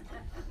actually,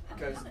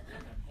 Because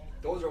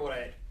those are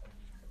what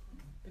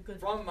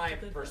from my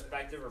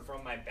perspective or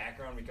from my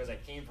background, because I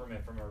came from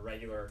a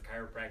regular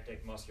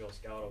chiropractic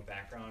musculoskeletal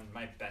background,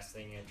 my best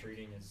thing in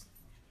treating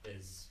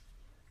is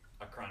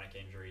a chronic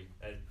injury.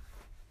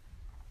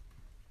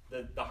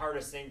 The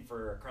hardest thing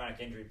for a chronic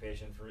injury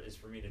patient is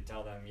for me to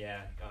tell them, you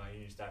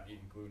need to stop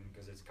eating gluten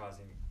because it's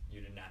causing you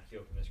to not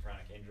heal from this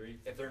chronic injury,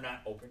 if they're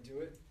not open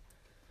to it.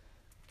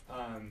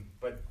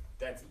 But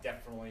that's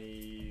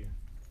definitely,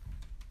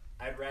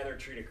 I'd rather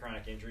treat a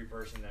chronic injury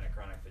person than a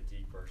chronic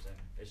fatigue person.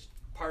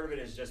 Part of it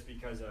is just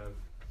because of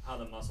how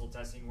the muscle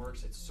testing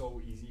works. It's so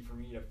easy for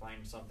me to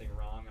find something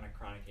wrong on a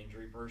chronic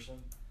injury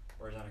person,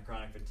 whereas on a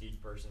chronic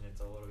fatigue person,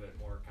 it's a little bit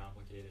more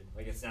complicated.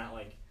 Like it's not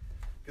like,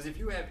 because if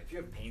you have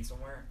pain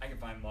somewhere, I can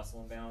find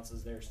muscle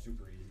imbalances there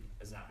super easy.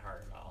 It's not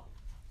hard at all.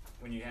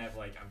 When you have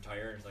like, I'm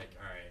tired, it's like,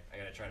 all right, I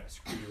gotta try to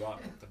screw you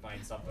up to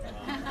find something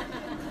wrong.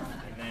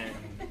 And then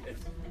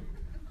it's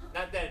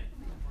not that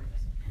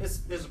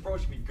this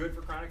approach can be good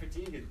for chronic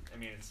fatigue.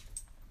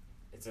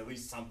 It's at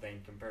least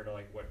something compared to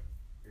like what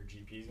your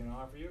GP is gonna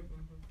offer you.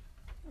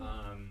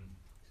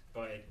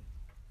 But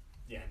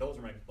yeah, those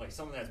are my, like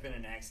someone that's been in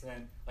an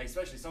accident, like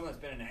especially someone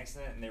that's been in an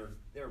accident and they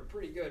were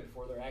pretty good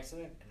before their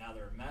accident and now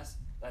they're a mess.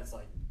 That's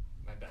like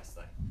my best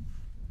thing.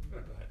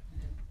 But,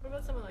 what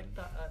about someone like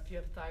if you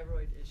have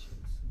thyroid issues?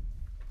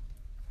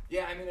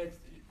 yeah, I mean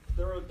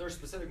there are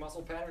specific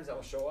muscle patterns that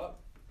will show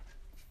up.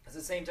 It's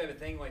the same type of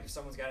thing. Like if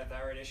someone's got a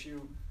thyroid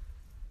issue,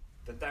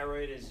 the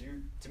thyroid is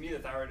to me the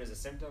thyroid is a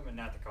symptom and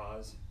not the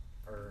cause.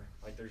 Or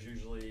like there's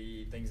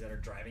usually things that are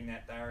driving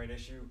that thyroid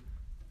issue,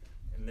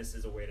 and this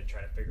is a way to try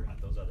to figure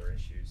out those other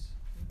issues.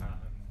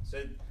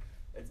 So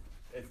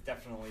it's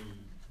definitely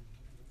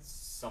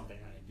something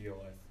that I deal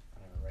with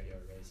on a regular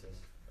basis.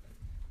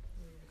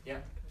 Yeah. I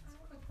have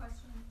a quick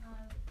question.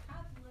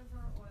 Cod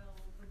liver oil,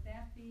 would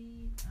that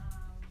be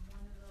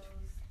one of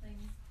those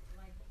things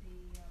like the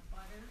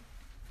butter,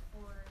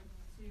 or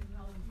to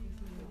help you?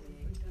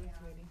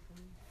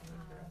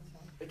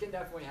 It can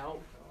definitely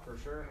help for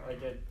sure. Like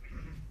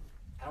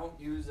I don't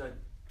use a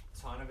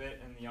ton of it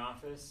in the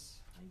office.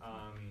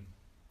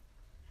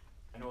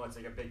 I know it's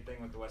like a big thing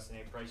with the Weston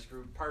A price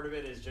group. Part of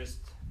it is just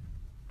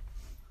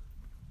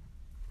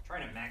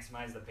trying to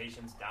maximize the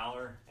patient's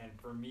dollar, and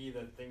for me,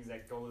 the things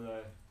that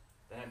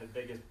have the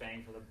biggest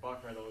bang for the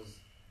buck are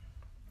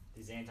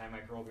these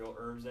antimicrobial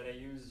herbs that I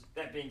use.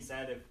 That being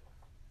said, if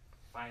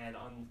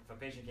a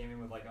patient came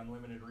in with like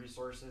unlimited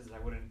resources, I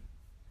wouldn't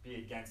be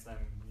against them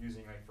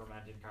using like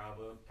fermented cod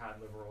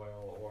liver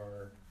oil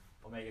or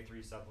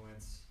omega-3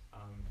 supplements.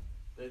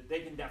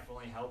 They can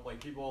definitely help. Like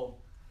people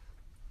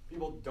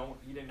don't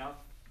eat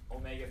enough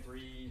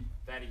omega-3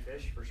 fatty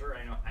fish for sure.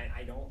 I know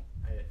I don't.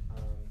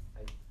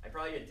 I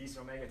probably get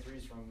decent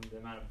omega-3s from the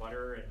amount of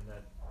butter and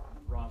the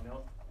raw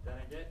milk that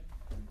I get.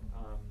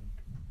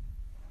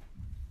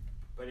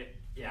 But I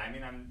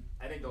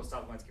think those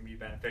supplements can be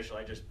beneficial.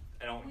 I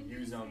don't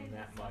use them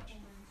that much.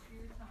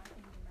 You're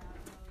talking about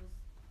those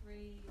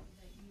 3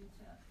 that you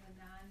took, the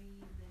nani,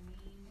 the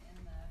neem, and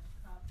the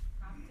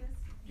coptis?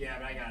 Yeah,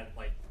 but I got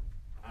like,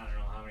 I don't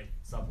know how many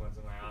supplements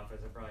in my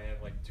office. I probably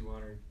have like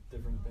 200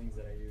 different things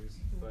that I use.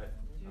 But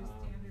Do you use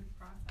standard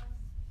process?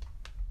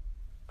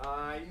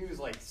 I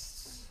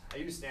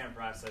use standard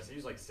process. I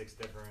use like 7,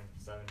 I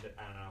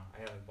don't know. I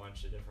have a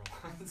bunch of different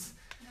ones.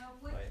 No,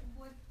 what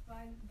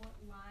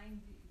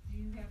line, do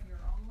you have your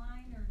own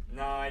line, or?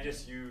 No, I'm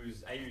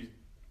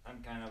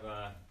kind of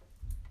a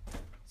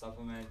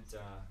supplement, I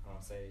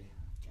won't say.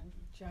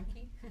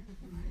 Junkie?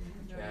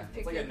 Yeah,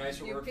 it's like a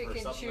nicer word for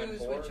supplement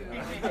whore.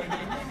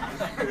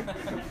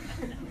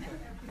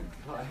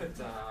 But,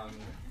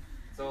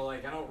 so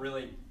like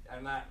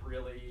I'm not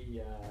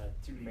really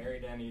too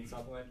married to any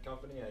supplement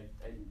company. I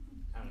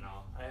don't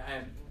know. I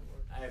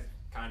have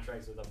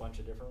contracts with a bunch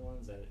of different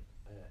ones. I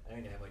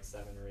think I have like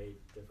 7 or 8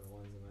 different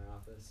ones in my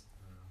office.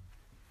 I don't know.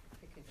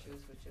 pick and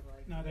choose what you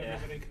like. Not Yeah.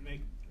 everybody can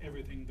make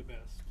everything the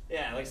best.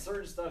 Yeah, like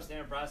certain stuff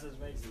standard process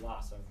makes is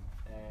awesome,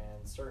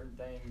 and certain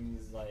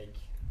things like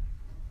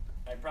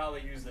I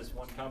probably use this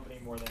one company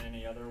more than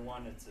any other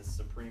one. It's a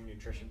Supreme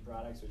Nutrition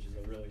Products, which is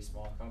a really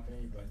small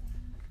company, but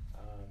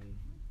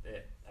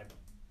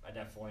I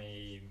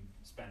definitely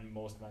spend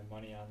most of my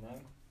money on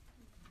them.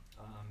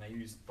 I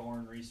use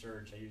Thorne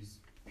Research. I use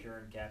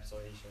Pure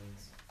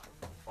Encapsulations,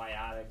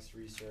 Biotics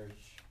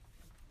Research.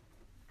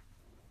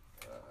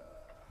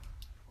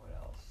 What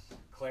else?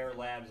 Claire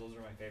Labs. Those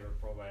are my favorite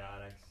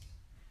probiotics.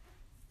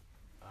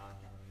 I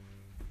don't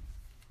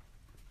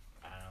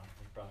know.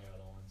 There's probably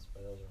other ones,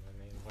 but those are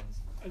my main ones.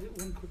 I did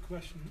one quick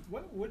question.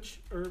 Which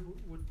herb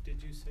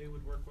did you say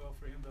would work well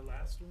for him? The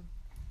last one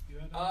you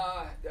had?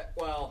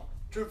 Well,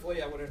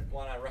 truthfully, I wouldn't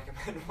want to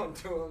recommend one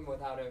to him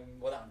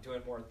without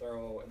doing more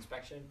thorough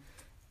inspection.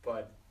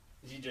 But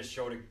he just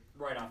showed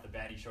right off the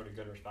bat. He showed a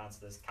good response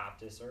to this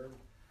coptis herb.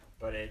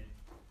 But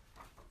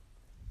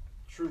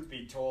truth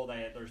be told,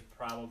 there's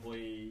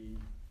probably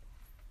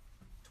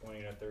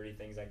 20 to 30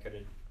 things I could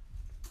have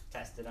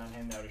tested on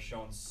him that would have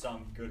shown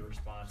some good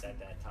response at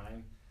that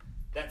time.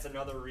 That's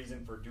another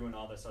reason for doing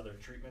all this other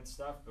treatment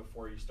stuff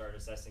before you start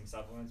assessing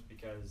supplements,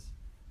 because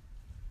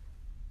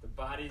the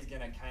body's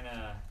going to kind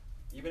of,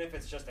 even if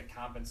it's just a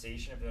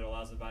compensation, if it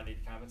allows the body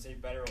to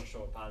compensate better, it'll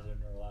show a positive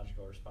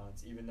neurological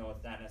response, even though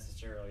it's not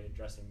necessarily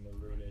addressing the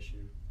root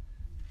issue.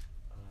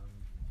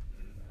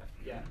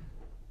 Yeah.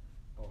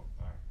 Oh, all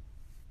right.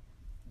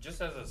 Just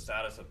as a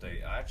status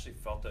update, I actually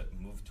felt it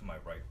move to my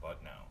right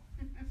butt now.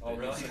 Oh,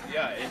 really?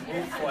 Yeah, it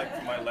moved like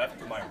from my left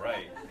to my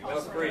right. It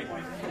was great.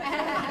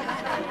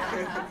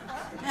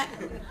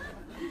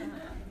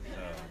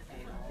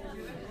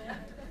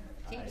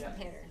 Change the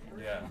pattern.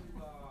 Yeah.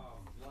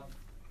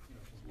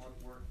 Blood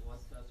work, blood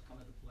tests come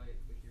into play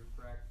with your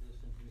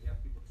practice, and do you have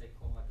people take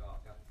home like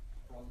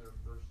from their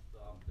first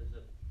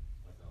visit,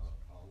 like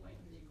a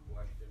lengthy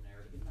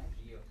questionnaire to get an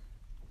idea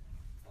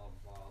of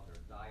their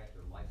diet,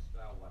 their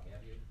lifestyle, what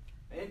have you?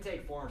 The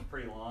intake form is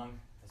pretty long.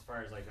 As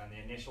far as like on the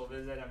initial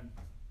visit, I'm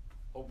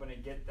hoping to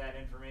get that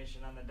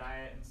information on the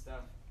diet and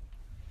stuff.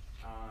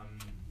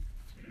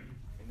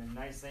 And the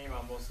nice thing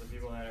about most of the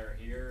people that are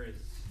here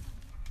is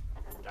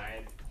the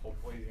diet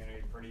hopefully is going to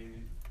be pretty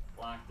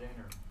locked in,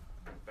 or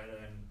better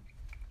than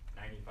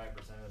 95%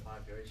 of the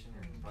population,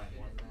 or probably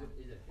more than that.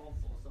 Is it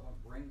helpful if someone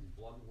brings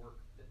blood work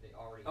that they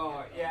already Oh,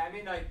 have yeah,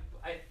 done? I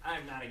mean,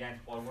 I'm not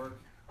against blood work.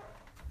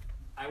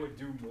 I would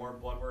do more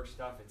blood work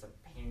stuff. It's a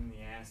pain in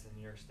the ass in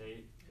New York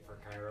State for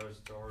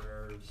chiros to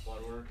order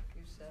blood work.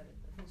 You said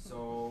it.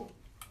 So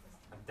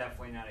I'm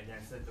definitely not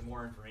against it. The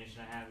more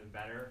information I have, the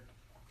better.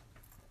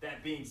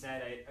 That being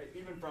said, I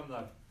even from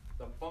the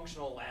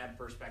functional lab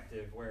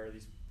perspective, where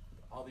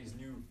all these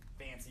new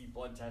fancy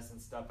blood tests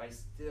and stuff, I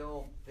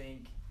still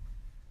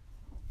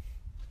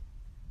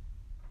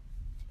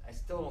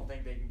don't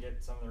think they can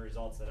get some of the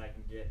results that I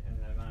can get in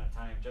the amount of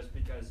time, just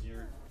because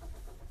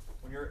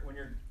when you're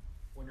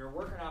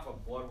working off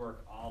of blood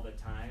work all the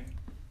time,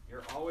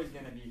 you're always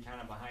going to be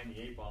kind of behind the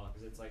eight ball,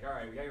 because it's like, all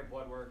right, we got your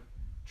blood work,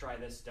 try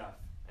this stuff,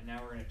 and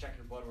now we're going to check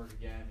your blood work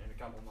again in a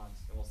couple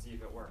months, and we'll see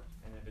if it worked.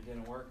 And if it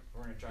didn't work,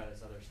 we're going to try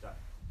this other stuff.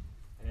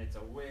 And it's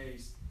a way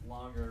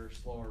longer,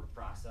 slower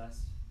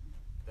process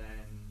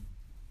than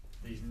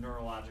these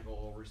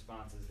neurological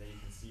responses that you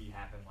can see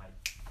happen like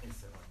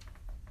instantly.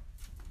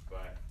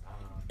 But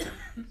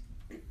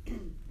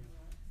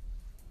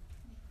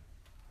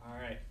all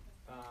right.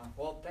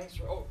 Well, thanks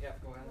for. Oh, yeah.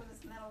 Go ahead. What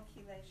is metal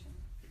chelation?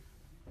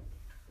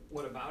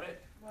 What about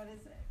it? What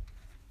is it?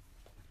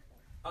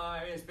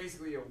 I mean, it's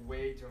basically a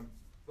way to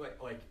like.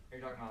 Are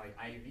you talking about like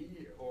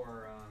IV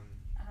or?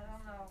 I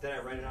don't know. Did I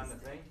write it on the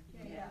thing?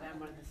 Yeah. That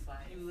one of the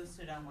slides. You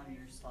listed on one of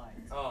your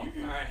slides. Oh,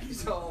 all right.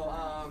 So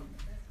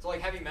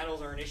like heavy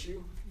metals are an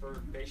issue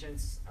for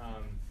patients.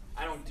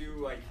 I don't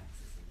do like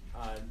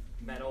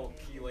metal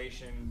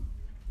chelation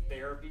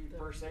therapy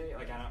per se.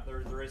 Like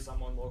there is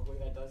someone locally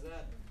that does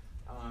that.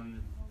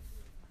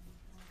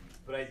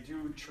 But I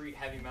do treat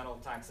heavy metal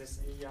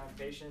toxicity on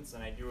patients,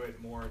 and I do it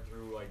more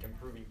through like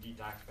improving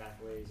detox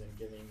pathways and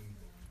giving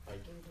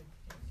like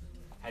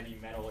heavy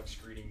metal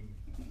excreting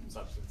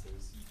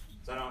substances.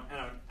 So I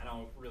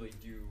don't really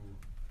do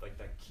like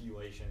the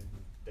chelation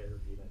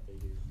therapy that they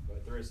do.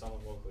 But there is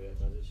someone locally that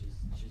does it.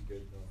 She's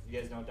good though. You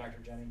guys know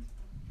Dr. Jennings?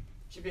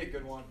 She'd be a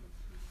good one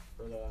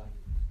for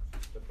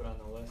to put on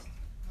the list.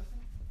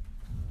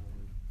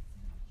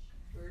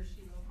 Where is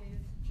she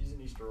located? She's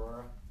in East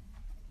Aurora.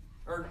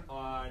 Or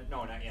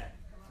no, not yet.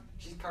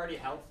 She's Cardia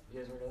Health. You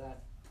guys heard of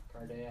that?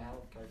 Cardia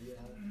Health.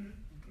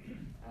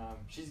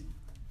 She's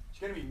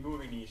gonna be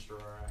moving to East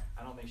Aurora.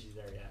 I don't think she's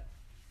there yet.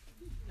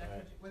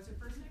 What's her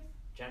first name?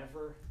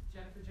 Jennifer.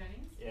 Jennifer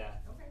Jennings? Yeah.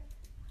 Okay.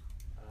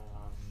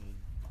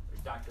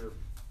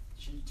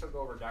 She took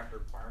over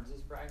Dr.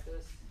 Barnes's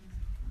practice.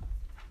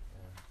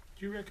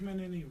 Do you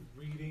recommend any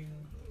reading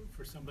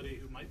for somebody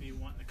who might be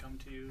wanting to come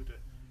to you to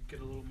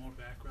get a little more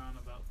background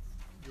about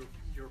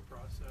your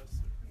process?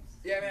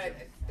 Yeah, I mean,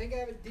 I think I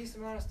have a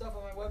decent amount of stuff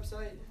on my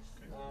website.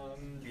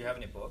 Do you have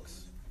any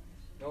books?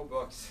 no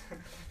books,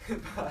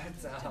 but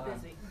Too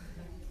busy.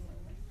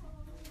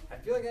 I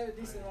feel like I have a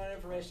decent amount of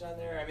information on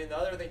there. I mean, the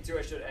other thing too,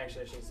 I should have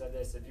said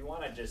this. If you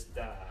want to just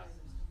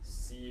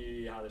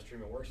see how this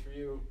treatment works for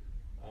you,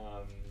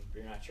 if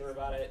you're not sure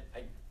about it,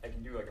 I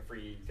can do like a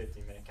free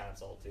 15-minute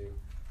consult too.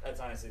 That's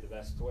honestly the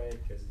best way,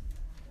 because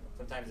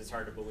sometimes it's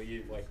hard to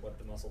believe like what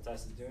the muscle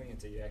test is doing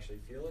until you actually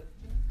feel it.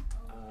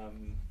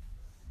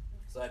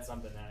 So that's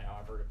something that I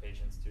offer to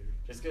patients too.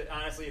 Just 'cause,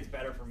 honestly, it's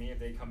better for me if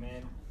they come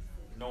in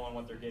knowing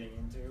what they're getting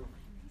into,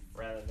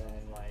 rather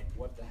than like,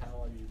 what the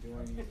hell are you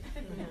doing?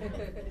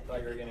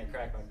 Thought you were gonna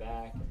crack my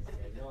back, and I'm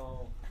like,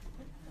 no.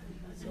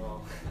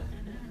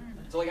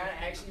 So like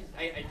I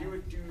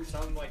do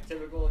some like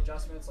typical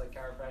adjustments, like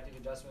chiropractic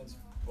adjustments,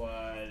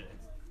 but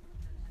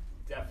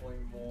it's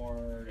definitely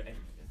more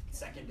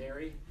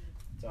secondary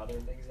to other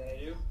things that I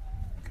do.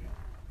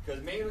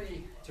 Because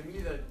mainly, to me,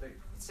 the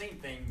same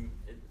thing,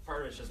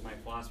 part of it's just my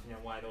philosophy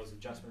on why those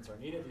adjustments are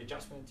needed. The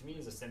adjustment, to me,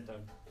 is a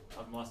symptom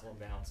of muscle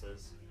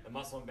imbalances. The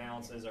muscle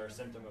imbalances are a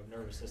symptom of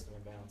nervous system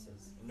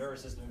imbalances. The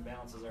nervous system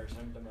imbalances are a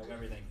symptom of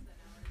everything.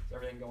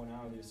 There's everything going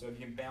on with you. So if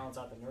you can balance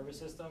out the nervous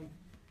system,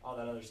 all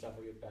that other stuff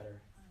will get better.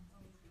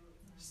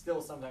 Still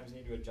sometimes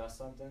need to adjust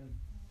something,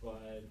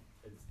 but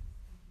it's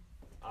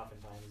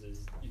oftentimes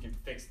is you can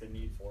fix the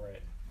need for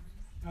it.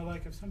 Now,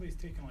 like if somebody's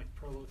taking like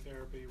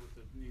prolotherapy with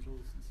the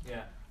needles and stuff,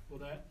 Yeah. will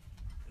that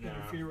No.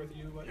 interfere with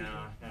you? What you No,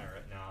 do? not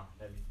right now.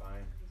 That'd be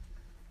fine.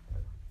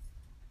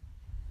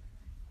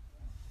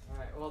 All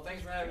right. Well,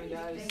 thanks for having me,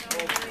 guys.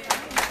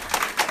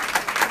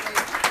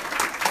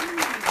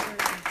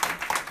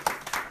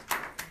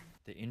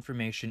 The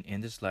information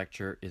in this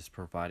lecture is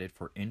provided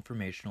for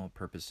informational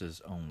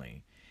purposes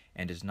only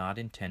and is not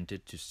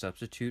intended to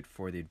substitute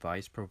for the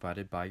advice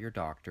provided by your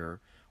doctor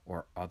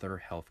or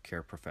other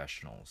healthcare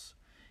professionals.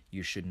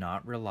 You should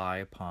not rely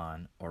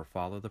upon or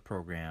follow the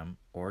program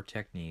or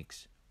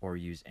techniques or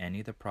use any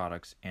of the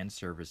products and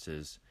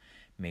services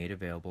made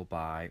available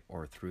by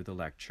or through the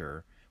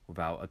lecture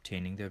without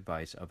obtaining the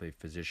advice of a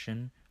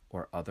physician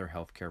or other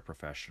healthcare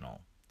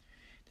professional.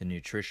 The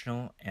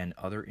nutritional and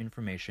other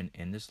information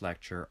in this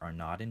lecture are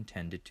not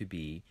intended to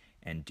be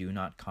and do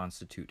not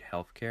constitute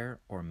healthcare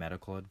or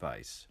medical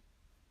advice.